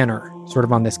banner sort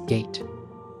of on this gate,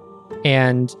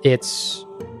 and it's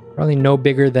probably no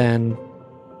bigger than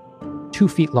 2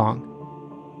 feet long.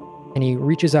 And he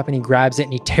reaches up and he grabs it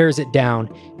and he tears it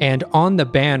down, and on the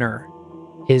banner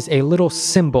is a little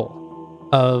symbol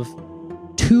of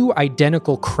 2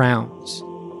 identical crowns,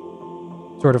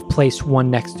 sort of placed one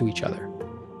next to each other.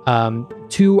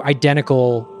 2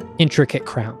 identical, intricate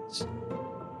crowns.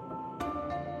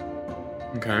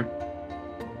 Okay.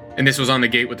 And this was on the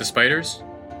gate with the spiders?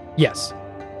 Yes.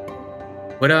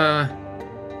 What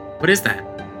is that?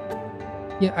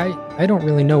 Yeah, I don't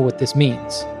really know what this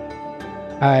means.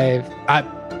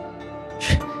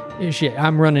 Shit,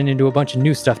 I'm running into a bunch of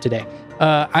new stuff today.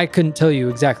 I couldn't tell you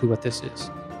exactly what this is,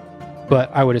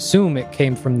 but I would assume it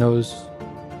came from those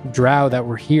drow that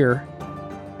were here.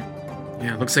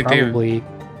 Yeah, it looks like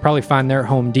probably find their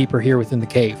home deeper here within the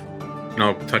cave. And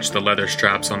I'll touch the leather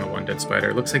straps on the one dead spider.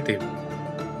 It looks like they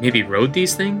maybe rode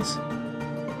these things?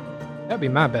 That'd be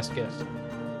my best guess.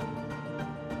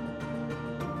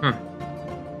 Huh.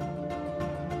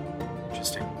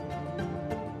 Interesting.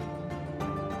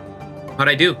 How'd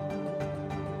I do?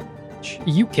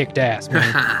 You kicked ass,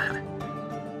 man.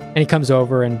 And he comes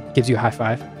over and gives you a high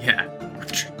five. Yeah.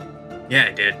 Yeah,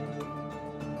 I did.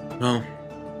 Well.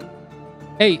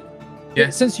 Hey, yeah.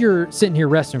 Since you're sitting here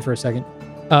resting for a second,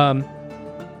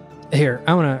 here,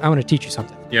 I wanna teach you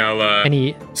something. Yeah,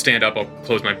 I'll stand up. I'll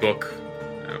close my book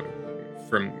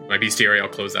from my bestiary. I'll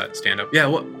close that. Stand up. Yeah.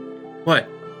 What?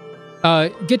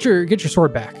 Get your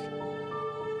sword back.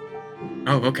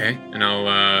 Oh, okay. And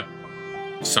I'll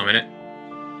summon it.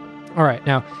 All right,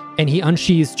 now, and he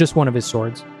unsheathes just one of his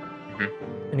swords.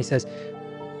 And he says,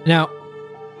 now,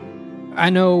 I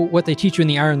know what they teach you in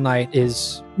the Iron Light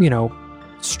is,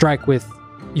 strike with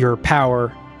your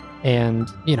power and,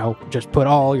 just put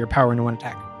all your power into one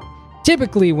attack.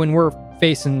 Typically, when we're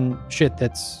facing shit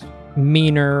that's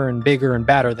meaner and bigger and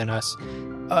badder than us,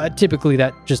 typically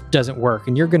that just doesn't work.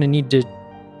 And you're going to need to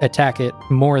attack it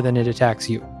more than it attacks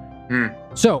you.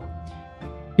 So,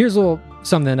 here's a little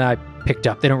something I picked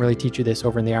up. They don't really teach you this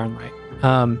over in the Iron Light.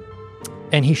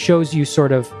 And he shows you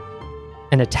sort of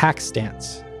an attack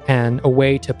stance and a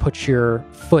way to put your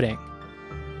footing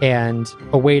and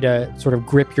a way to sort of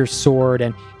grip your sword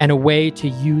and a way to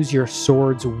use your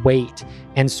sword's weight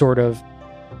and sort of,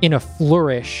 in a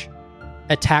flourish,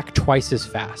 attack twice as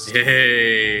fast.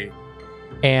 Hey.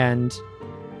 And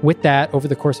with that, over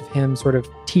the course of him sort of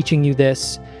teaching you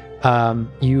this,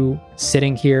 you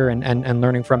sitting here and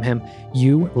learning from him,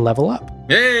 you level up.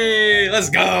 Hey, let's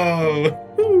go.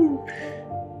 Woo.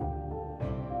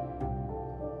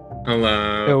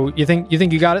 Hello. So you think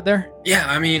you got it there? Yeah,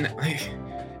 I mean,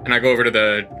 and I go over to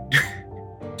the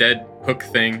dead hook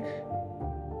thing.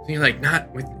 And you're like,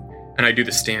 not with, and I do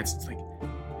the stance. It's like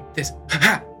this,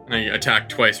 and I attack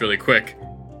twice really quick.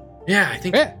 Yeah, I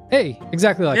think. Hey,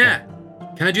 exactly like that.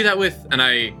 Yeah. Can I do that with? And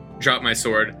I drop my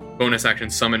sword. Bonus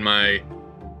action, summon my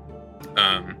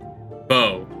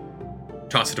bow.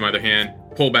 Toss it to my other hand.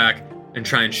 Pull back and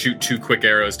try and shoot 2 quick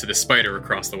arrows to the spider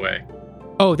across the way.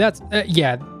 Oh, that's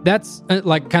that's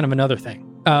like kind of another thing.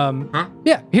 Huh?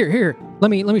 Yeah, here. Let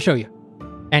me show you.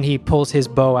 And he pulls his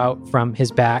bow out from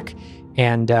his back,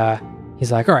 and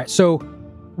he's like, "All right, so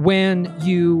when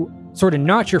you sort of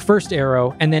notch your first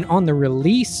arrow, and then on the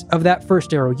release of that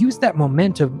first arrow, use that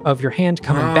momentum of your hand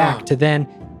coming back to then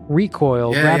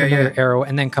recoil, grab another arrow,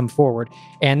 and then come forward.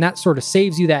 And that sort of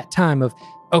saves you that time of,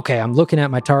 okay, I'm looking at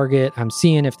my target, I'm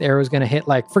seeing if the arrow's going to hit.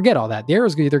 Like, forget all that. The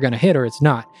arrow's either going to hit or it's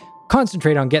not.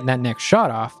 Concentrate on getting that next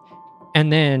shot off,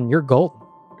 and then you're golden."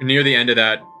 Near the end of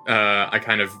that, I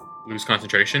kind of lose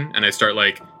concentration, and I start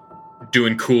like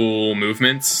doing cool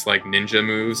movements, like ninja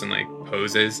moves and like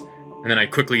poses, and then I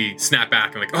quickly snap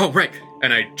back and like, oh right,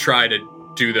 and I try to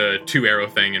do the 2 arrow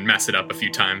thing and mess it up a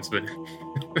few times, but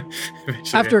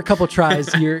after a couple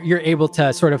tries, you're able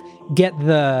to sort of get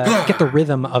the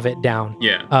rhythm of it down.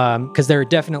 Yeah. Because there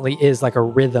definitely is like a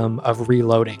rhythm of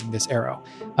reloading this arrow.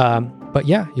 But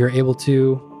yeah, you're able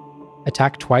to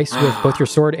attack twice with both your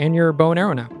sword and your bow and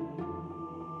arrow now.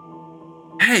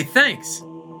 Hey, thanks.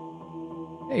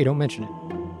 Hey, don't mention it.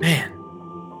 Man,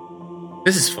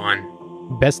 this is fun.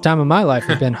 Best time of my life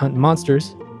has been hunting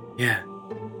monsters. Yeah.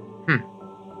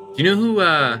 Do you know who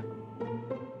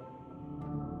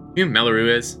Mellaroo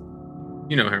is?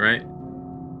 You know her, right?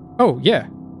 Oh, yeah.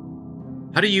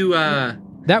 How do you,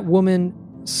 That woman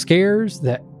scares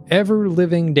the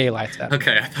ever-living daylights out of me.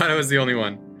 Okay, I thought I was the only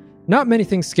one. Not many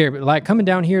things scare me, but like coming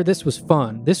down here, this was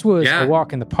fun. This was a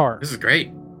walk in the park. This is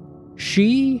great.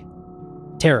 She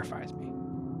terrifies me.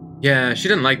 Yeah, she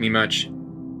didn't like me much.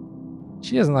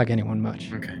 She doesn't like anyone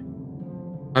much. Okay.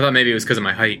 I thought maybe it was because of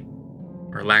my height.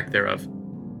 Or lack thereof.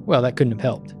 Well, that couldn't have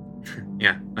helped.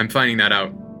 Yeah, I'm finding that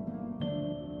out.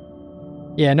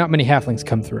 Yeah, not many halflings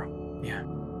come through. Yeah.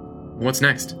 What's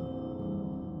next?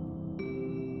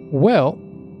 Well,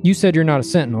 you said you're not a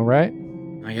sentinel, right?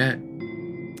 Not yet.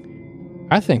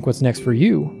 I think what's next for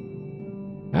you,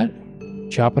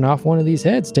 chopping off one of these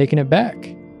heads, taking it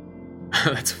back.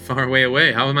 That's a far way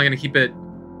away. How am I going to keep it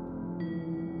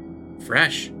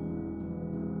fresh?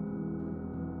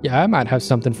 Yeah, I might have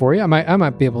something for you. I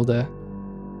might be able to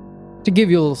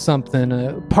give you a little something,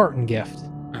 a parting gift.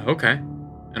 Okay.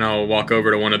 And I'll walk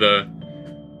over to one of the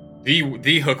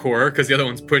hook horror, because the other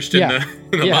one's pushed in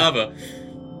the lava.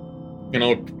 And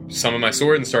I'll summon my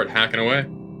sword and start hacking away.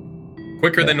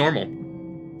 Quicker than normal.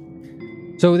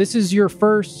 So this is your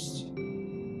first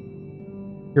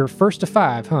to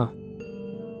 5, huh?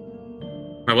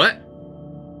 My what?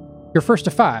 Your first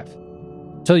to 5.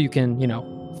 Till you can,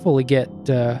 fully get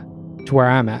to where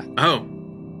I'm at. Oh.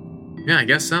 Yeah, I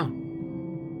guess so.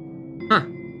 Huh.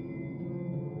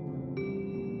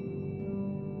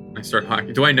 I start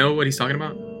hacking. Do I know what he's talking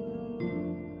about?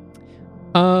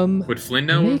 Would Flynn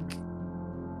know?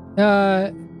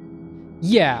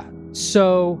 Yeah.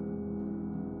 So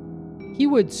he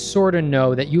would sort of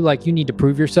know that you need to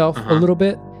prove yourself a little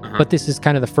bit, but this is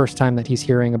kind of the first time that he's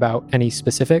hearing about any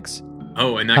specifics.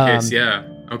 Oh, in that case, yeah.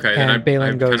 Okay. And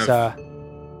Balin goes,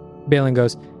 Balin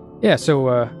goes, yeah,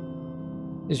 so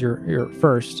is your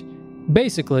first.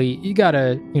 Basically, you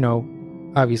gotta,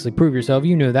 obviously prove yourself.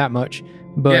 You know that much.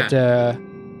 But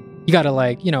you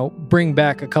gotta, bring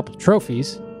back a couple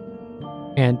trophies.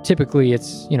 And typically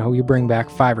it's, you bring back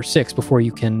 5 or 6 before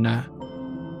you can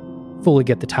fully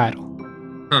get the title.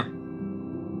 Huh.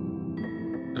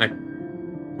 I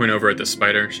point over at the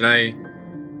spider. Does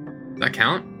that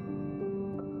count?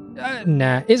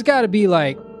 Nah. It's got to be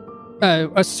like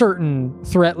a certain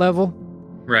threat level.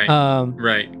 Right.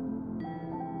 Right.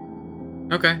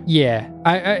 Okay. Yeah.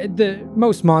 The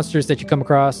most monsters that you come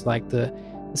across, like the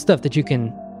stuff that you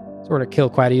can sort of kill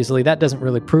quite easily, that doesn't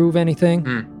really prove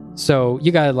anything. So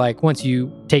you gotta, like, once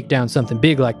you take down something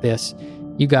big like this,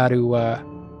 you gotta,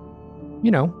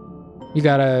 you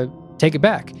gotta take it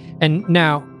back. And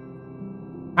now,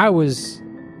 I was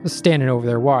standing over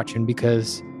there watching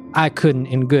because I couldn't,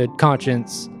 in good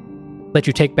conscience, let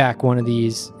you take back one of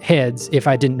these heads if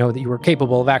I didn't know that you were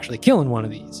capable of actually killing one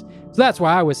of these. So that's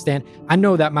why I was standing. I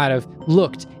know that might have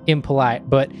looked impolite,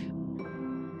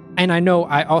 and I know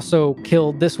I also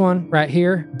killed this one right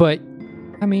here, but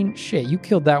I mean, shit, you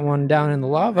killed that one down in the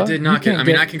lava. I did not get.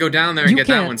 I can go down there and get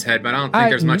that one's head, but I don't think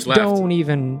there's much left.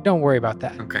 Don't worry about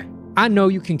that. Okay. I know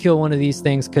you can kill one of these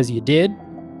things because you did.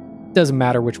 Doesn't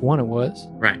matter which one it was.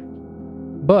 Right.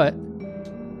 But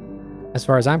as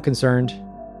far as I'm concerned,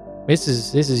 this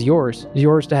is yours. It's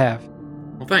yours to have.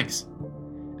 Well, thanks.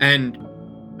 And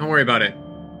don't worry about it.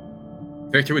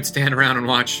 Victor would stand around and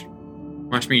watch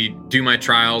me do my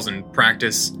trials and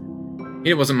practice.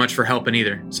 It wasn't much for helping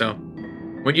either, so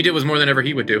what you did was more than ever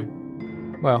he would do.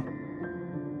 Well,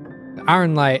 the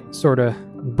Iron Light sort of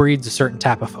breeds a certain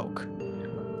type of folk.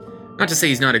 Not to say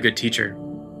he's not a good teacher,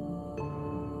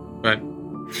 but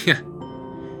yeah,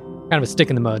 kind of a stick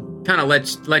in the mud. Kind of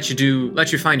let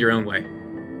you find your own way.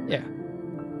 Yeah,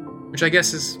 which I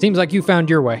guess is seems like you found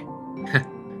your way,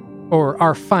 or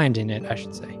are finding it, I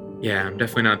should say. Yeah, I'm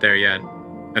definitely not there yet.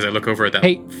 As I look over at that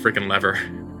freaking lever.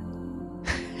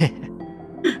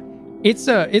 It's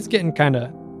getting kind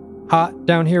of hot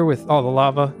down here with all the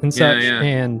lava and such,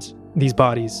 and these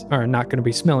bodies are not going to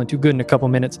be smelling too good in a couple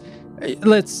minutes.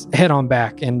 Let's head on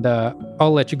back, and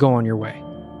I'll let you go on your way.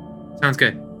 Sounds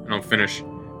good. And I'll finish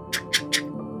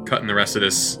cutting the rest of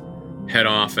this head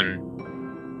off and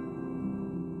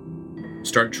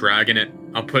start dragging it.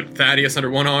 I'll put Thaddeus under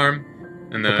one arm,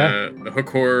 and the hook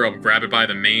horror, I'll grab it by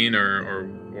the mane or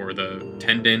the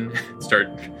tendon, start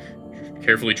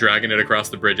carefully dragging it across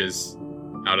the bridges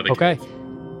out of the cave.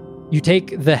 You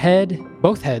take the head,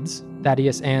 both heads,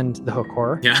 Thaddeus and the hook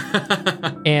horror.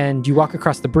 Yeah. And you walk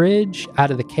across the bridge out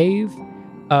of the cave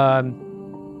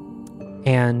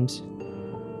and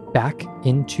back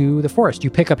into the forest. You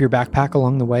pick up your backpack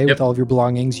along the way with all of your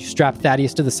belongings. You strap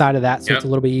Thaddeus to the side of that so it's a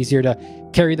little bit easier to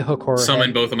carry the hook horror.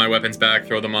 Summon both of my weapons back,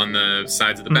 throw them on the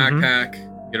sides of the backpack,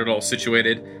 get it all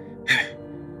situated.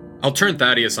 I'll turn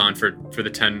Thaddeus on for the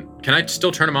 10. Can I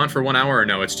still turn him on for 1 hour, or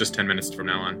no? It's just 10 minutes from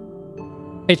now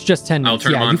on. It's just 10 minutes.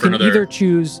 I'll turn him on for another. You can either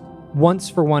choose once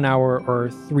for 1 hour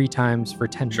or 3 times for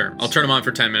 10 minutes. Sure. I'll turn him on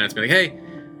for 10 minutes. Be like, hey,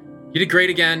 you did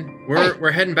great again. We're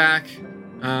heading back.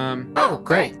 Oh,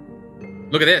 great.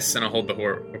 Look at this. And I'll hold the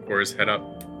horror's head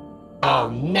up. Oh,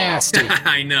 nasty.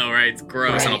 I know, right? It's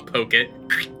gross. And I'll poke it.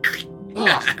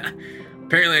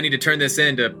 Apparently I need to turn this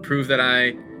in to prove that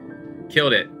I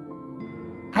killed it.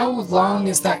 How long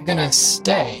is that gonna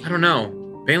stay? I don't know.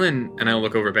 Balin, and I'll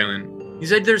look over at Balin. You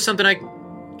said there's something I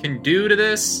can do to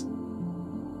this?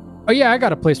 Oh yeah, I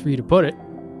got a place for you to put it.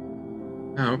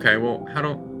 Oh, okay. Well, how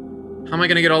am I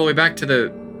gonna get all the way back to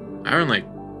the Iron Lake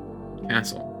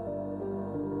Castle?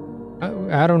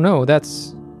 I don't know.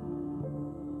 That's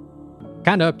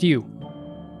kind of up to you.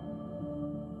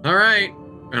 All right.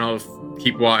 And I'll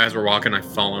keep as we're walking, I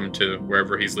follow him to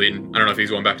wherever he's leading. I don't know if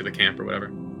he's going back to the camp or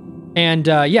whatever. And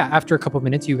after a couple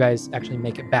minutes, you guys actually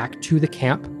make it back to the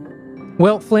camp.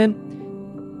 Well,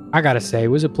 Flynn, I gotta say, it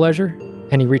was a pleasure.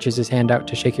 And he reaches his hand out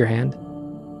to shake your hand.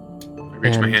 I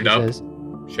reach my hand up,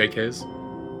 shake his.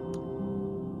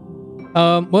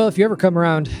 Well, if you ever come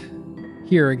around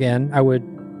here again, I would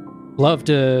love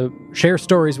to share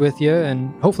stories with you.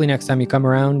 And hopefully next time you come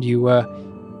around, you've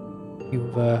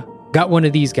got one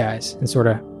of these guys, and sort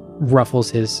of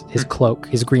ruffles his cloak,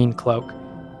 his green cloak.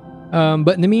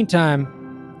 But in the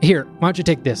meantime, here, why don't you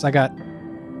take this? I got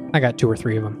 2 or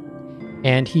 3 of them.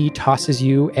 And he tosses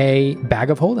you a bag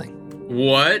of holding.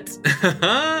 What?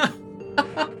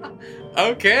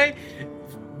 Okay.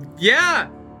 Yeah.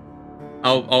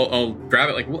 I'll grab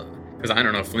it, like, because I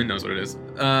don't know if Flynn knows what it is.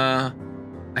 I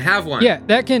have one. Yeah,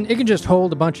 it can just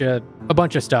hold a bunch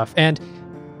of stuff, and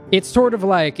it's sort of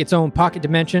like its own pocket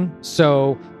dimension.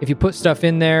 So if you put stuff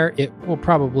in there, it will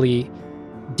probably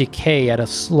decay at a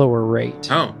slower rate.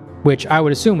 Oh. Which I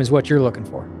would assume is what you're looking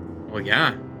for. Well,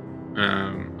 yeah.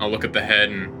 I'll look at the head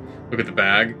and look at the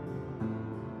bag.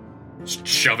 Just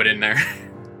shove it in there.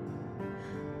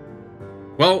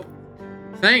 Well,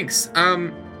 thanks.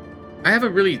 I have a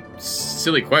really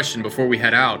silly question before we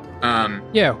head out.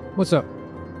 Yeah, what's up?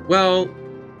 Well,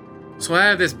 so I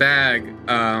have this bag,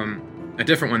 a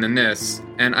different one than this,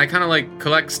 and I kind of like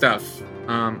collect stuff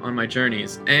on my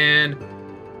journeys. And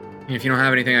if you don't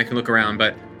have anything, I can look around.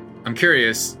 But I'm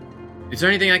curious, is there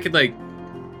anything I could like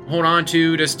hold on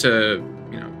to just to,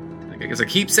 like, as a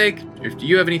keepsake? If do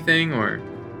you have anything, or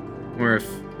if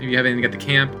maybe you have anything at the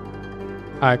camp?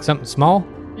 Something small?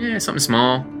 Yeah, something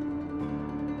small.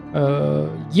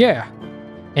 Yeah.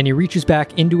 And he reaches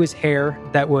back into his hair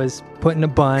that was put in a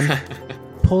bun,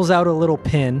 pulls out a little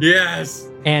pin. Yes.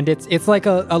 And it's like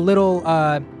a little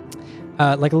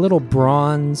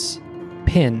bronze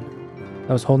pin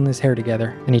that was holding his hair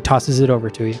together, and he tosses it over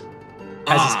to you.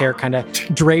 As his hair kind of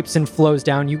drapes and flows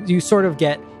down, you sort of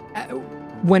get,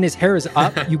 when his hair is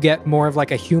up, you get more of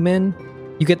like a human.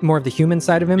 You get more of the human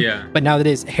side of him. Yeah. But now that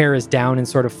his hair is down and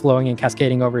sort of flowing and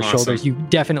cascading over his shoulders, you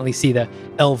definitely see the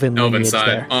elven lineage side.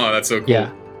 there. Oh, that's so cool.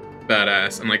 Yeah.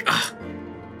 Badass. I'm like,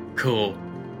 cool.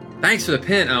 Thanks for the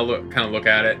pin. And I'll look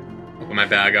at it, open my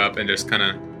bag up, and just kind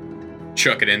of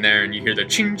chuck it in there, and you hear the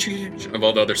ching ching of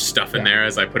all the other stuff in there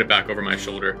as I put it back over my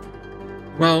shoulder.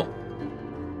 Well,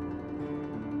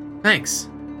 thanks.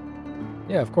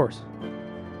 Yeah, of course.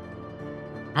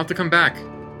 I'll have to come back,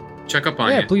 check up on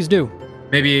you. Yeah, please do.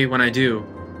 Maybe when I do,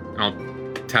 I'll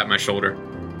tap my shoulder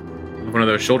with one of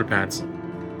those shoulder pads.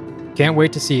 Can't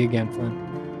wait to see you again, Flynn.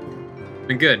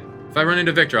 Been good. If I run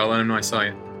into Victor, I'll let him know I saw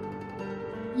you.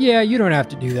 Yeah, you don't have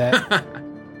to do that.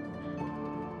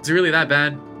 Is it really that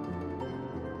bad?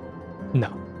 No.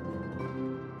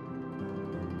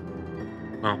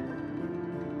 Well,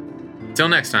 till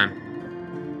next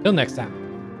time. Till next time.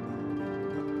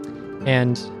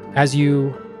 And as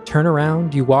you turn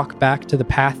around, you walk back to the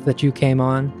path that you came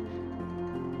on.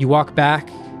 You walk back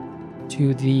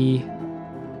to the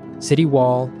city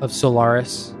wall of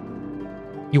Solaris.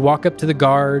 You walk up to the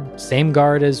guard, same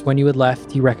guard as when you had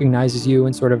left. He recognizes you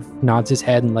and sort of nods his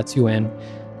head and lets you in,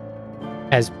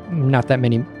 as not that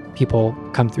many people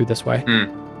come through this way.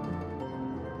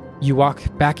 You walk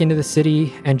back into the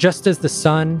city, and just as the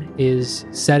sun is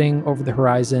setting over the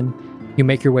horizon, you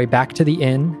make your way back to the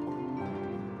inn,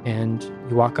 and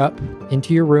you walk up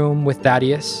into your room with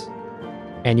Thaddeus,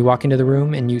 and you walk into the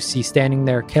room, and you see standing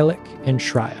there Kellic and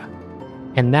Shreya.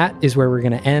 And that is where we're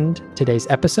going to end today's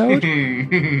episode. We're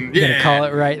going to call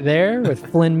it right there, with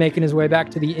Flynn making his way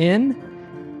back to the inn.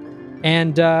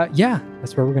 And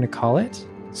that's where we're going to call it.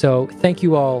 So thank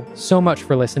you all so much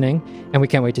for listening, and we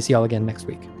can't wait to see y'all again next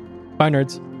week. Bye,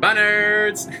 nerds. Bye,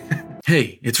 nerds.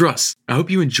 Hey, it's Russ. I hope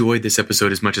you enjoyed this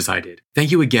episode as much as I did.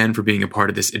 Thank you again for being a part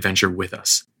of this adventure with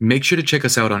us. Make sure to check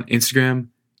us out on Instagram,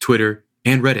 Twitter,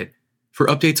 and Reddit for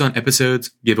updates on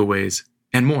episodes, giveaways,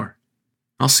 and more.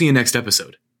 I'll see you next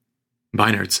episode.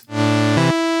 Bye, nerds.